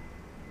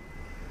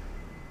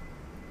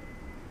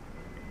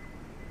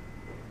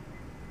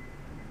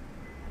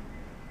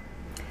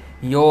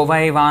 यो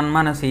वै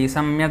वान्मनसि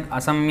सम्यग्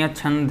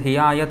असम्यच्छन्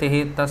धिया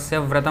यतिः तस्य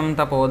व्रतं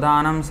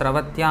तपोदानं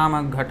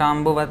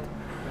स्रवत्यामघटाम्बुवत्.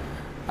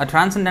 A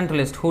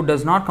transcendentalist who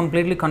does not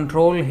completely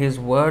control his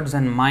words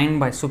and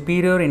mind by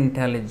superior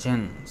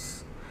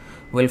intelligence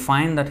will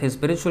find that his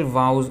spiritual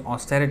vows,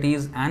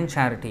 austerities and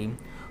charity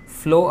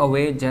flow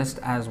away just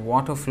as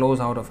water flows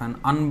out of an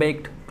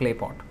unbaked clay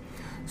pot.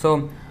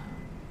 So,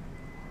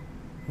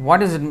 what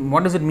does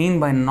it mean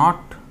by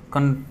not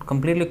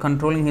completely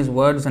controlling his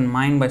words and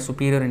mind by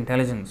superior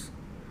intelligence?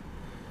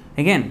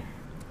 Again,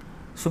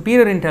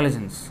 superior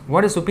intelligence.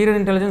 What is superior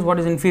intelligence? What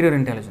is inferior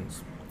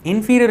intelligence?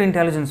 Inferior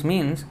intelligence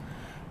means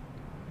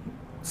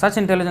such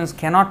intelligence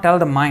cannot tell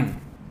the mind,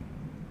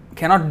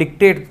 cannot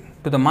dictate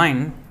to the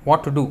mind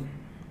what to do.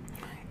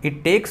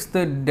 It takes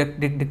the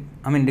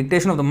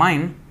dictation of the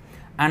mind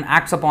and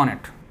acts upon it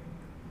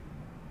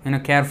in a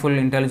careful,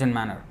 intelligent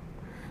manner.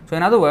 So,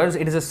 in other words,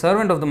 it is a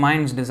servant of the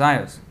mind's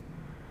desires,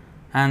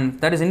 and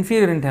that is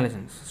inferior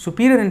intelligence.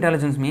 Superior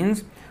intelligence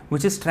means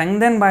which is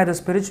strengthened by the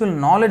spiritual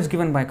knowledge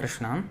given by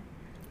Krishna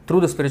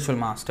through the spiritual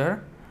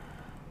master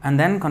and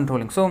then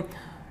controlling. So,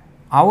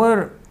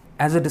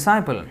 as a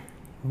disciple,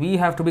 we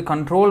have to be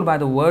controlled by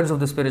the words of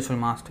the spiritual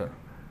master.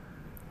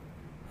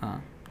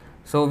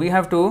 So, we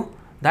have to,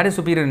 that is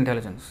superior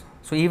intelligence.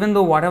 So, even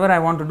though whatever I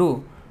want to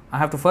do, I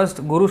have to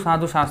first Guru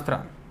Sadhu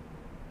Shastra.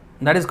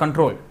 That is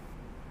control.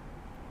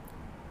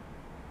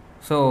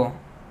 So,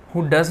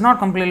 who does not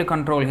completely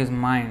control his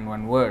mind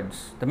and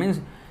words. That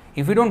means,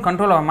 if we don't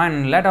control our mind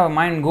and let our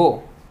mind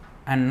go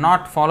and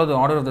not follow the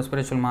order of the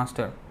spiritual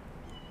master,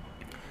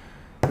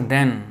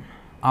 then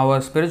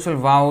our spiritual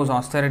vows,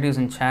 austerities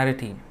and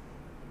charity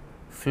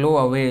flow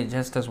away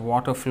just as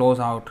water flows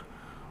out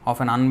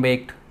of an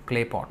unbaked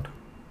clay pot.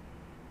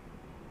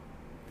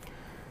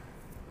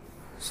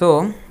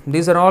 So,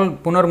 these are all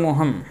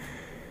Punarmoham.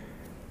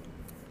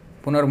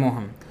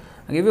 Punarmoham.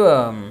 I'll give you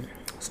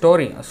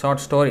a short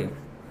story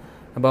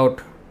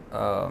about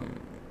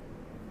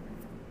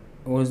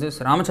who is this?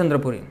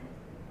 Ramachandra Puri,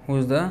 who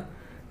is the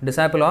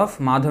disciple of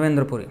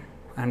Madhavendra Puri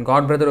and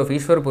god brother of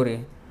Ishwar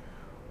Puri.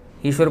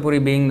 Ishwar Puri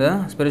being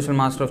the spiritual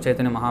master of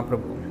Chaitanya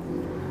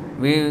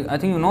Mahaprabhu. I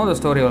think you know the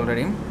story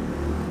already.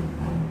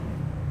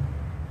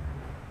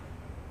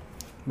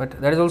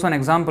 But that is also an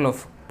example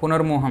of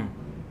Punarmoham.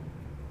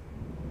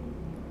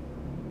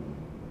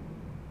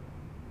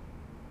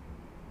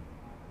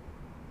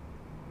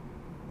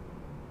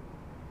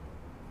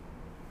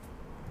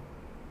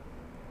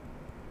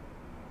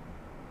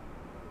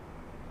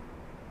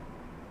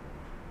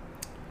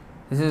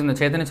 This is in the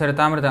Chaitanya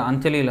Charitamrita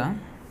Antyalila,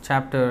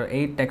 chapter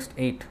 8, text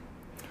 8.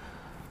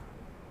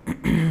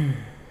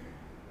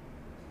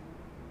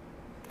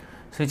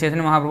 Sri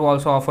Chaitanya Mahaprabhu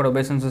also offered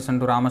obeisances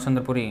unto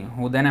Ramachandra Puri,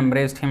 who then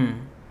embraced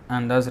him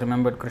and thus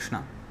remembered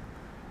Krishna.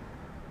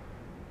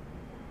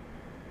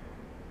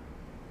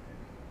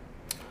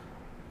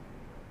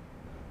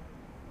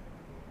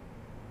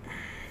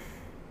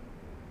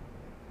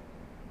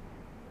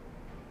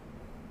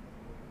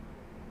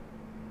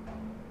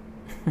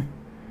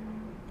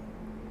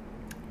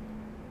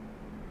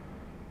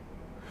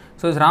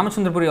 So, as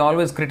Ramachandra Puri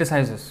always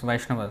criticizes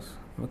Vaishnavas.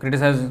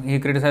 He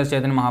criticized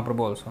Chaitanya Mahaprabhu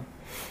also.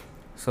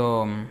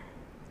 So,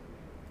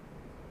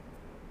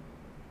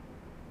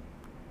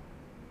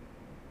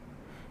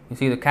 you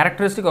see, the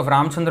characteristic of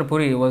Ramachandra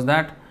Puri was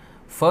that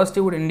first he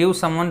would induce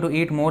someone to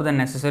eat more than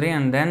necessary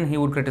and then he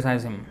would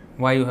criticize him.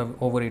 Why you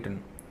have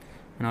overeaten?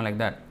 Like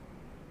that.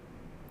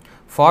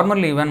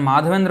 Formerly, when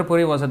Madhavendra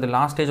Puri was at the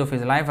last stage of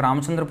his life,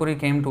 Ramachandra Puri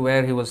came to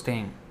where he was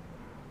staying.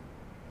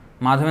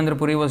 Madhavendra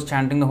Puri was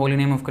chanting the holy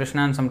name of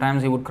Krishna and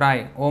sometimes he would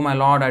cry, "Oh my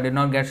Lord, I did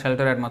not get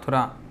shelter at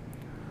Mathura.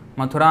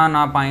 Mathura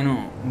na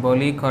painu,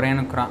 boli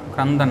korenu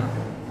krandana."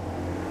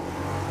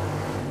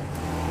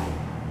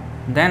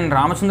 Then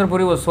Ramachandra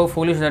Puri was so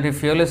foolish that he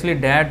fearlessly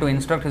dared to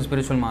instruct his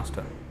spiritual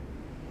master.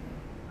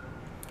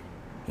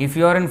 If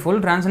you are in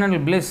full transcendental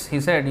bliss, he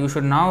said, you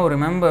should now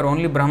remember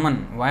only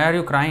Brahman. Why are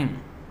you crying?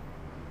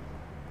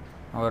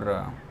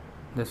 Or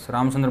this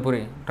Ramachandra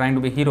Puri trying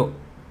to be hero.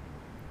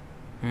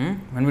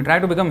 When we try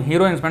to become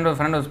hero in front of a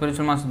friend of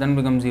spiritual master, then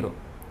we become zero.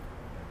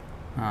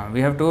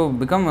 We have to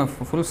become a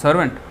full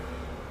servant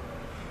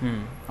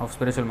of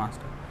spiritual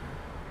master.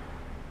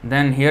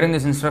 Then hearing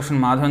this instruction,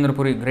 Madhavendra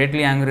Puri,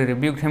 greatly angry,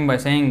 rebuked him by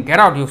saying, get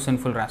out, you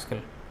sinful rascal.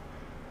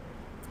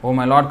 O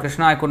my Lord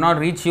Krishna, I could not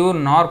reach you,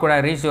 nor could I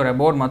reach your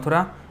abode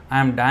Mathura. I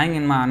am dying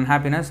in my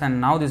unhappiness,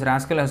 and now this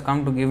rascal has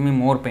come to give me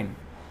more pain.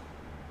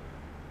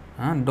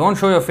 Don't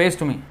show your face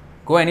to me.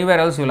 Go anywhere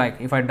else you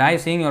like. If I die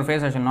seeing your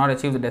face, I shall not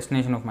achieve the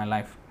destination of my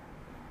life.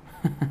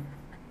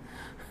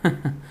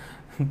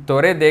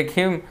 Tore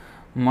dekhi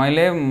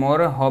moile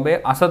more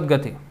hobe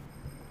asadgati.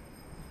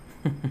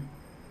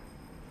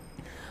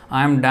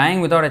 I am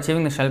dying without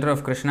achieving the shelter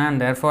of Krishna, and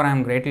therefore I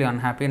am greatly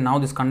unhappy. Now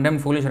this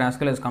condemned foolish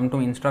rascal has come to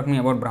instruct me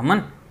about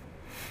Brahman.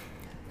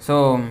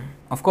 So,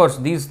 of course,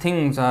 these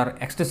things are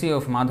ecstasy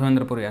of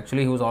Madhavendra Puri.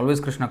 Actually, he was always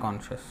Krishna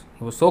conscious.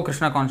 He was so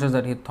Krishna conscious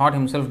that he thought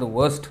himself the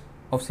worst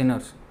of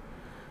sinners.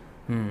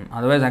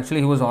 Otherwise, actually,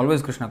 he was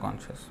always Krishna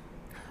conscious.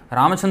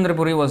 Ramachandra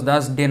Puri was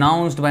thus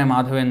denounced by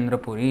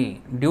Madhavendra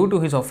Puri. Due to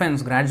his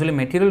offense, gradually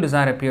material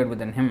desire appeared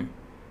within him.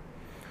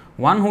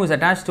 One who is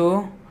attached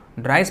to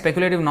dry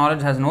speculative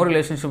knowledge has no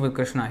relationship with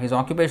Krishna. His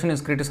occupation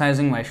is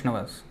criticizing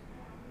Vaishnavas.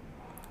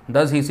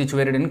 Thus, he is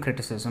situated in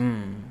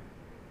criticism.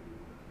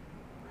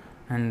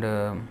 And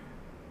I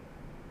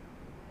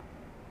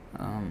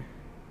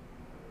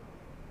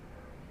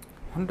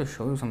want to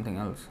show you something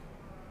else.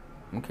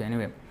 Okay,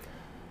 anyway.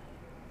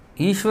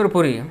 Ishwar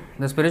Puri,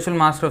 the spiritual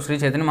master of Sri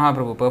Chaitanya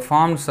Mahaprabhu,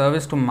 performed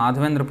service to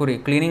Madhavendra Puri,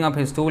 cleaning up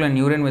his stool and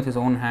urine with his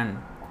own hand.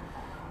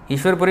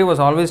 Ishwar Puri was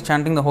always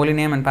chanting the holy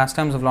name and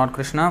pastimes of Lord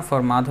Krishna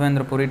for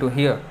Madhavendra Puri to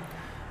hear.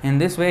 In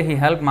this way, he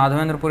helped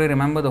Madhavendra Puri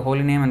remember the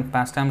holy name and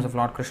pastimes of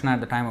Lord Krishna at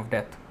the time of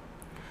death.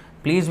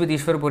 Pleased with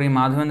Ishwar Puri,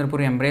 Madhavendra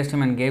Puri embraced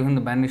him and gave him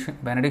the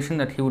benediction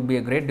that he would be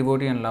a great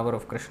devotee and lover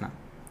of Krishna.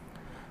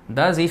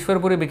 Thus, Ishwar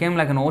Puri became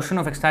like an ocean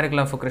of ecstatic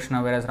love for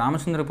Krishna, whereas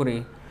Ramachandra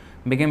Puri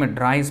became a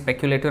dry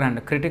speculator and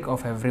a critic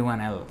of everyone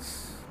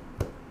else.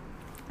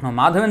 Now,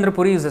 Madhavendra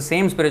Puri is the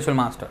same spiritual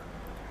master,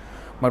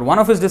 but one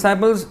of his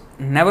disciples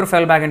never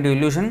fell back into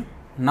illusion,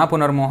 na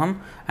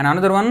punarmoham, and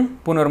another one,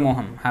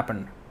 punarmoham,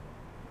 happened.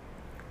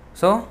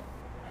 So,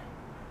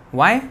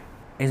 why?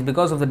 It's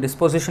because of the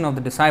disposition of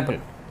the disciple.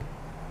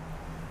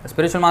 The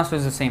spiritual master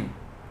is the same.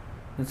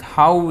 It's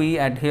how we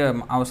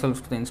adhere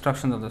ourselves to the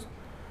instructions of the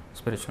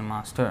spiritual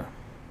master.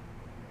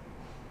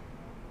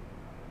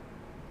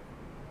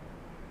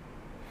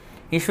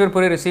 Ishwar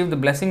Puri received the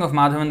blessing of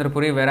Madhavendra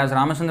Puri, whereas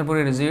Ramachandra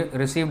Puri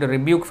received a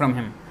rebuke from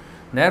him.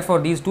 Therefore,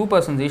 these two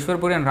persons, Ishwar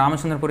Puri and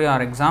Ramachandra Puri,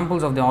 are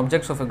examples of the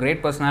objects of a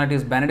great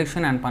personality's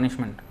benediction and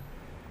punishment.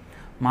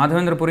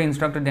 Madhavendra Puri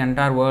instructed the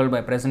entire world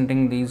by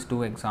presenting these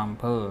two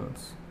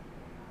examples.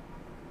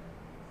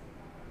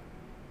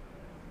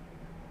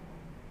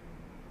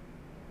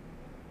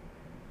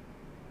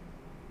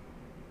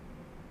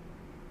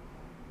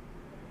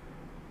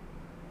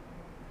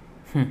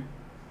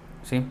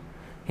 See,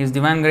 His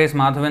Divine Grace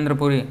Madhavendra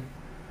Puri,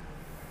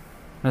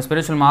 the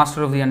spiritual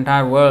master of the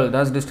entire world,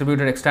 thus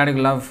distributed ecstatic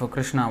love for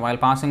Krishna. While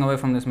passing away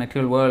from this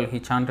material world, he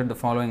chanted the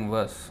following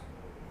verse.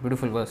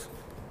 Beautiful verse.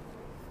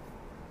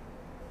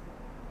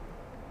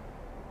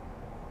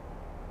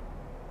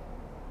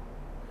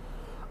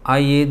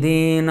 Ayi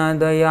deen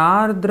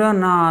dayardra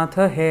nath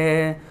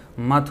hai,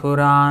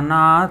 mathura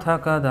nath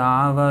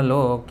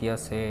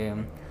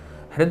kadavalokyase,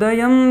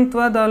 hridayam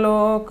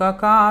tvadaloka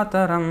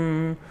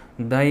kataram,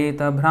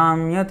 daita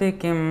bhramyati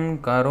kim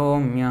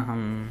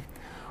karomyaham.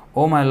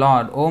 O my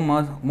Lord, O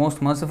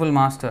most merciful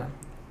Master,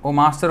 O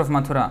Master of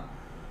Mathura,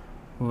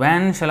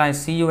 when shall I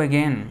see you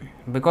again?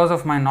 Because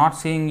of my not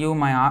seeing you,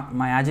 my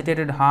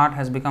agitated heart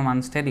has become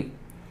unsteady.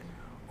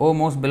 O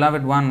most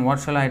beloved one, what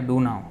shall I do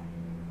now?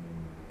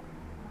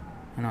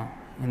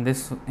 In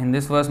this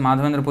verse,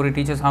 Madhavendra Puri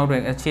teaches how to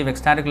achieve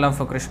ecstatic love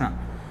for Krishna.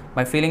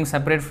 By feeling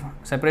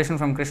separation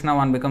from Krishna,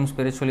 one becomes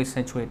spiritually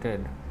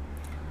situated.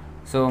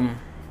 So,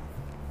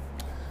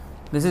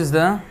 this is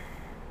the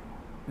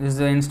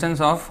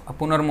instance of a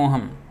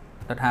punarmoham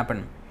that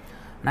happened.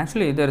 And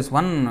actually, there is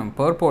one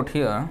purport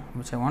here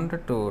which I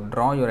wanted to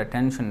draw your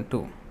attention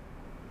to.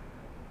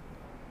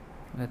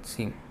 Let's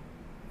see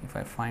if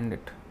I find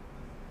it.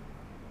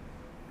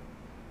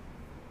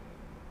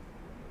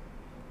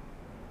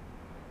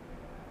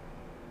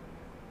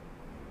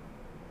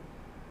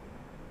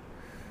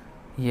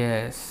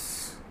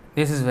 Yes,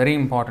 this is very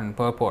important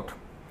purport.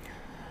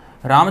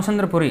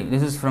 Ramachandra Puri,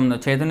 this is from the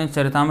Chaitanya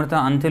Charitamrita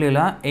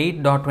Antilila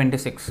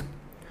 8.26.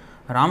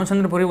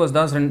 Ramachandra Puri was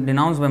thus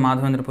denounced by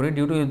Madhavendra Puri.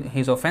 Due to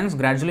his offense,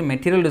 gradually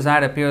material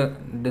desire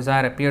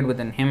appeared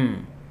within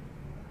him.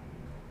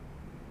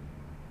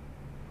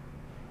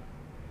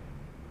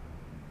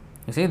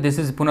 You see, this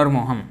is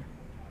punarmoham.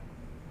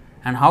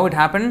 And how it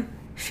happened?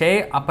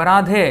 She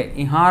aparadhe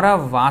ihara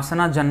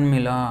vasana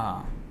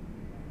janmila.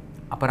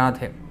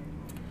 aparadhe.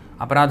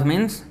 Aparadh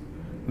means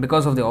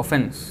because of the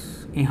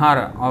offense,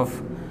 ihara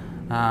of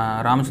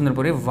Ramachandra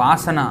Puri,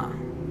 vasana,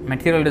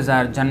 material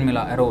desire,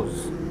 janmila,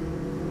 arose.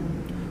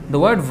 The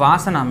word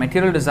vasana,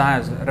 material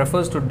desires,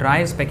 refers to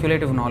dry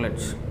speculative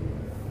knowledge.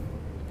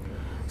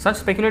 Such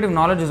speculative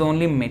knowledge is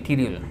only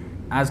material.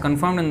 As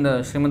confirmed in the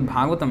Srimad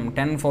Bhagavatam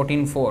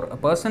 10.14.4, a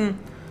person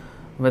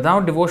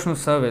without devotional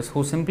service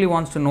who simply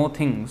wants to know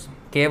things,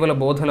 kevala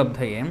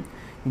bodhalabdhaye,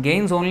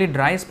 gains only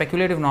dry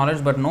speculative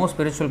knowledge but no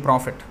spiritual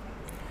profit.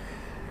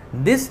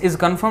 This is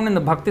confirmed in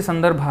the Bhakti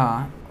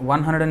Sandarbha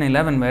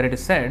 111, where it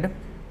is said,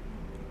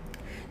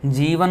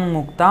 Jivan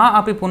mukta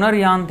api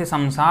punaryanti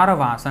samsara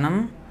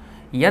vasanam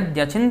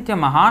yadyachintya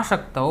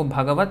mahashaktau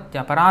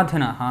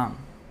bhagavatyaparadhinaha.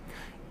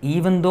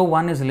 Even though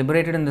one is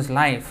liberated in this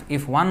life,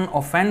 if one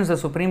offends the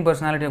Supreme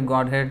Personality of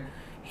Godhead,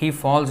 he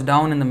falls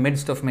down in the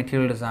midst of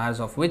material desires,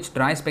 of which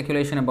dry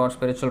speculation about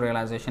spiritual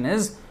realization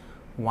is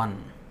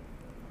one.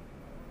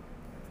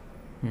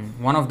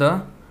 One of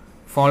the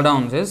fall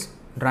downs is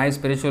dry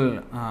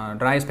speculation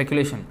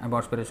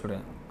about spiritual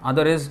realization.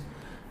 Other is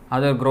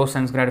other gross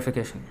sense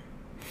gratification.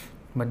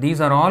 But these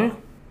are all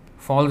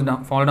fall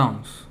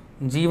downs.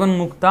 Jivan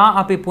mukta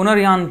api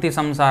punaryanti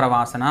samsara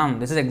vasanam.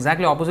 This is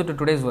exactly opposite to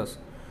today's verse.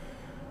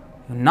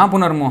 Na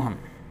punarmoham.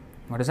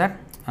 What is that?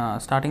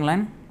 Starting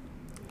line.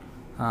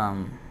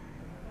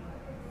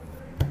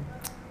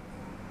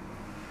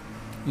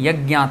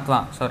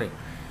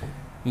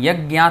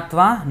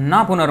 Yagyatva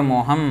na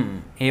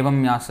punarmoham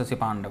evam yasasi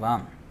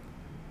pandava.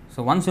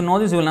 So once you know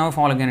this, you will never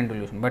fall again into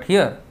illusion. But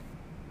here,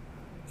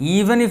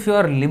 even if you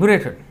are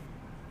liberated,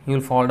 you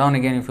will fall down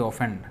again if you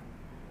offend.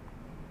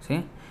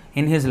 See,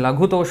 in his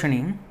Laghu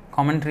Toshani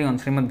commentary on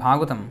Srimad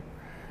Bhagavatam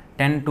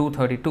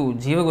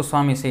 10.2.32, Jiva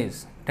Goswami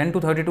says,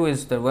 10.2.32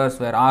 is the verse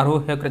where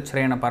Aruhya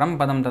krichrena param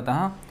padam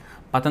tataha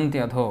patanti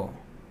adho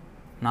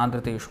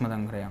nadrati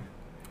yushmadangraya.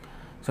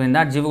 So in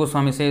that, Jiva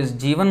Goswami says,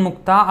 Jivan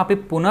mukta api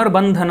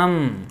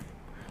punarbandhanam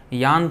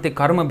yanti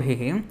karma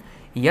bhihi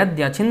yad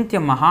yachintya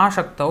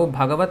mahashaktau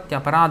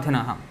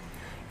bhagavatyaparadhinaha.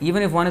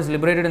 Even if one is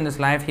liberated in this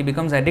life, he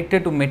becomes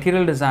addicted to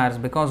material desires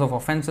because of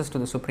offenses to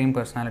the Supreme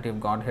Personality of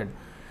Godhead.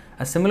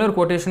 A similar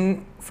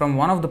quotation from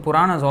one of the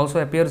Puranas also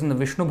appears in the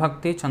Vishnu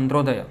Bhakti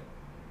Chandrodaya.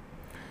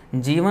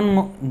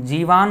 Jivan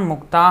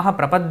muktaha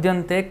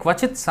prapadyante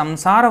kvachit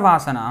samsara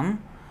vasanam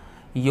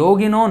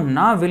yogino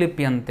na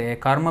vilipyante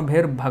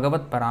karmabhir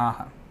bhagavat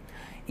paraha.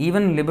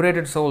 Even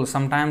liberated souls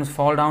sometimes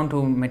fall down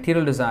to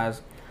material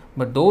desires,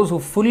 but those who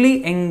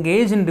fully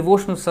engage in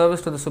devotional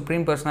service to the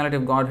Supreme Personality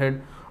of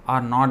Godhead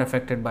are not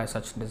affected by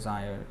such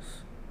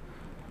desires.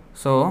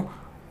 So,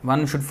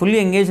 one should fully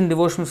engage in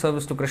devotional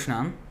service to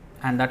Krishna,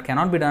 and that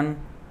cannot be done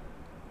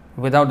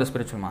without the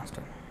spiritual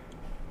master.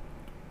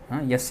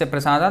 Yasya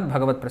prasadat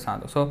bhagavat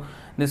prasada. So,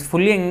 this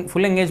full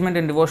engagement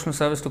in devotional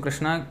service to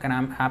Krishna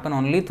can happen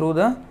only through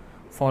the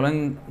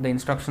following the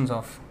instructions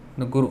of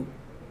the Guru.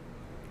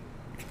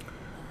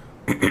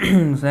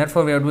 So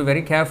therefore, we have to be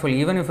very careful.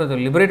 Even if it's a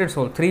liberated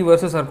soul, 3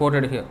 verses are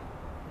quoted here.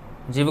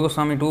 Jiva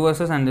Goswami 2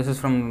 verses, and this is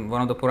from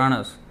one of the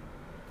Puranas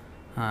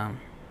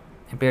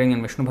appearing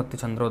in Vishnu Bhakti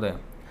Chandrodaya.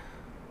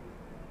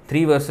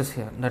 3 verses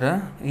here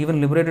that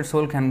even liberated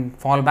soul can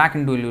fall back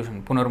into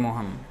illusion,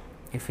 punarmoham,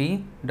 if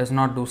he does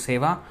not do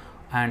seva,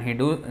 and he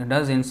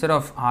does instead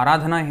of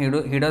aradhana,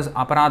 he does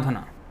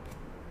aparadhana.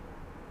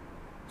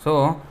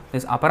 So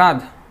this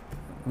aparadh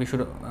we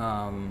should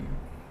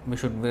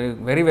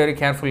very, very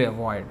carefully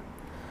avoid.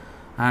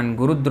 And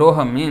Guru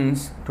Droha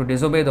means to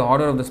disobey the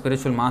order of the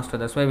spiritual master.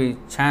 That's why we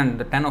chant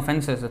the 10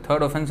 offenses. The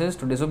third offense is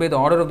to disobey the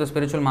order of the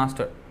spiritual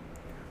master,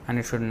 and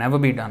it should never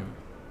be done.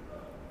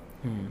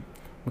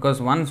 Because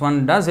once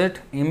one does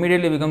it,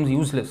 immediately becomes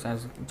useless,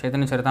 as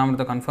Chaitanya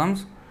Charitamrita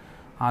confirms.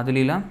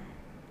 Adilila,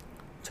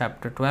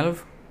 chapter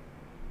 12.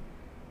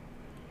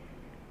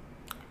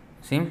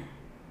 See?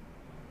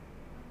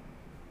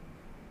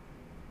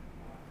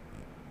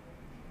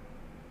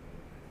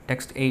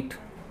 Text 8.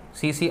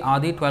 CC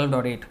Adi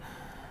 12.8.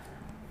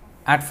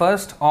 At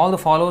first, all the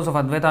followers of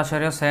Advaita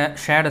Acharya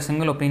shared a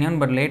single opinion,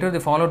 but later they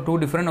followed 2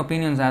 different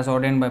opinions as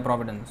ordained by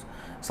Providence.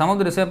 Some of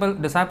the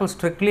disciples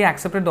strictly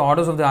accepted the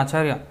orders of the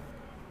Acharya,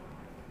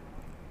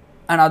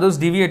 and others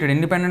deviated,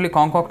 independently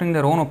concocting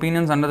their own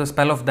opinions under the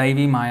spell of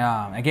Daivi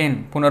Maya.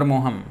 Again,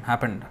 Punarmoham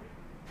happened.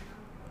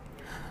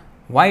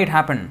 Why it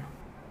happened?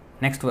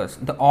 Next verse.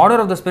 The order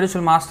of the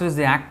spiritual master is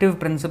the active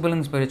principle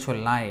in spiritual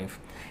life.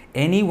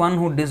 Anyone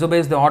who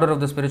disobeys the order of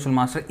the spiritual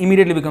master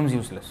immediately becomes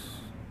useless.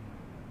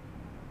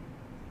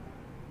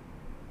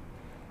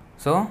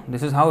 So,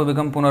 this is how we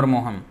become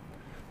Punarmoham,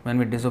 when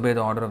we disobey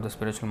the order of the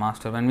spiritual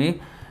master, when we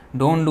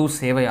don't do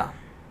Sevaya.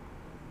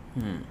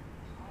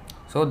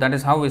 So, that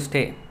is how we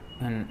stay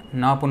in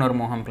Na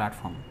Punarmoham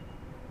platform.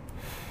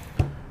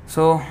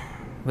 So,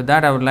 with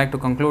that, I would like to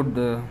conclude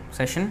the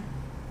session.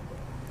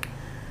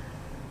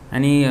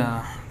 Any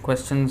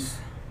questions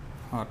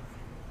or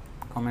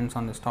comments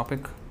on this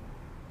topic?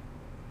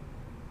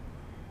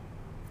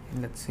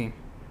 Let's see.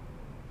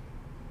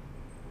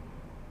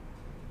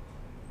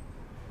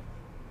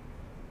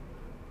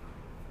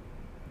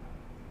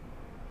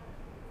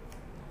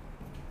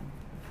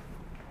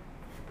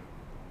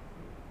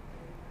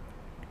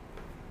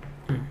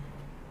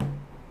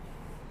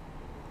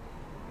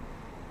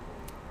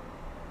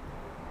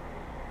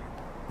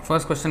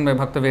 First question by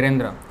Bhakta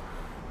Virendra.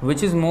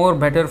 Which is more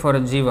better for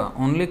a jiva?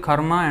 Only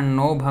karma and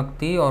no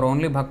bhakti, or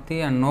only bhakti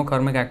and no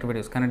karmic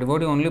activities? Can a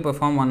devotee only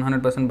perform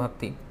 100%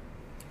 bhakti?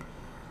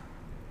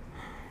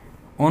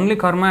 Only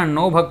karma and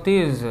no bhakti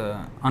is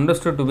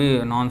understood to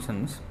be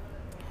nonsense.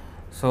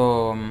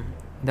 So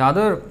the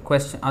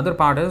other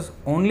part is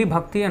only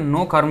bhakti and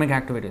no karmic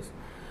activities.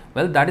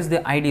 Well, that is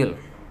the ideal,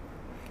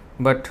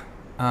 but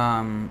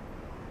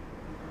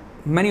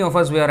many of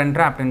us, we are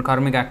entrapped in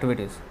karmic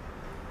activities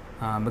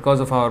because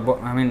of our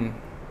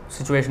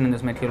situation in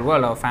this material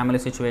world, our family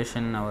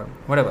situation, our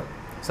whatever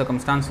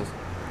circumstances.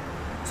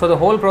 So the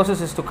whole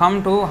process is to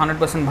come to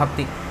 100%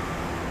 bhakti.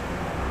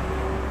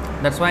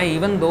 That's why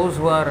even those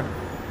who are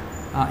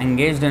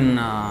engaged in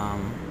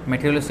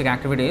materialistic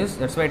activities,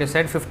 that's why it is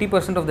said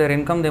 50% of their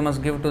income they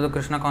must give to the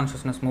Krishna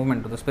consciousness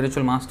movement, to the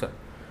spiritual master.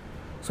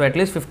 So at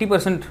least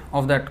 50%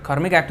 of that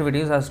karmic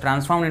activities has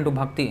transformed into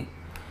bhakti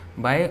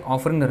by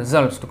offering the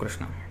results to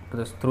Krishna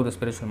through the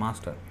spiritual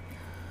master.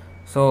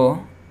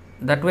 So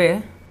that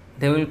way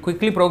they will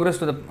quickly progress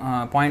to the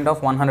point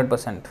of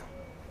 100%.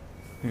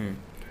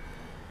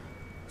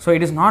 So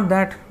it is not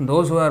that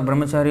those who are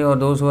brahmachari or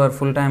those who are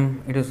full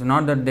time, it is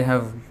not that they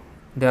are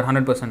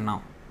 100%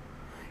 now.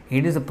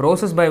 It is a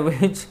process by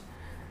which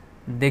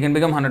they can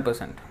become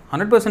 100%.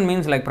 100%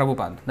 means like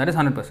Prabhupada, that is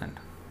 100%.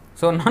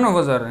 So none of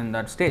us are in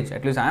that stage,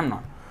 at least I am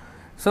not.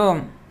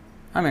 So,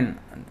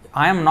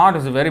 I am not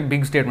is a very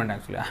big statement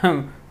actually. I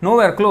am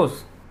nowhere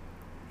close.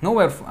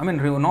 Nowhere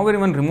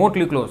even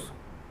remotely close.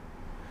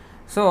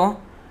 So,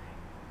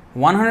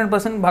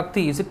 100%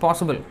 bhakti, is it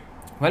possible?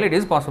 Well, it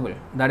is possible.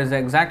 That is the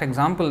exact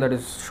example that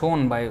is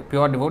shown by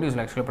pure devotees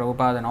like Srila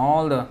Prabhupada and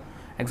all the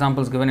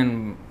examples given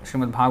in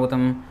Srimad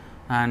Bhagavatam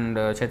and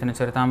Chaitanya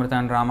Charitamrita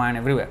and Ramayana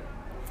everywhere.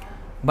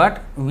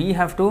 But we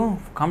have to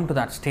come to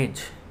that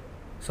stage.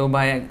 So,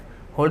 by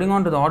holding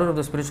on to the order of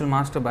the spiritual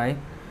master, by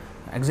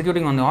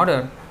executing on the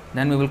order,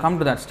 then we will come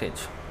to that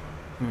stage.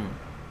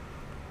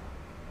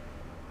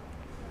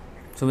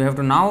 So, we have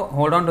to now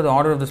hold on to the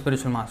order of the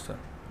spiritual master.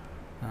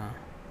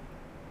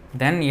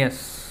 Then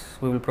yes,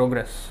 we will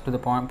progress to the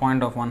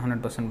point of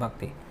 100%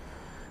 bhakti.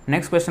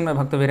 Next question by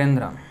Bhakta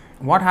Virendra.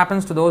 What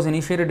happens to those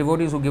initiated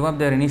devotees who give up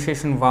their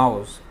initiation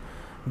vows?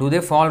 Do they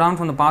fall down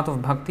from the path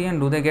of bhakti and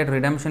do they get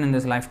redemption in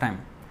this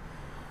lifetime?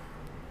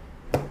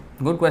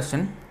 Good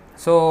question.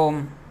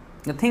 So,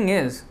 the thing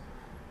is,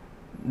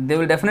 they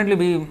will definitely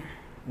be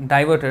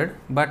diverted,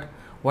 but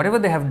whatever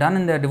they have done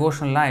in their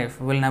devotional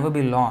life will never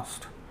be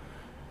lost.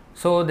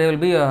 So, there will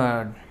be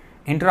a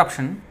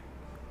interruption,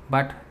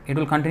 but it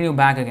will continue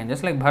back again.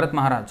 Just like Bharat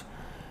Maharaj,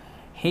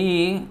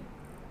 he,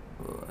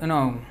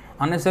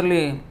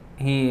 unnecessarily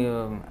he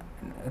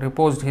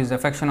reposed his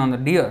affection on the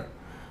deer,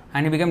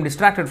 and he became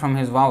distracted from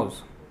his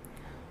vows,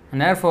 and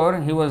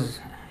therefore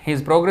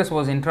his progress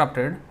was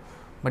interrupted.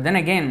 But then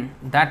again,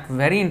 that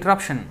very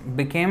interruption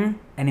became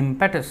an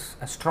impetus,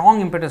 a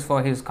strong impetus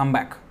for his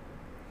comeback.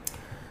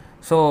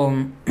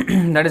 So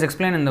that is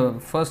explained in the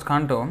first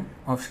canto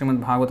of Srimad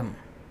Bhagavatam.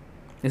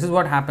 This is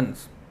what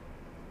happens.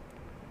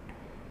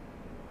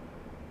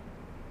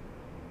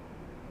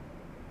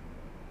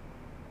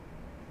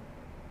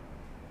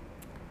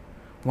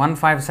 One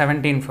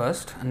 1.5.17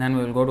 first, and then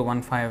we will go to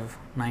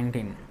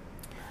 1.5.19.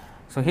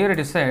 So here it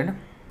is said,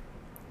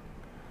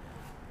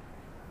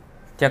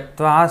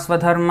 त्यक्त्वा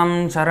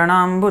स्वधर्मं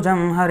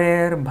चरणाम्बुजं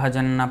हरेर्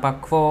भजन्न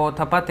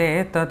पक्वोऽथ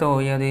पते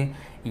ततो यदि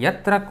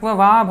यत्र क्व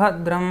वा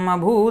भद्रम्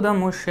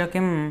अभूदमुष्य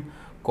किं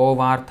को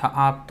वार्थ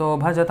आप्तो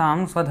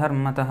भजतां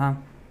स्वधर्मतः.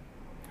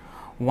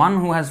 One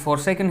who has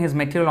forsaken his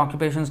material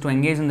occupations to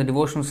engage in the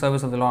devotional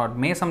service of the Lord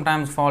may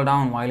sometimes fall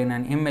down while in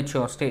an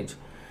immature stage,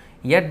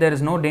 yet there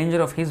is no danger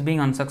of his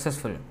being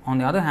unsuccessful. On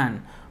the other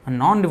hand, a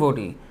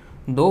non-devotee,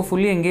 though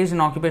fully engaged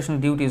in occupational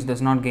duties,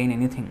 does not gain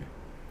anything.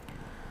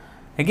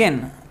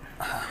 Again,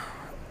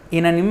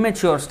 in an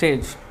immature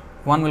stage,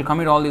 one will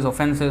commit all these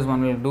offenses,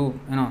 one will do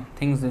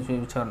things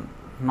which are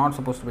not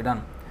supposed to be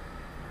done.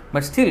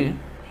 But still,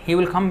 he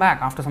will come back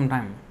after some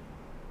time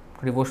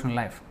to devotional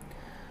life.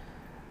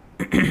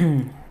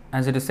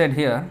 As it is said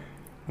here,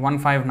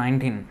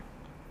 1.5.19.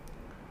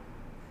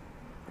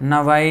 न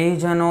वै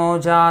जनो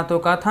जातु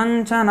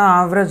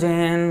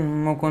कथञ्चनाव्रजेन्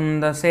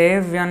मुकुन्द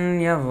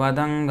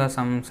सेव्यन्यवदङ्ग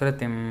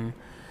संसृतिं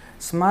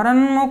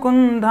स्मरन्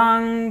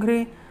मुकुन्दाङ्घ्रि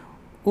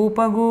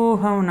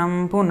उपगूहनं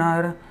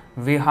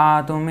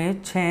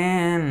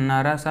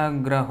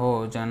पुनर्विहातुमिच्छेन्नरसग्रहो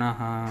जनः.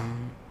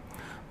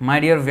 My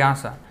dear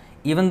Vyasa,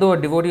 even though a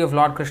devotee of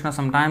Lord Krishna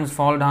sometimes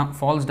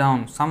falls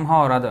down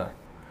somehow or other,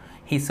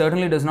 he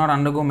certainly does not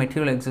undergo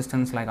material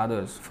existence like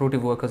others,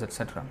 fruitive workers,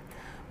 etc.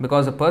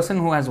 Because a person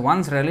who has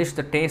once relished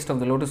the taste of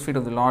the lotus feet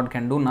of the Lord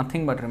can do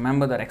nothing but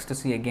remember that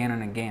ecstasy again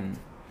and again.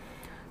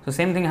 So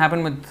same thing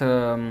happened with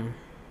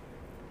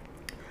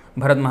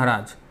Bharat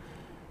Maharaj.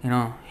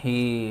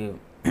 He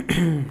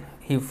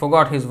he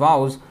forgot his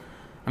vows.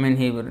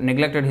 He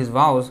neglected his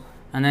vows,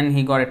 and then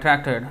he got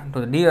attracted to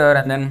the deer,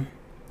 and then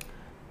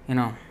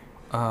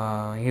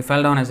he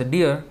fell down as a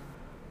deer.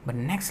 But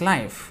next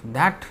life,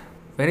 that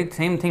very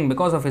same thing,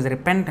 because of his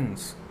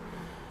repentance,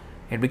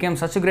 It became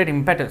such a great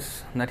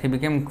impetus that he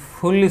became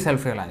fully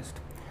self-realized.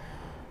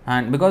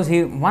 And because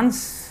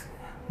once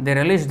they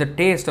relish the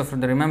taste of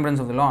the remembrance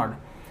of the Lord,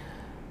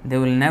 they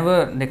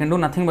can do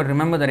nothing but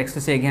remember that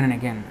ecstasy again and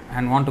again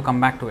and want to come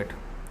back to it.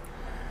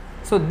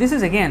 So this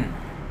is again,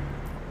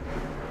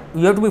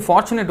 you have to be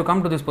fortunate to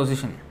come to this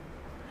position.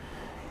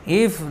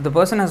 If the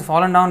person has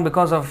fallen down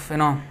because of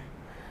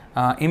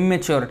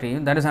immaturity,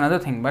 that is another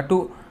thing. But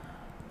to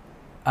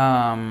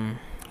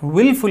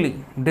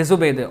willfully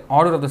disobey the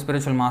order of the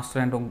spiritual master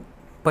and to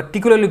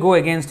particularly go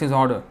against his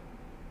order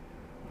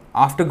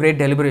after great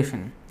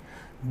deliberation,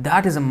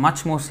 that is a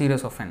much more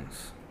serious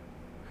offense.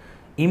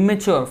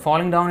 Immature,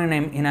 falling down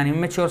in an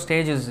immature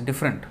stage is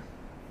different.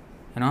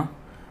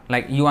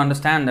 Like you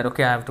understand that,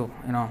 okay, I have to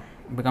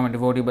become a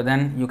devotee, but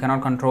then you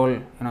cannot control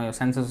your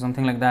senses or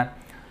something like that.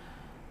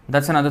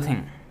 That's another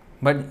thing.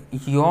 But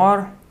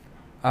your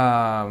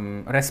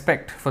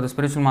respect for the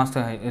spiritual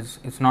master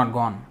is not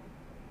gone.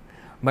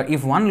 But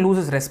if one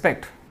loses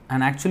respect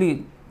and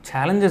actually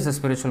challenges the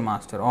spiritual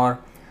master or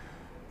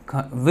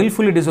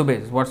willfully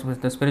disobeys what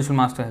the spiritual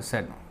master has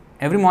said,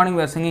 every morning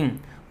we are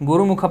singing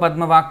Guru Mukha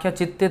Padma Vakya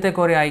Chittete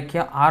Kore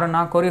Aikya Ara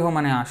Na Kore Ho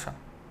Mane Asha.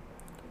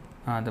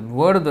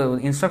 The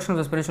instruction of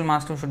the spiritual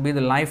master should be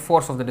the life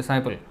force of the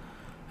disciple,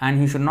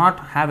 and he should not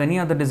have any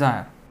other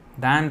desire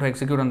than to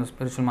execute on the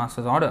spiritual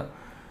master's order.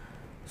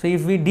 So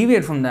if we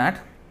deviate from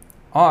that,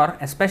 or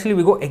especially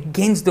we go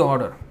against the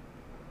order,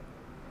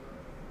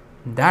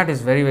 that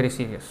is very, very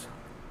serious.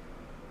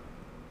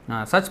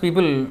 Such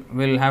people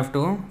will have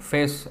to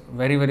face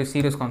very, very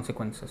serious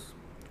consequences.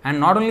 And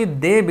not only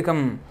they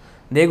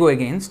go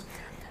against,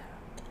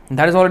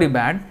 that is already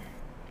bad,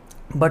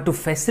 but to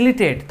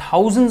facilitate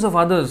thousands of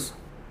others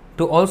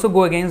to also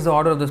go against the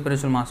order of the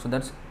spiritual master,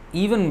 that's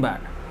even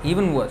bad,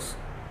 even worse.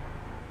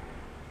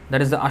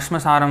 That is the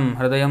Ashmasaram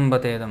Hridayam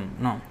Batedam.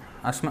 No,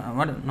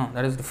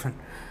 that is different.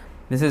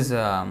 This is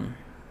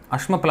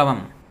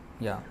Ashmaplavam.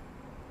 Yeah.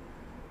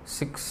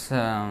 6,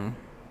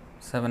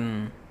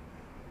 7,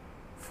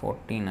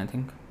 14, I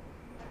think.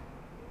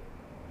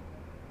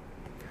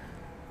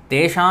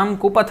 Tesham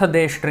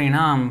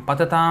kupathadeshtrinam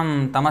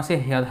patatam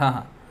tamasi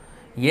hyadha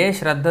ye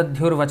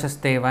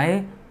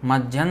shraddadhyurvachastevai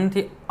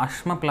majjanti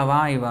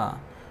ashmaplava.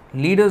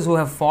 Leaders who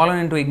have fallen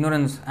into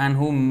ignorance and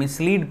who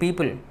mislead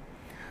people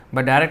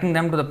by directing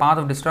them to the path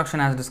of destruction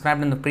as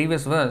described in the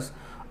previous verse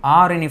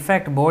are in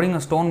effect boarding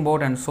a stone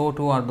boat, and so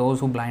too are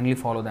those who blindly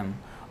follow them.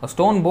 A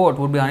stone boat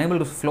would be unable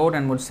to float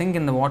and would sink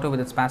in the water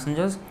with its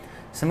passengers.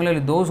 Similarly,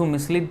 those who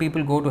mislead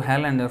people go to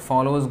hell and their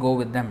followers go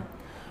with them.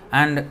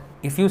 And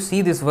if you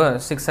see this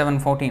verse 6, 7,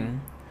 14,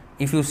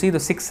 if you see the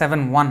 6,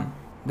 7, 1,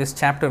 this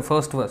chapter,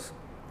 first verse,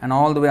 and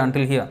all the way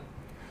until here,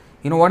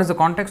 you know what is the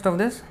context of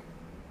this?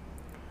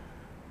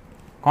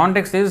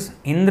 Context is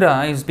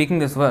Indra is speaking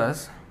this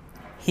verse.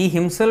 He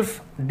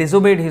himself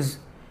disobeyed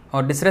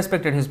or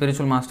disrespected his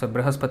spiritual master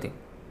Brihaspati,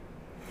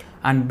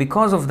 and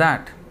because of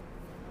that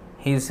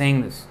he is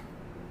saying this.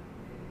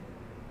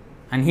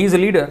 And he is a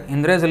leader.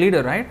 Indra is a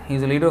leader, right? He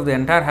is a leader of the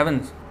entire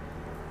heavens,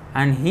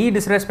 and he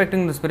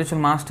disrespecting the spiritual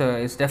master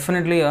is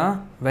definitely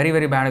a very,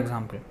 very bad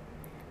example.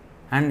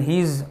 And he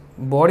is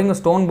boarding a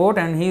stone boat,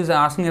 and he is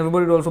asking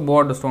everybody to also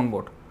board the stone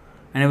boat,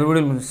 and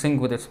everybody will sink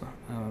with it.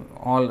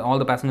 All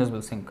the passengers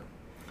will sink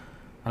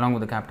along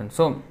with the captain.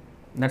 So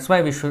that's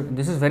why this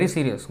is very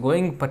serious,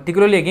 going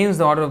particularly against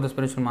the order of the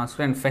spiritual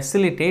master and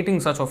facilitating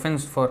such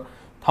offense for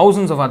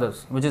thousands of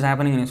others, which is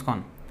happening in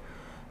ISKCON.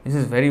 This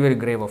is very, very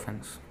grave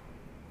offense.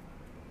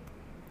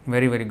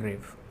 Very, very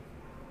grave.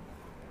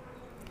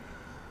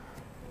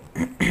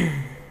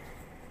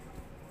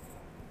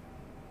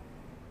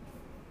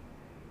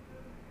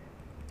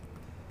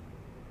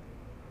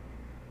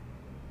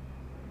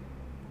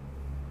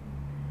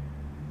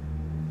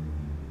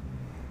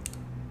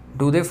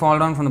 Do they fall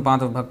down from the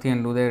path of bhakti,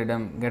 and do they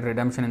get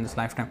redemption in this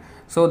lifetime?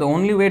 So the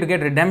only way to get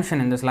redemption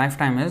in this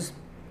lifetime is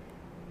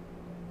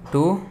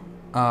to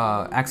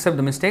accept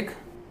the mistake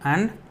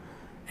and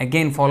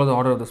again follow the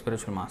order of the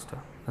spiritual master.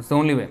 That's the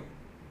only way.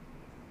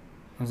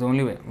 That's the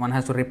only way. One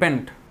has to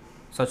repent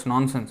such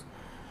nonsense,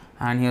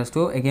 and he has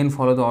to again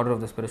follow the order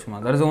of the spiritual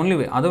master. That is the only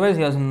way. Otherwise,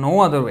 he has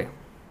no other way.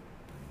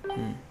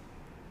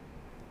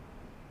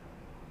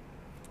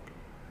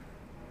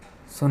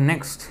 So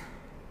next.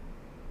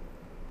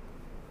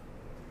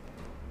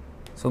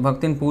 So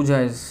Bhaktin Puja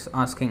is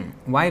asking,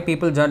 why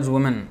people judge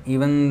women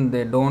even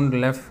they don't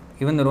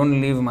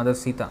leave Mother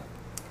Sita?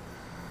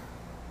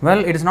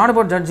 Well, it is not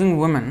about judging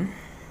women.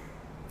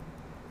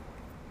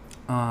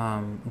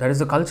 That is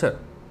the culture.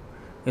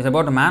 It's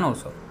about a man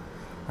also.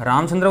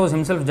 Ramchandra was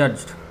himself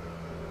judged.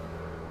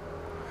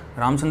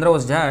 Ramchandra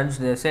was judged.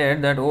 They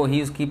said that, oh,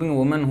 he is keeping a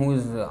woman who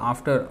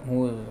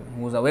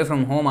is away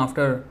from home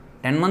after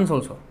 10 months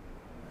also.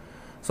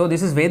 So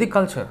this is Vedic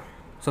culture.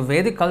 So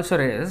Vedic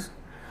culture is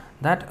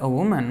that a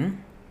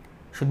woman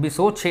should be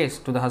so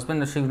chaste to the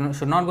husband that she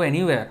should not go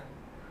anywhere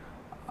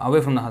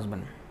away from the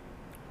husband.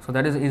 So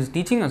that is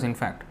teaching us, in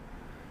fact.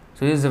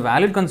 So it is a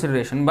valid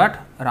consideration, but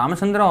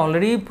Ramachandra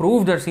already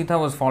proved that Sita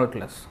was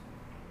faultless.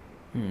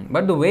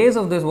 But the ways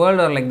of this world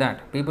are like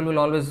that. People will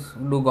always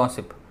do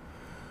gossip.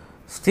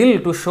 Still,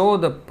 to show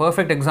the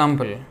perfect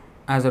example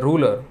as a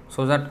ruler,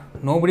 so that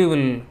nobody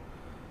will,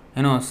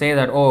 say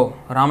that, oh,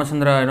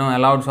 Ramachandra,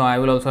 allowed, so I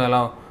will also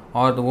allow.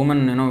 Or the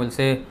woman, will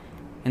say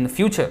in the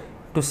future,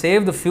 to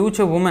save the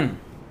future woman,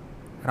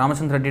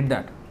 Ramachandra did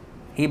that.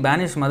 He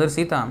banished Mother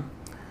Sita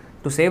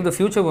to save the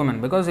future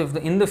woman, because if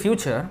in the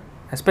future,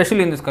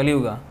 especially in this Kali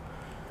Yuga,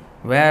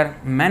 where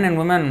men and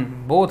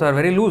women both are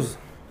very loose,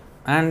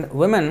 and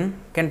women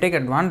can take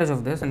advantage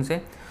of this and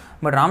say,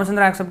 but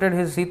Ramachandra accepted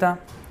his Sita,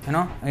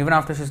 even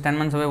after she's 10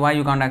 months away, why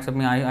you can't accept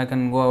me? I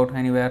can go out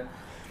anywhere.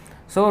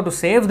 So to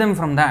save them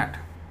from that,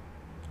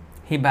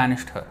 he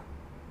banished her,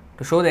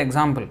 to show the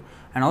example,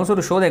 and also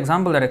to show the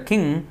example that a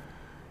king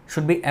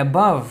should be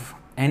above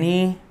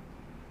any,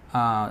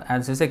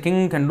 as they say,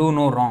 king can do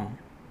no wrong.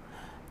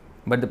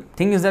 But the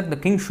thing is that the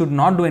king should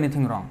not do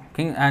anything wrong.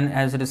 King, and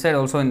as it is said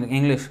also in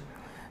English,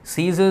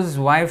 Caesar's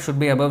wife should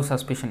be above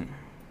suspicion.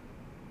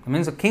 It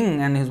means a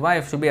king and his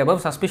wife should be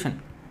above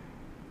suspicion.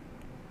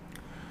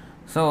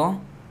 So,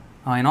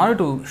 in order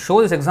to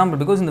show this example,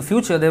 because in the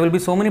future there will be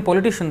so many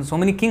politicians, so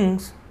many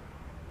kings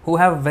who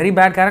have very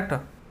bad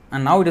character,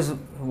 and now it is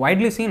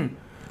widely seen.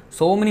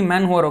 So many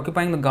men who are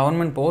occupying the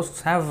government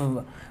posts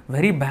have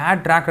very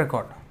bad track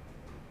record.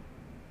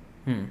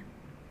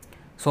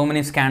 So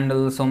many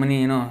scandals, so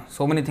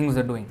many things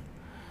they are doing.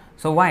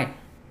 So why?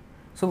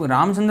 So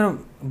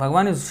Ramachandra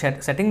Bhagavan is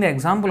setting the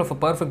example of a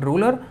perfect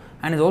ruler,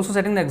 and is also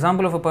setting the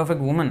example of a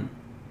perfect woman.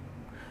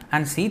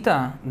 And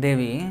Sita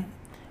Devi,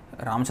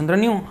 Ramachandra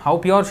knew how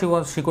pure she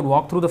was. She could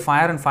walk through the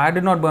fire and fire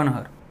did not burn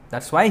her.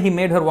 That's why he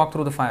made her walk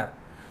through the fire,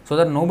 so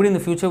that nobody in the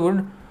future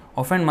would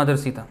offend Mother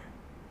Sita.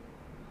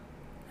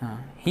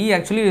 He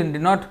actually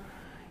did not,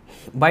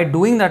 by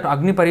doing that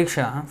Agni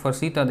Pariksha for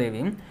Sita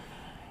Devi,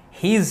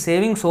 he is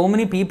saving so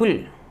many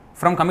people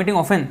from committing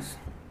offense,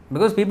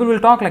 because people will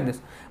talk like this.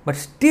 But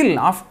still,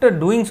 after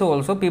doing so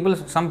also,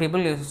 some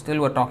people still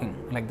were talking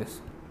like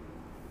this.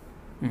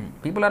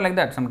 People are like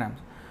that sometimes.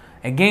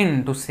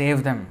 Again, to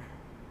save them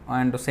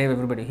and to save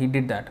everybody, he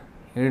did that.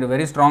 He did a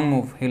very strong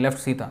move. He left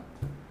Sita.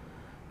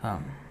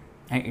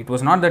 It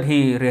was not that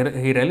he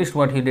relished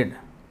what he did,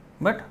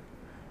 but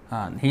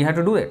he had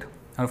to do it.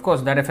 And of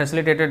course, that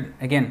facilitated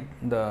again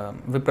the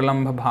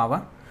Vipralambha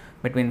Bhava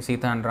between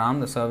Sita and Ram,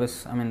 the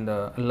service,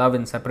 the love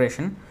in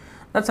separation.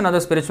 That's another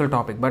spiritual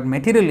topic. But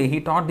materially, he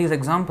taught these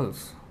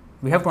examples.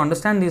 We have to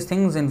understand these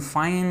things in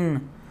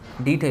fine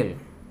detail.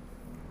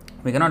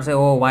 We cannot say,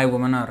 oh, why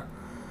women are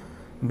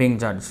being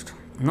judged.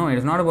 No, it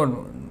is not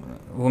about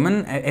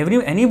women.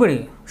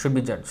 Anybody should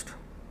be judged.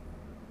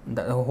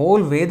 The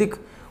whole Vedic,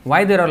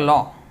 why there are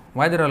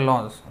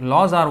laws?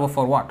 Laws are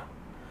for what?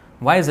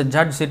 Why is a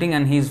judge sitting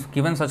and he is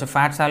given such a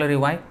fat salary?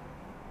 Why?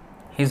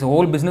 His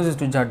whole business is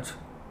to judge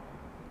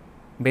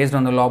based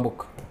on the law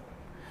book.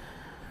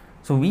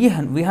 So we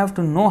have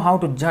to know how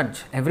to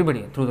judge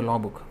everybody through the law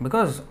book,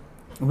 because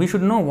we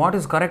should know what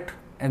is correct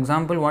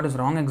example, what is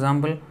wrong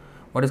example,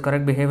 what is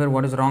correct behavior,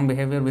 what is wrong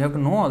behavior. We have to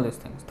know all these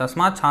things.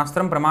 Tasmat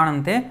shastram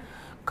pramanante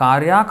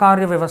karya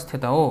karya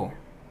vyavasthitao.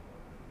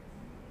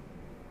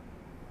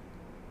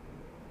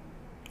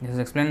 This is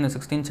explained in the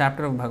 16th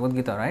chapter of Bhagavad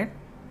Gita, right?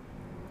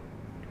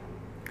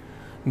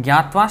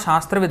 Gyatva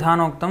shastra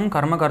vidhanoktam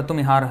karma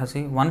kartum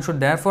iharahasi. One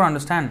should therefore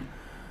understand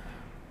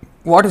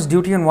what is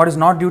duty and what is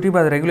not duty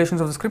by the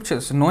regulations of the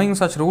scriptures. Knowing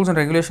such rules and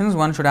regulations,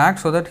 one should act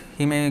so that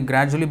he may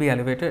gradually be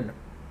elevated.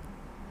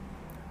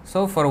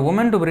 So, for a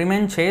woman to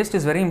remain chaste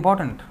is very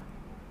important.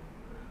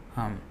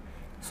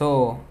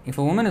 So, if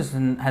a woman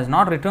has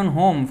not returned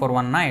home for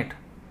one night,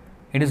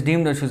 it is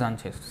deemed that she is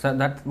unchaste. So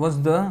that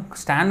was the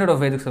standard of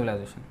Vedic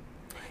civilization.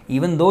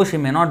 Even though she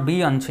may not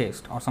be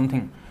unchaste or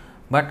something,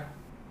 but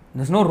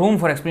there is no room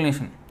for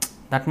explanation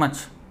that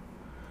much.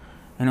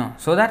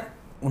 So that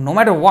no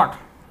matter what,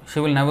 she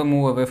will never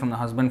move away from the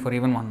husband for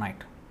even one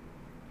night.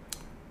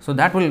 So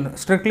that will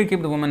strictly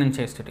keep the woman in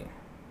chastity.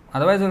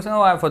 Otherwise, they will say,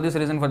 oh, for this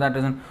reason, for that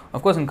reason.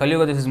 Of course, in Kali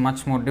Yuga, this is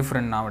much more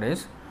different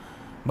nowadays.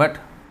 But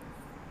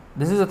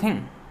this is the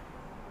thing.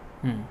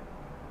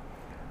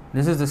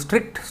 This is the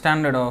strict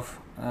standard of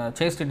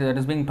chastity that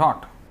is being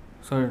taught.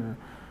 So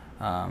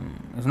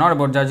it's not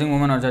about judging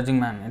woman or judging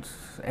man.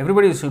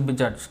 Everybody should be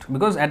judged.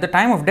 Because at the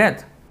time of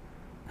death,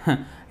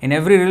 in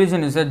every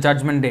religion is a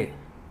judgment day.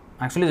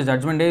 Actually, the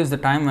judgment day is the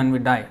time when we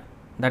die.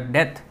 That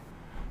death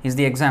is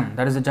the exam.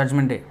 That is the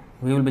judgment day.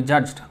 We will be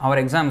judged. Our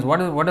exams, what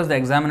does the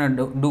examiner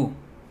do?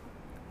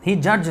 He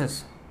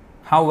judges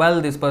how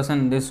well this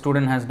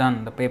student has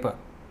done the paper.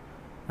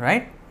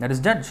 Right? That is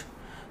judge.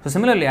 So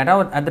similarly,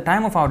 at the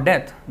time of our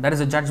death, that is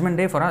a judgment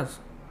day for us.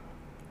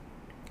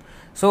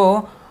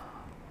 So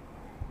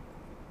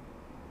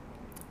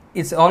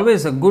it's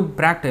always a good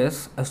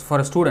practice for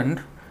a student,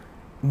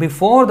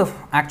 before the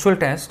actual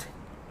test,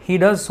 he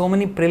does so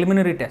many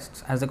preliminary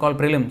tests, as they call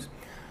prelims,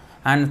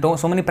 and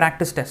so many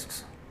practice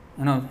tests.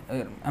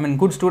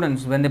 Good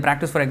students, when they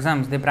practice for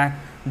exams,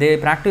 they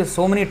practice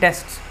so many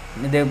tests.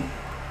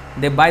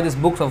 They buy these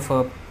books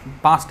of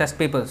past test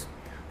papers,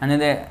 and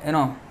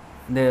then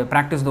they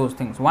practice those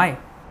things. Why?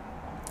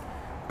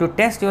 to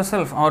test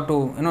yourself or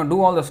to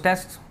do all those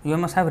tests, you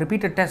must have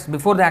repeated tests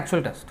before the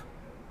actual test.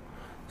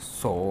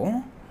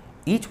 So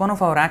each one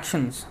of our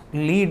actions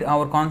lead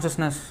our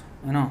consciousness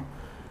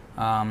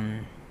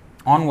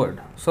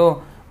onward.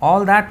 So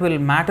all that will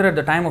matter at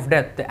the time of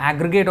death. The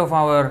aggregate of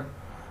our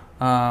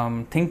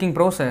thinking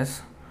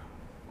process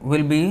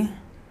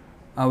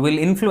will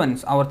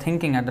influence our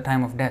thinking at the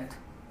time of death.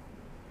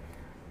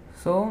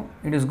 So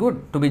it is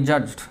good to be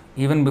judged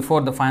even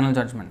before the final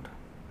judgment,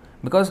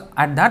 because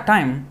at that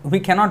time we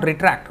cannot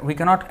retract, we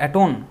cannot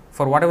atone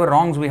for whatever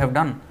wrongs we have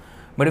done.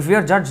 But if we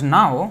are judged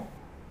now,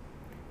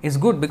 it's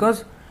good,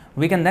 because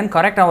we can then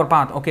correct our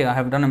path. Okay, I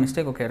have done a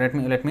mistake. Okay, let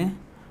me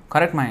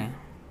correct my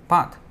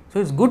path.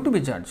 So it's good to be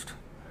judged,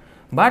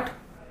 but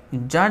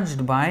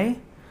judged by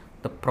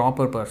the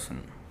proper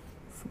person,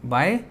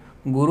 by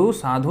Guru,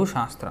 Sadhu,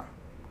 Shastra.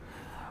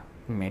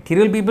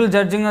 Material people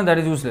judging, that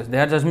is useless.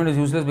 Their judgment is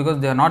useless because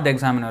they are not the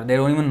examiner. They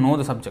don't even know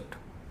the subject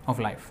of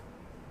life.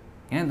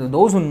 Yeah,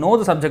 those who know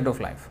the subject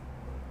of life,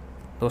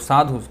 those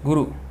sadhus,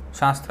 Guru,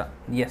 Shastra,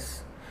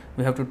 yes,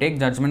 we have to take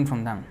judgment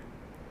from them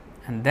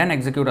and then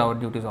execute our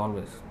duties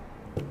always.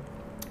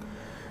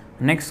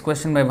 Next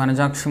question by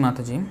Vanajakshi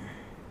Mataji.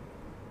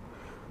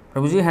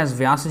 Prabhuji, has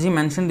Vyasaji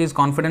mentioned these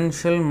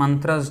confidential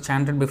mantras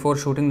chanted before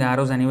shooting the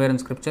arrows anywhere in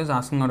scriptures?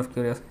 Asking out of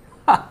curiosity.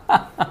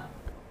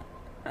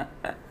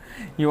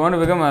 You want to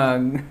become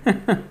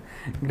a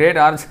great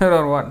archer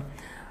or what?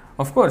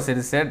 Of course, it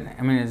is said.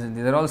 I mean,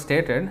 these are all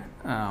stated.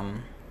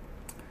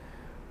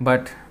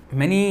 But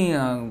many,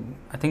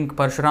 I think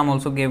Parshuram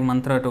also gave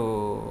mantra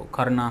to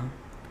Karna.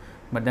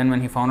 But then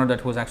when he found out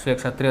that he was actually a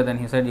Kshatriya, then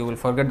he said, you will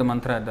forget the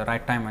mantra at the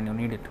right time when you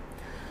need it.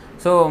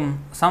 So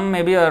some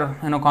maybe are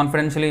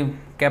confidentially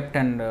kept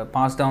and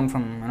passed down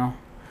from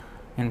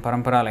in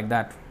parampara like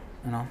that.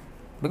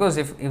 Because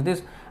if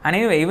this, and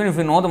anyway, even if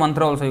you know the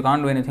mantra also, you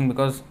can't do anything,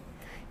 because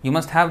you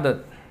must have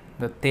the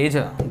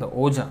teja, the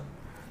oja,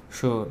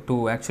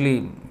 to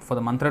actually, for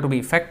the mantra to be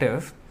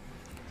effective,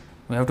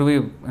 we have to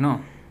be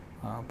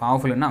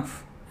powerful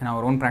enough in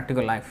our own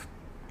practical life.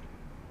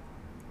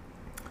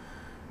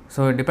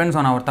 So it depends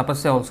on our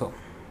tapasya also.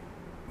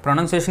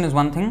 Pronunciation is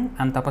one thing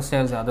and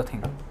tapasya is the other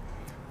thing.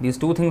 These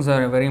two things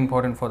are very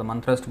important for the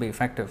mantras to be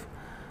effective.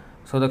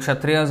 So the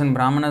Kshatriyas and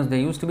Brahmanas,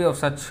 they used to be of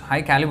such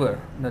high caliber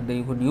that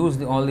they could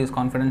use all these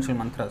confidential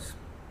mantras.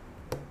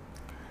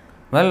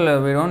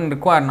 Well, we don't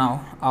require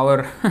now.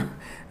 Our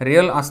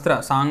real astra,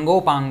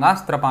 Sango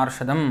Pangastra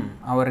Parshadam,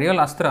 our real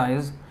astra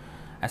is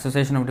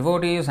association of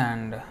devotees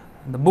and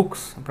the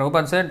books.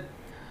 Prabhupada said,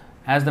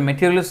 as the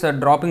materialists are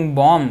dropping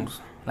bombs,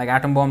 like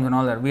atom bombs and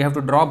all that, we have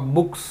to drop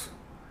books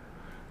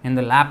in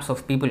the laps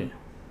of people.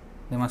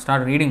 They must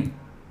start reading.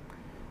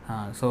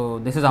 So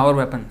this is our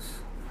weapons.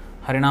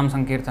 Harinam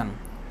Sankirtan,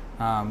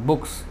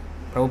 books,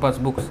 Prabhupada's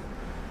books.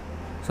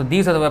 So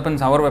these are the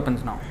weapons, our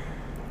weapons now.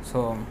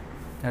 So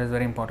that is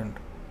very important.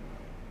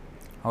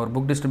 Our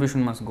book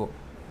distribution must go.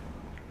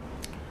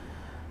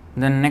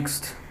 Then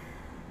next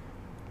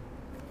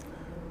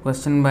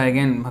question by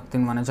again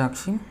Bhaktin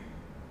Vanajakshi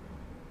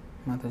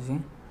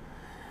Mataji.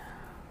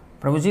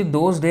 Prabhuji,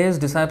 those days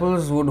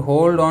disciples would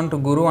hold on to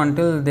Guru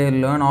until they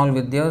learn all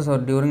Vidyas or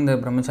during the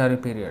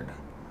Brahmachari period.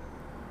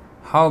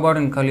 How about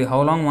in Kali?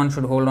 How long one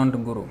should hold on to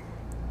Guru?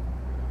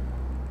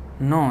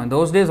 No, in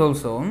those days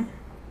also,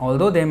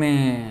 although they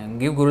may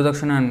give Guru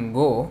Dakshina and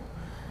go,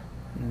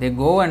 they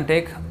go and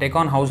take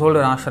on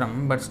householder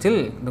ashram, but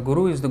still the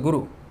Guru is the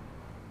Guru.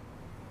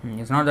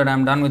 It's not that I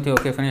am done with you,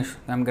 okay, finish,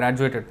 I am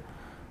graduated.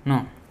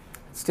 No,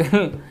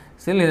 still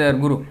is their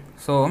Guru.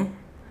 So,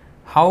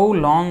 how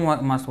long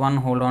must one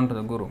hold on to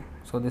the Guru?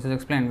 So, this is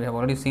explained. We have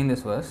already seen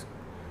this verse.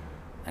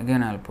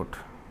 Again, I will put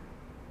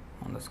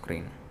on the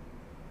screen.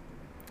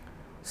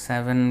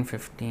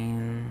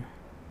 7:15,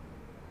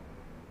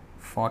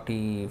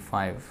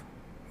 45.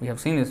 We have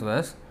seen this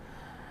verse.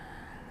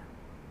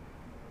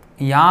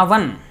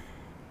 Yavan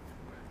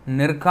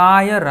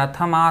nirkaya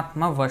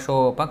rathamatma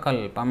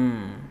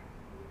vashopakalpam.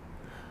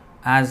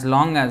 As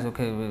long as,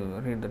 okay, we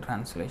will read the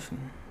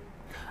translation.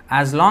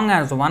 As long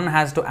as one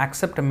has to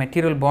accept a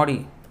material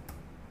body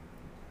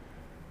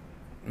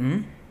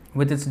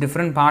with its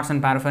different parts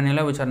and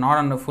paraphernalia which are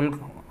not fully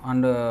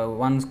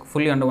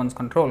under one's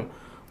control,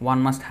 one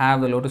must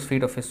have the lotus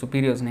feet of his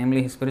superiors,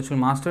 namely his spiritual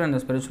master and the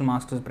spiritual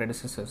master's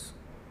predecessors.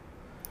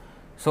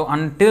 So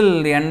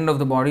until the end of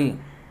the body,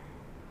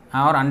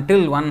 or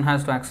until one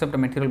has to accept a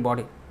material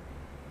body.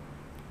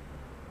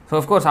 So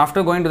of course,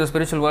 after going to the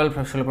spiritual world,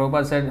 Srila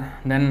Prabhupada said,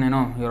 then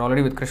you are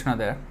already with Krishna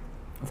there.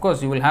 Of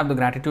course, you will have the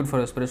gratitude for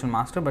your spiritual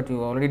master, but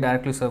you already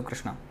directly serve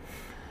Krishna.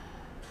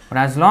 But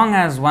as long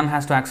as one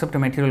has to accept a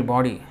material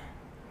body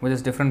with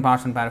its different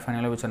parts and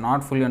paraphernalia which are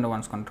not fully under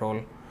one's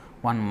control,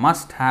 one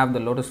must have the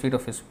lotus feet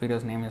of his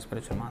superior's name, his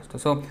spiritual master.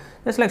 So,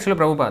 just like Srila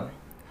Prabhupada,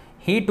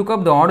 he took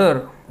up the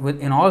order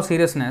in all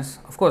seriousness,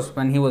 of course,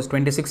 when he was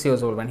 26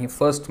 years old, when he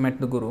first met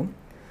the Guru,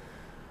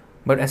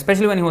 but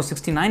especially when he was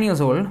 69 years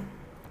old,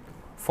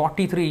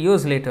 43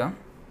 years later,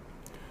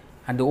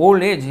 at the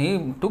old age,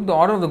 he took the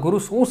order of the Guru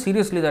so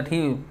seriously that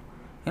he,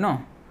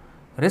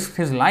 risked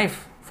his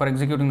life for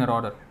executing that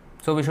order.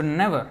 So we should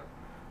never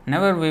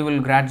we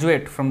will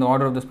graduate from the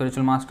order of the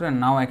spiritual master and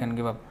now I can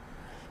give up.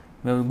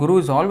 The Guru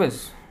is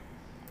always,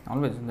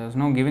 there is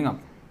no giving up.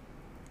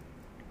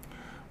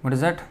 What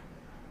is that?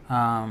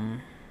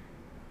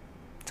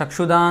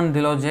 Chakshudan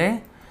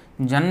diloje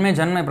janme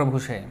janme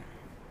prabhushe.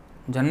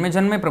 Janme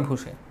janme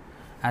prabhushe.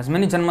 As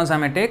many janmas I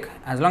may take,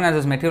 as long as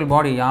this material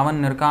body, yavan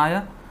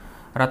nirkaya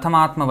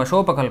rathamatma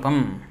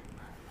vashopakalpam,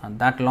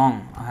 that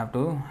long I have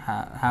to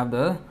have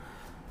the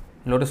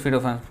lotus feet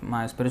of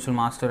my spiritual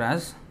master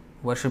as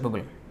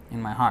worshipable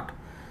in my heart.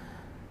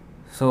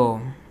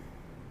 So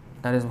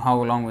that is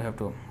how long we have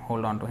to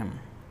hold on to him.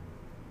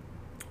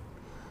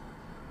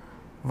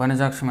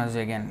 Vanajakshi Maharaj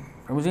again.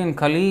 Prabhuji,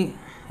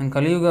 in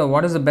Kali Yuga,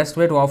 what is the best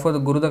way to offer the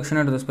Guru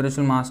Dakshina to the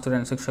spiritual master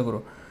and Siksha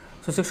Guru?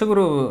 So Siksha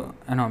Guru,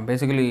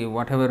 basically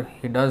whatever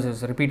he does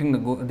is repeating the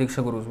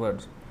Diksha Guru's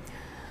words.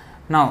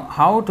 Now,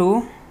 how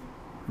to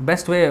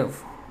best way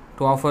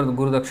to offer the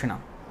Guru Dakshina?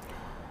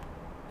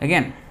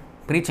 Again,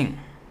 preaching.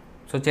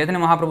 So Chaitanya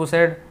Mahaprabhu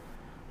said,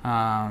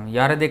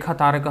 Yara dekha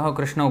tarakaha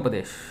Krishna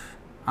upadesh,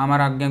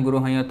 Amaragya Guru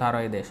haya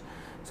tara desh.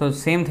 So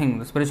same thing,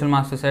 the spiritual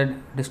master said,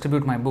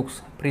 distribute my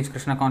books, preach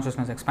Krishna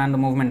consciousness, expand the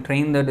movement,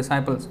 train the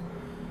disciples,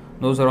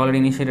 those who are already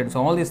initiated.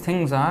 So all these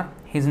things are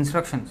his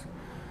instructions.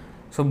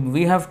 So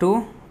we have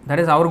to, that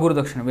is our Guru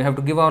Dakshina, we have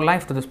to give our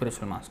life to the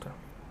spiritual master.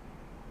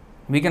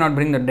 We cannot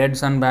bring the dead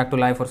son back to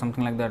life or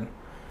something like that,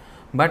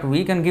 but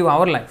we can give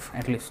our life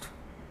at least.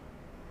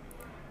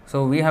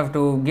 So we have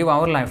to give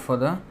our life for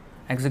the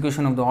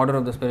execution of the order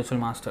of the spiritual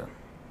master.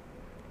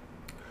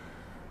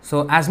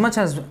 So as much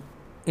as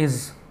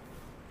is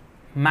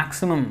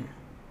maximum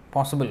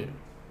possible,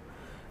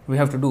 we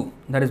have to do,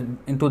 that is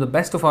into the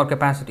best of our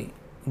capacity,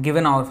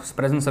 given our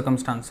present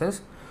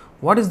circumstances.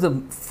 What is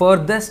the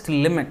furthest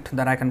limit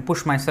that I can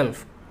push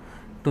myself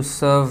to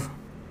serve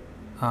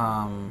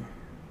Srila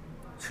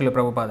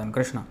Prabhupada and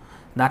Krishna?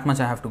 That much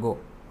I have to go.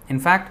 In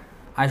fact,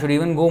 I should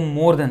even go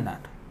more than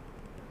that.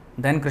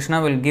 Then Krishna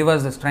will give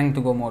us the strength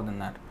to go more than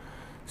that.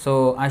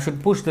 So I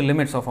should push the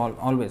limits of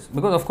always.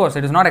 Because of course,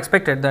 it is not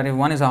expected that if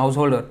one is a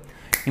householder,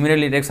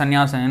 immediately takes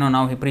sannyas and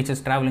now he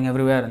preaches traveling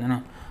everywhere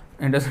and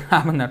it doesn't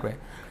happen that way.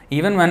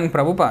 Even when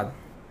Prabhupada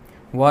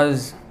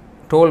was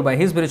told by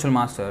his spiritual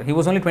master, he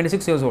was only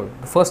 26 years old.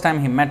 The first time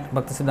he met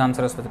Bhaktisiddhanta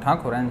Saraswati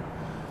Thakur, and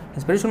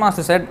his spiritual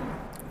master said,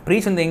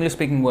 preach in the English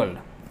speaking world.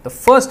 The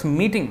first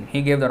meeting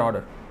he gave that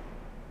order.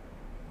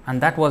 And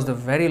that was the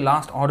very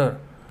last order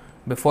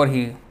before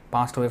he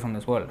passed away from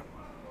this world.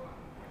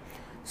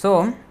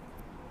 So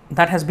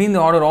that has been the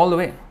order all the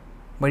way.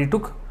 But it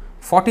took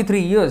 43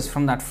 years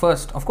from that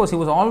first. Of course, he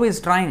was always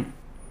trying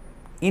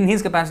in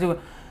his capacity,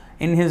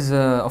 in his,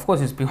 of course,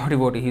 his pure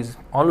devotee, he is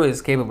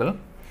always capable.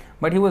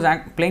 But he was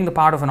playing the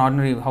part of an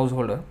ordinary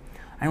householder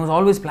and he was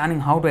always planning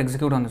how to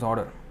execute on this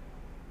order.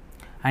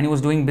 And he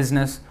was doing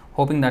business,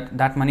 hoping that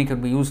that money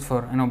could be used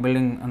for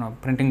building,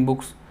 printing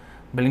books,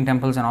 building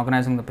temples and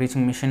organizing the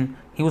preaching mission.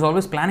 He was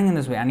always planning in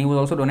this way, and he was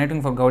also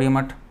donating for Gaudiya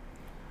Math,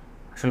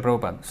 Srila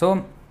Prabhupada.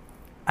 So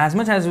as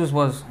much as this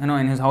was,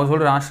 in his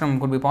householder ashram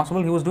could be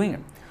possible, he was doing it.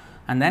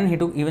 And then he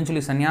took eventually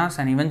sannyas,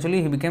 and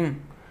eventually he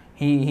became,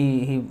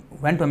 he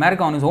went to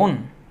America on his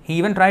own. He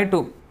even tried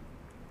to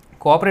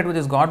cooperate with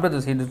his god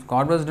brothers.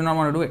 God brothers did not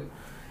want to do it.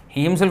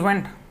 He himself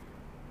went.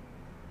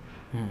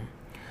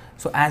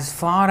 So as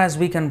far as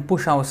we can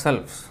push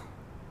ourselves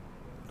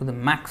to the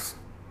max,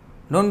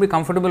 don't be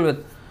comfortable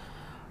with,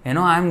 I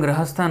am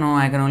grahastha, no,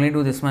 I can only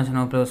do this much,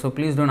 so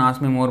please don't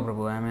ask me more,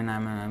 Prabhu. I'm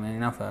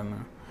enough.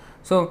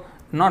 So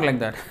not like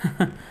that.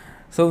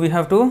 So we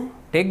have to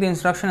take the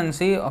instruction and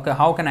see, okay,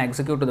 how can I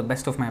execute to the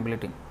best of my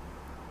ability?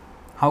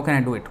 How can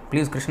I do it?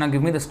 Please, Krishna,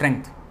 give me the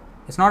strength.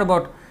 It's not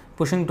about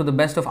pushing to the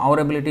best of our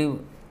ability,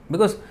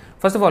 because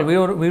first of all, we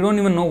don't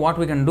even know what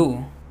we can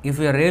do if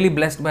we are really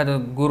blessed by the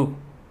Guru.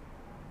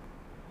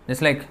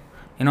 It's like,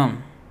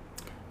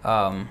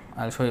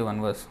 I'll show you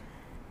one verse.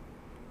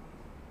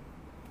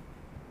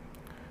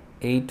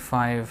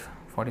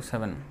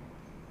 8:5:47.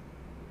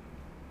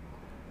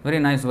 Very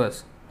nice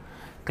verse.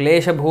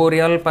 Klesha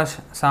bhuryalpas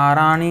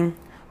sarani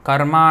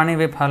karmani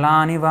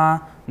viphalani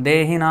va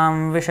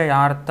dehinam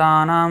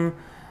vishayartanam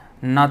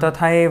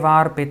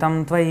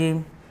natathaivarpitam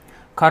tvayi.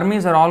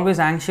 Karmis are always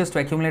anxious to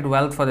accumulate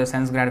wealth for their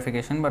sense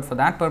gratification, but for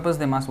that purpose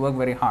they must work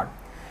very hard.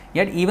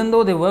 Yet even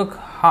though they work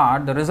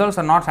hard, the results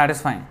are not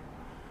satisfying.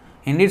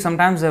 Indeed,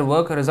 sometimes their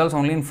work results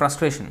only in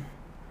frustration.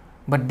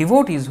 But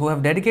devotees who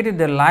have dedicated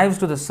their lives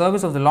to the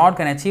service of the Lord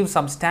can achieve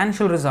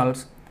substantial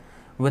results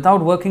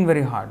without working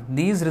very hard.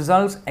 These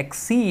results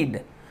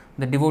exceed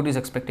the devotees'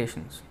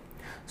 expectations.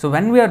 So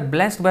when we are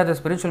blessed by the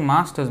spiritual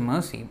master's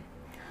mercy,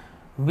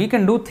 we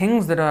can do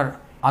things that are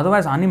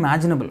otherwise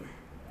unimaginable.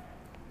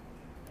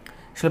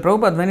 Srila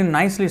Prabhupada very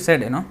nicely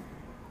said, in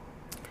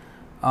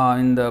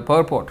the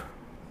purport,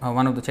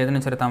 one of the Chaitanya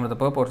Charitamrita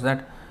purports,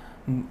 that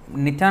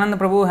Nityananda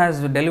Prabhu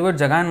has delivered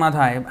Jagai and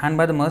Madhai, and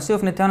by the mercy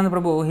of Nityananda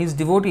Prabhu, his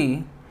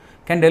devotee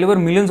can deliver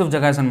millions of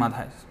Jagais and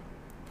Madhais.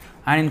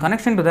 And in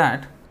connection to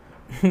that,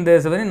 there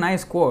is a very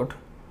nice quote.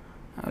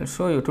 I will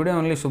show you. Today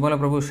only Subala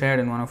Prabhu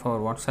shared in one of our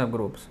WhatsApp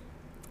groups.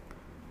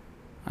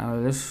 I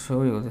will just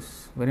show you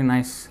this very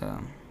nice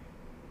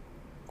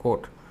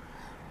quote.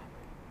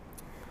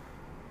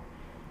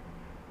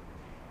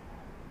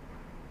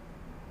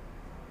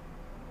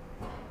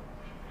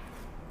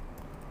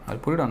 I'll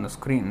put it on the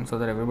screen so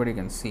that everybody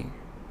can see.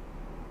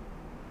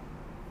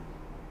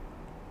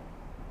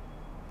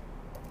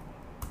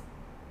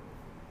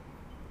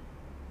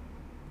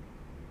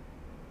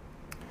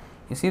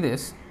 You see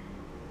this?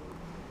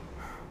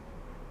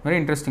 Very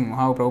interesting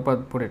how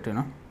Prabhupada put it,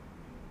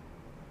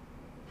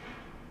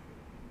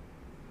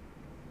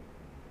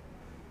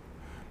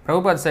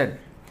 Prabhupada said,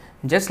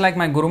 just like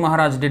my Guru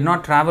Maharaj did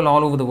not travel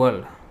all over the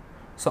world,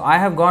 so I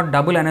have got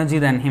double energy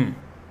than him.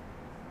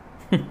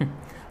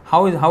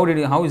 How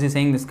is he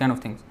saying this kind of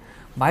things?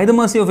 By the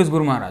mercy of his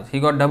Guru Maharaj, he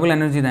got double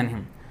energy than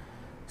him.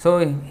 So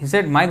he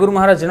said, my Guru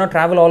Maharaj did not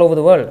travel all over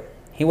the world.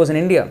 He was in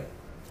India.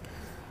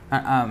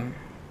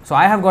 So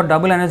I have got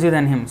double energy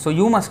than him. So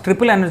you must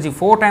triple energy,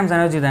 4 times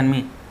energy than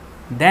me.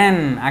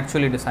 Then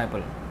actually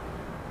disciple.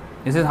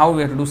 This is how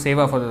we have to do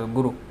seva for the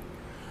Guru.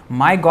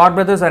 My god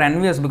brothers are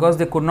envious because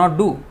they could not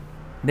do.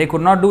 They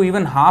could not do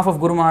even half of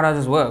Guru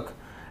Maharaj's work,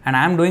 and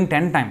I am doing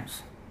 10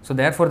 times. So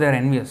therefore they are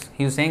envious.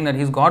 He is saying that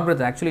his god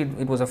brothers, actually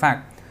it was a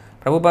fact.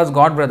 Prabhupada's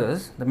god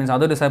brothers, that means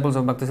other disciples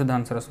of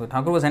Bhaktisiddhanta Saraswati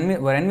Thakur,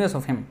 were envious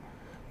of him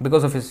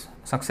because of his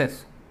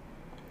success.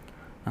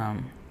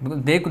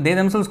 Because they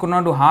themselves could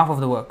not do half of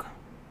the work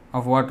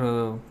of what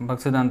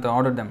Bhaktisiddhanta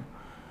ordered them.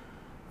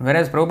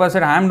 Whereas Prabhupada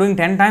said, I am doing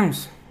 10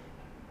 times.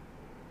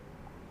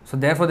 So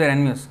therefore they are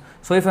envious.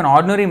 So if an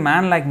ordinary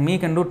man like me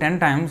can do 10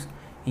 times,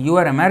 you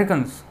are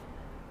Americans.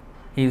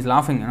 He is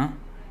laughing,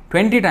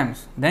 20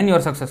 times, then you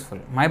are successful.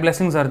 My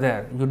blessings are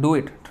there. You do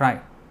it.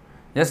 Try.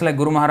 Just like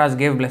Guru Maharaj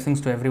gave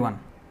blessings to everyone.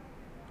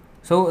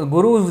 So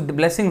Guru's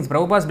blessings,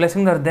 Prabhupada's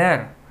blessings are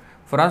there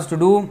for us to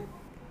do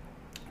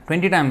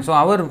 20 times. So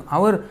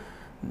our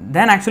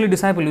then actually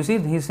disciple, you see,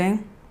 he is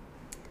saying,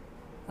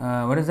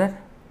 what is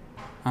that?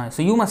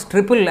 So you must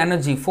triple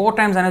energy, 4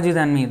 times energy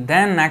than me,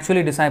 then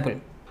actually disciple.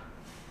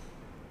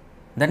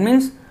 That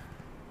means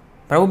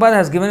Prabhupada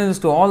has given this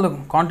to all the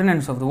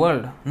continents of the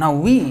world. Now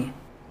we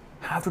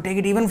have to take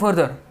it even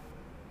further.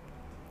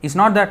 It's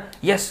not that,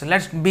 yes,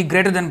 let's be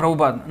greater than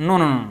Prabhupada.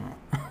 No.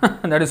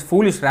 That is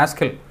foolish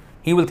rascal.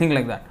 He will think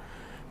like that.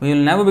 We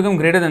will never become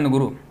greater than the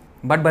Guru.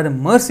 But by the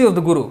mercy of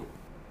the Guru,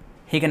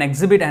 he can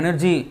exhibit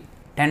energy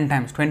 10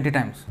 times, 20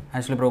 times,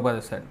 as Srila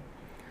Prabhupada said.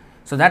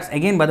 So that's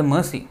again by the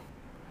mercy.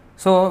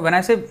 So when I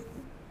say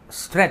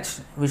stretch,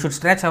 we should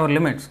stretch our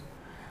limits.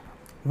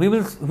 We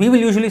will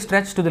usually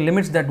stretch to the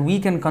limits that we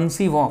can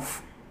conceive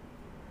of.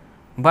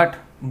 But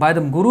by the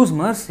Guru's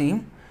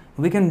mercy,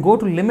 we can go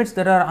to limits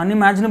that are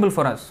unimaginable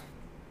for us.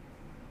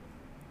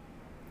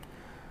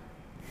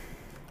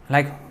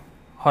 Like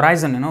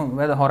horizon,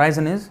 where the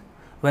horizon is.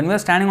 When we are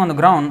standing on the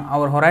ground,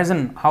 our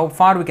horizon, how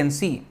far we can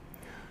see,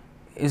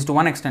 is to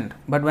one extent.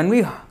 But when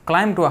we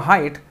climb to a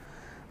height,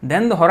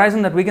 then the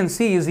horizon that we can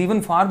see is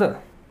even farther,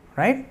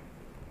 right?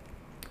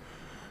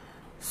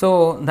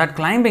 So that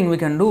climbing we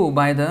can do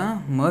by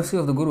the mercy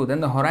of the Guru. Then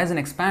the horizon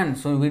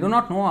expands. So we do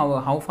not know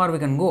how far we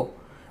can go.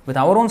 With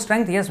our own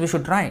strength, yes, we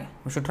should try.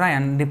 We should try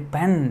and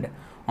depend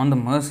on the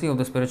mercy of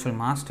the spiritual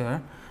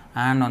master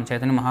and on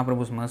Chaitanya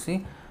Mahaprabhu's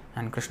mercy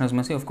and Krishna's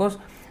mercy, of course.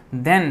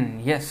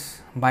 Then,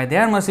 yes, by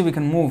their mercy we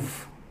can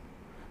move.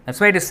 That's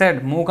why it is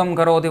said, Mukam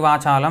karoti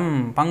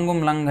vachalam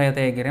pangum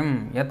langhayate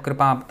girim yat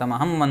kripaptam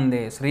aham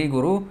vande Sri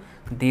Guru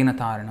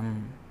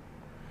Deenataranam.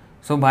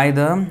 So by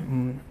the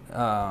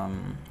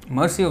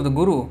mercy of the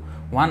Guru,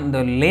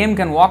 the lame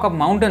can walk up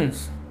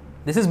mountains.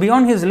 This is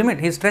beyond his limit.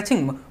 He is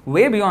stretching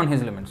way beyond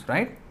his limits,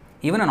 right?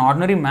 Even an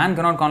ordinary man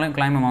cannot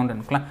climb a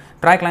mountain.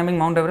 Try climbing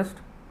Mount Everest.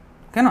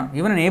 Cannot.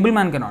 Even an able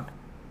man cannot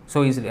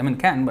so easily.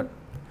 Can, but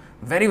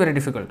very, very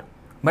difficult.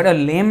 But a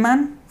lame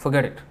man,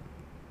 forget it.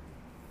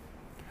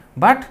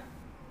 But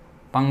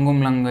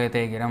Pangum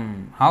Langayate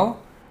Giram. How?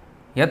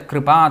 Yat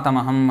Kripa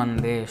Tamaham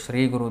Mande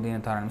Sri Guru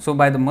Deenataranam. So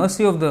by the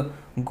mercy of the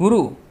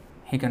Guru,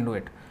 he can do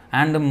it.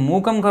 And the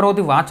Mukam Karoti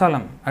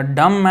Vachalam. A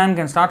dumb man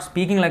can start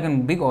speaking like a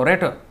big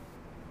orator.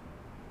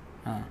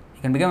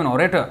 He can become an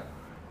orator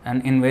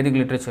and in Vedic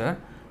literature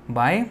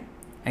by,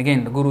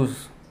 again, the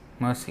Guru's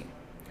mercy.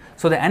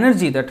 So the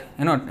energy that,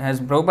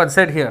 as Prabhupada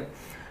said here,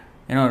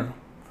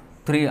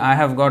 I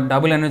have got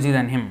double energy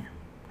than him.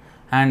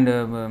 And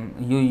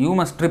you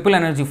must triple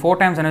energy, 4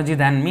 times energy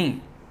than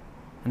me.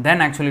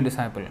 Then actually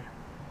disciple.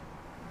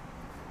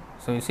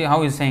 So you see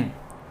how he is saying.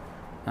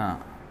 And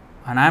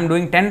I am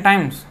doing 10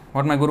 times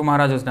what my Guru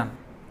Maharaj has done.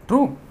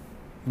 True.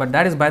 But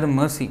that is by the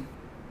mercy.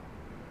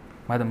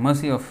 By the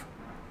mercy of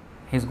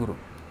his Guru.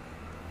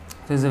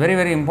 This is a very,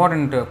 very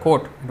important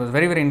quote. It was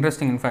very, very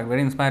interesting, in fact,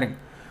 very inspiring.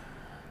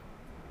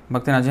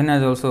 Bhakti Ajanya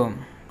is also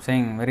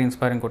saying very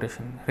inspiring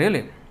quotation.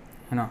 Really,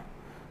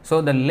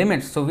 So the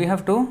limits, so we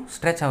have to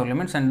stretch our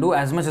limits and do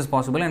as much as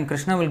possible, and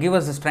Krishna will give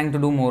us the strength to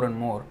do more and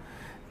more.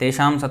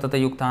 Tesham satata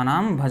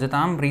yuktanam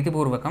bhajatam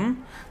pritipurvakam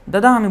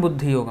dadami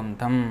buddhi yogam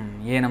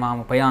tam yena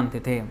mam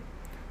upayanti te.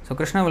 So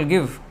Krishna will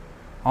give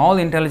all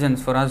the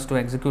intelligence for us to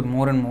execute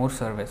more and more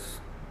service.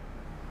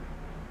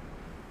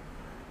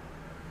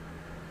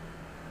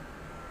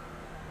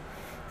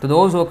 To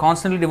those who are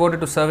constantly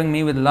devoted to serving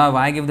me with love,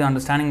 I give the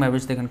understanding by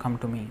which they can come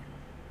to me.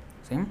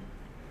 See?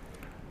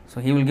 So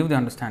he will give the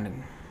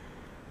understanding.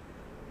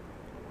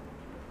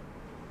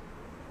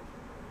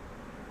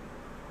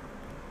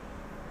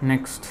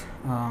 Next.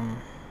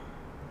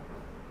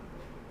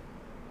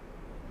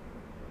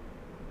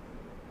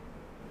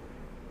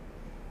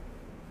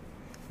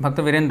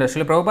 Bhakta Virendra,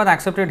 Srila Prabhupada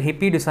accepted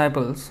hippie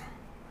disciples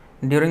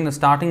during the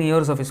starting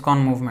years of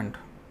ISKCON movement.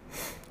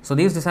 So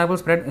these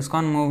disciples spread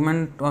ISKCON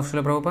movement of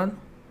Srila Prabhupada.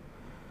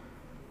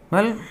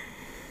 Well,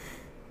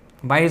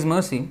 by his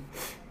mercy.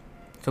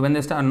 So when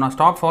they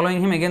stopped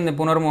following him, again the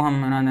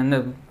Punarmoham and then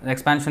the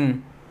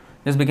expansion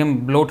just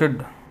became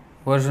bloated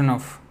version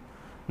of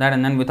that,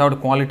 and then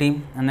without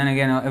quality, and then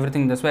again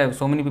everything. That's why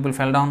so many people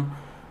fell down,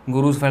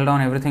 gurus fell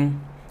down,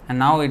 everything, and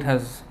now it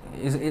has.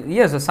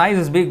 Yes, the size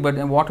is big, but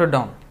watered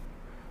down.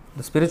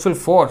 The spiritual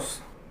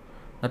force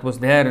that was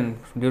there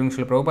during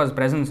Srila Prabhupada's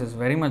presence is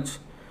very much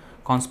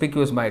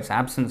conspicuous by its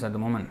absence at the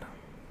moment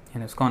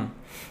in ISKCON.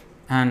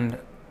 And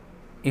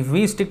if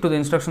we stick to the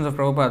instructions of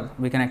Prabhupada,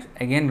 we can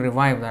again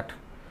revive that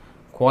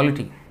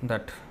quality,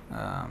 that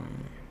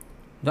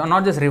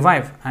not just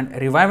revive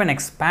and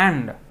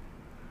expand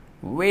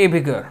way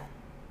bigger.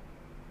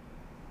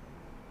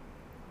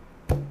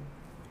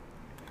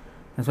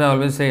 That's why I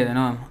always say,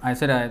 I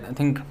said, I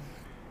think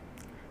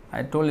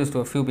I told this to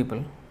a few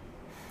people,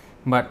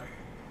 but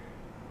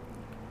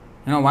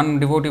one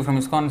devotee from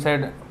ISKCON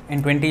said,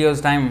 in 20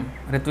 years time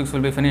Ritviks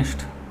will be finished.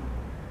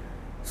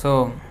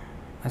 So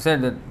I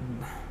said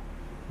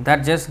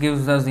that just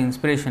gives me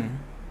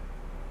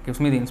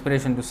the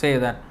inspiration to say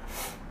that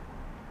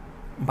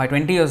by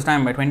 20 years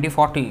time, by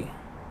 2040,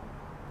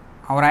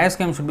 our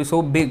ISKCON should be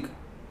so big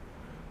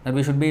that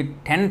we should be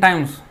 10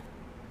 times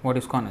what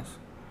ISKCON is.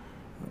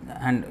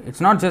 And it's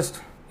not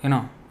just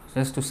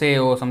just to say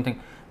something.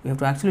 We have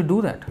to actually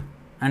do that.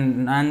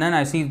 And then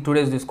I see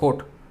today's this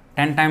quote,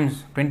 10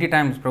 times, 20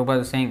 times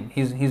Prabhupada is saying,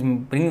 he's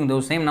bringing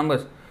those same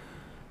numbers,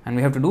 and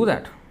we have to do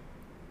that.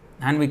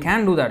 And we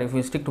can do that if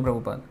we stick to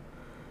Prabhupada.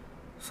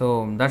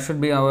 So that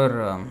should be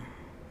our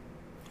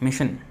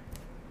mission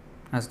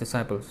as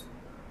disciples.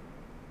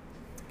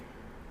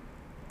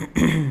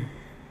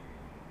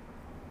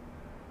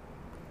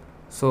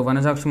 So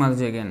Vanajakshi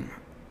Mataji again.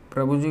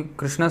 Prabhuji,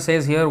 Krishna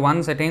says here,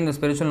 once attain the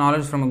spiritual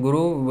knowledge from a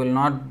guru will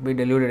not be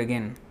deluded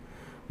again.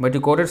 But you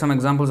quoted some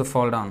examples of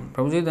fall down.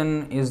 Prabhuji,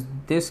 then is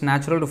this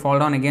natural to fall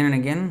down again and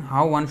again?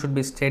 How one should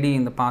be steady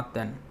in the path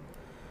then?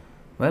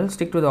 Well,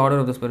 stick to the order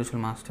of the spiritual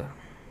master.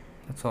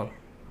 That's all.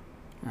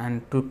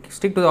 And to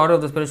stick to the order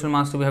of the spiritual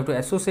master, we have to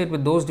associate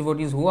with those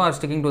devotees who are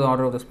sticking to the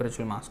order of the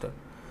spiritual master.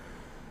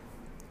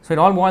 So it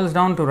all boils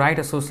down to right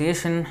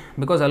association,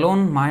 because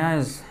alone Maya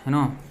is,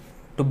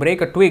 to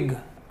break a twig,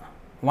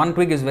 one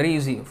twig is very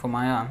easy for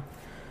Maya.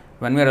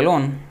 When we are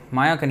alone,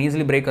 Maya can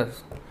easily break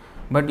us.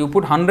 But you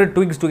put 100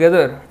 twigs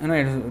together,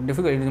 it's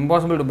difficult, it is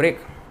impossible to break,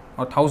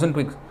 or 1,000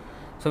 twigs.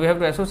 So we have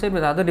to associate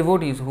with other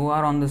devotees who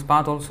are on this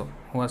path also,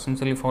 who are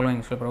sincerely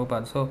following Srila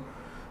Prabhupada. So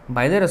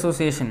by their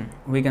association,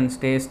 we can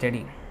stay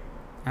steady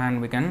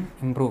and we can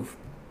improve.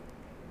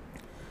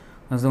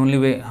 That's the only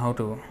way how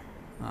to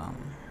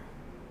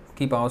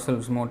keep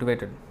ourselves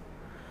motivated.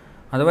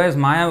 Otherwise,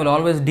 Maya will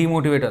always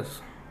demotivate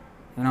us.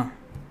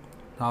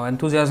 Our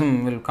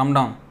enthusiasm will come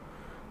down.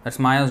 That's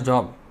Maya's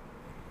job.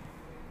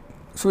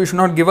 So we should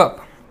not give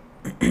up.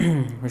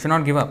 We should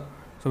not give up.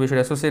 So we should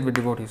associate with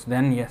devotees.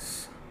 Then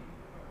yes.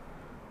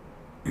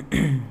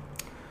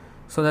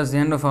 So that's the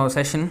end of our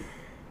session.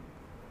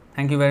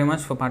 Thank you very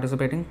much for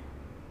participating.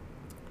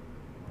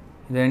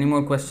 Are there any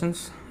more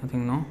questions? I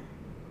think no.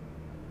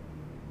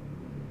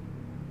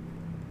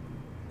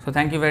 So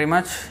thank you very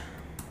much.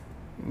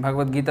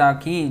 Bhagavad Gita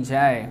ki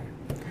jai.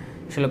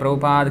 Srila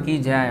Prabhupada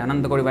ki jai.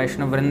 Ananta Kodi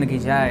Vaishnava Vrinda ki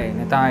jai.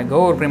 Nitai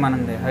Gaur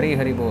Premanande. Hari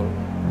Hari Bol.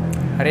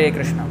 Hare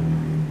Krishna.